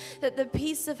peace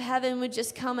of heaven would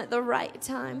just come at the right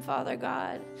time, Father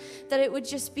God. That it would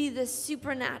just be this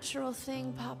supernatural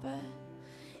thing, Papa.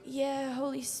 Yeah,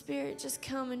 Holy Spirit, just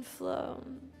come and flow.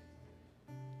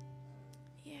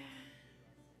 Yeah.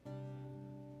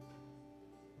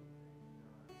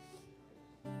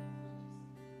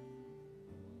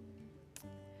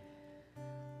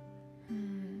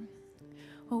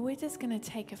 Well, we're just going to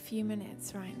take a few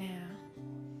minutes right now.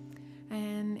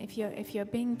 And if you're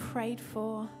being prayed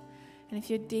for, and if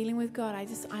you're dealing with God, I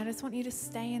just want you to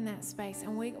stay in that space.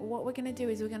 And what we're going to do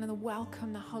is we're going to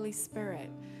welcome the Holy Spirit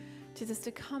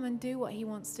to come and do what He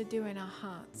wants to do in our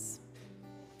hearts.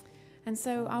 And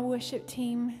so our worship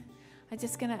team are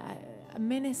just going to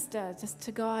minister just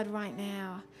to God right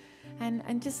now,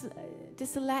 and just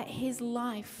let His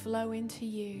life flow into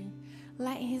you.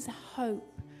 Let His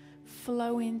hope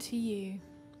flow into you.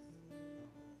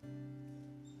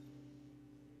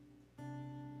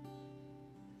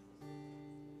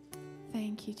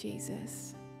 Thank you,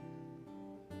 Jesus.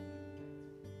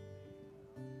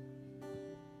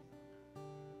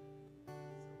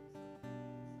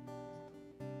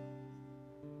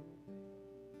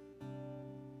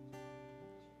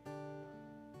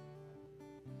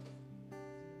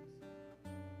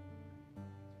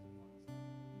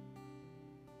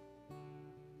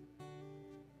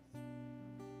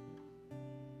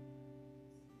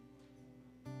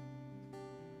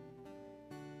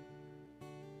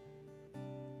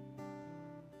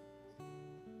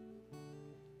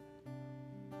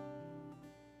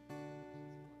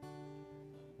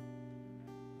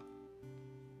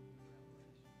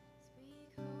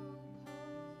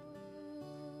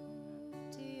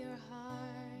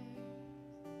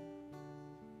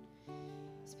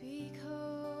 Speak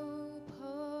hope,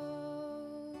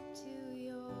 hope to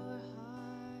your heart.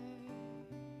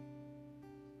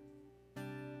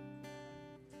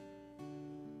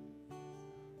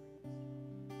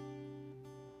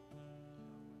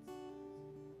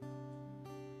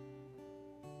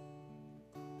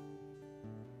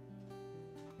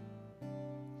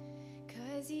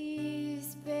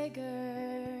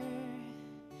 bigger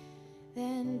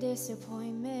than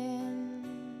disappointment.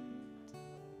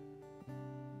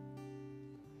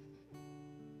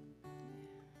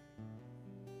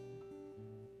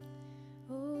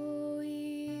 Oh,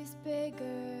 he's bigger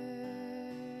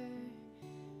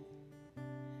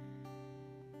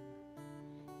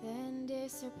than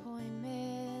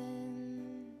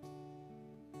disappointment.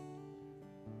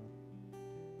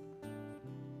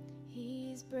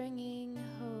 He's bringing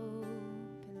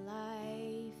hope and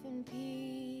life and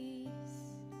peace.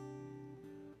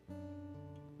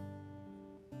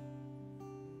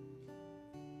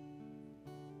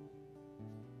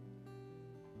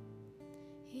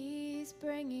 He's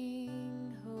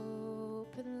bringing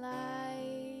hope and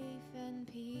life and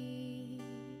peace.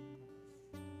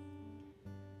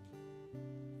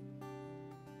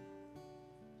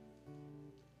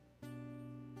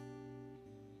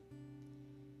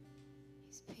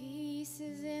 His peace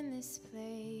is in this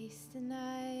place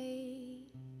tonight.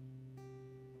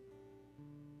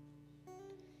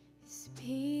 His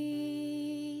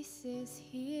peace is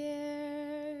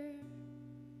here.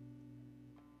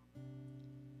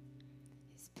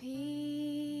 His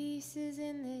peace is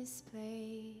in this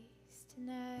place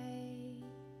tonight.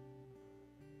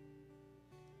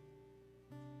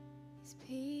 His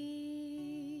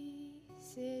peace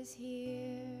is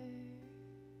here.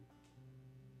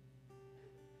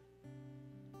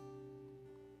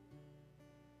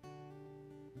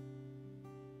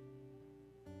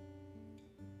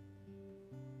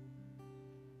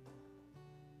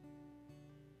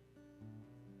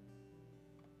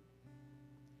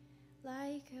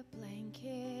 Like a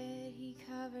blanket, he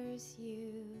covers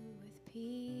you with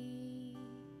peace.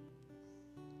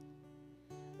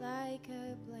 Like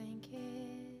a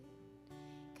blanket,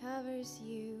 covers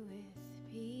you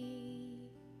with peace.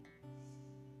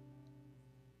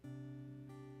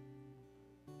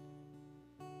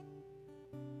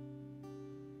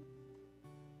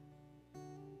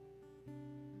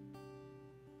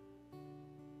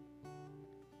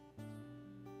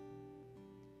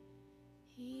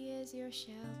 He is your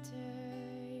shelter,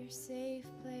 your safe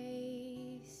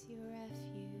place, your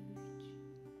refuge.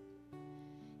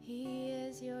 He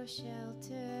is your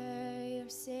shelter, your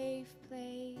safe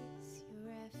place, your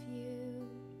refuge.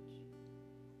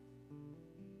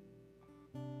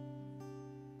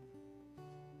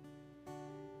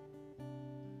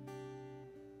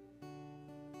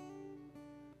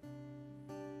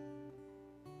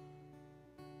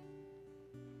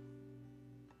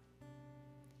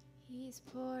 He's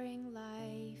pouring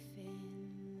life in.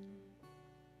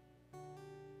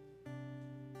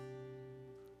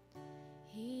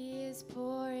 He is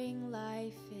pouring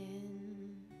life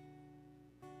in.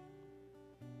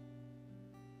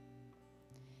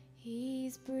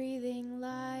 He's breathing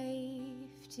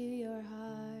life to your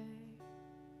heart.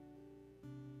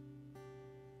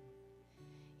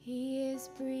 He is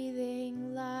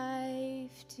breathing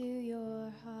life to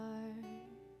your heart.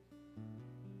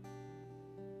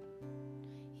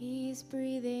 He's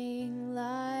breathing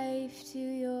life to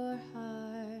your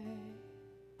heart.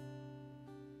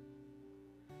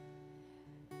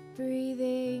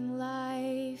 Breathing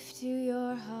life to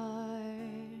your heart.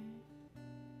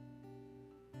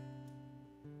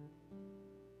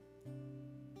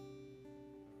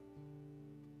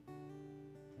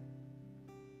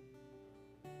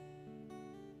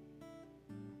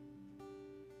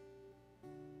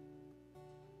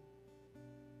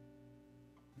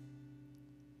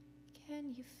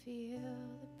 Can you feel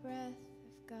the breath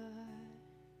of God?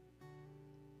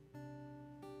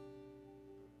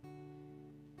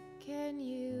 Can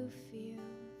you feel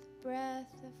the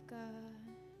breath of God?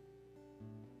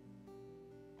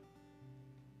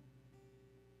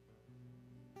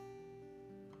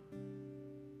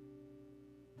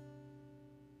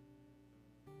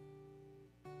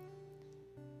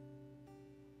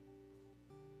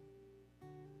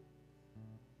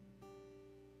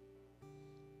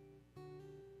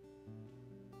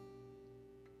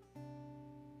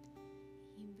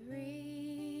 He breathes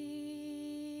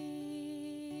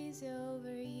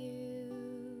over you.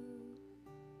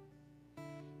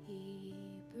 He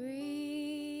breathes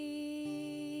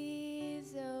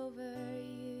over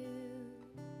you.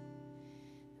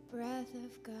 The breath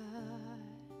of God.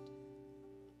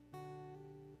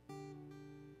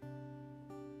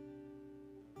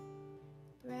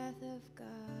 Breath of God.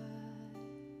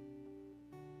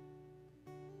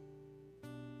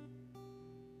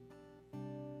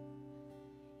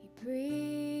 He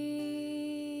breathes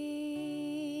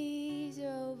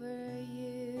over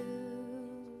you.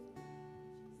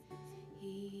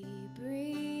 He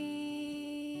breathes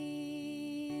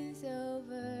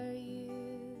over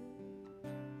you.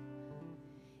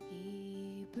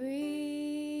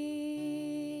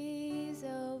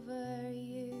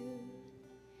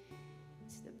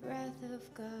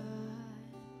 of God.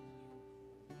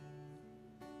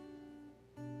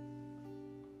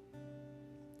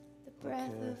 The breath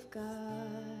Okay. of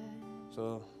God.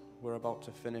 So we're about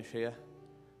to finish here.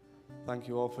 Thank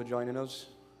you all for joining us.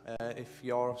 If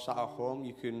you're sat at home,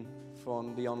 you can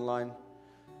phone the online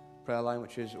prayer line,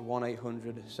 which is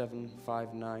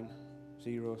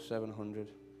 1-800-759-0700.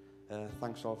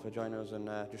 Thanks all for joining us, and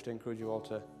just to encourage you all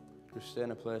to just stay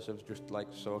in a place of just like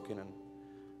soaking and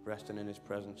resting in His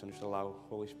presence, and just allow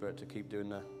Holy Spirit to keep doing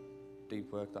the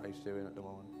deep work that He's doing at the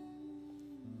moment.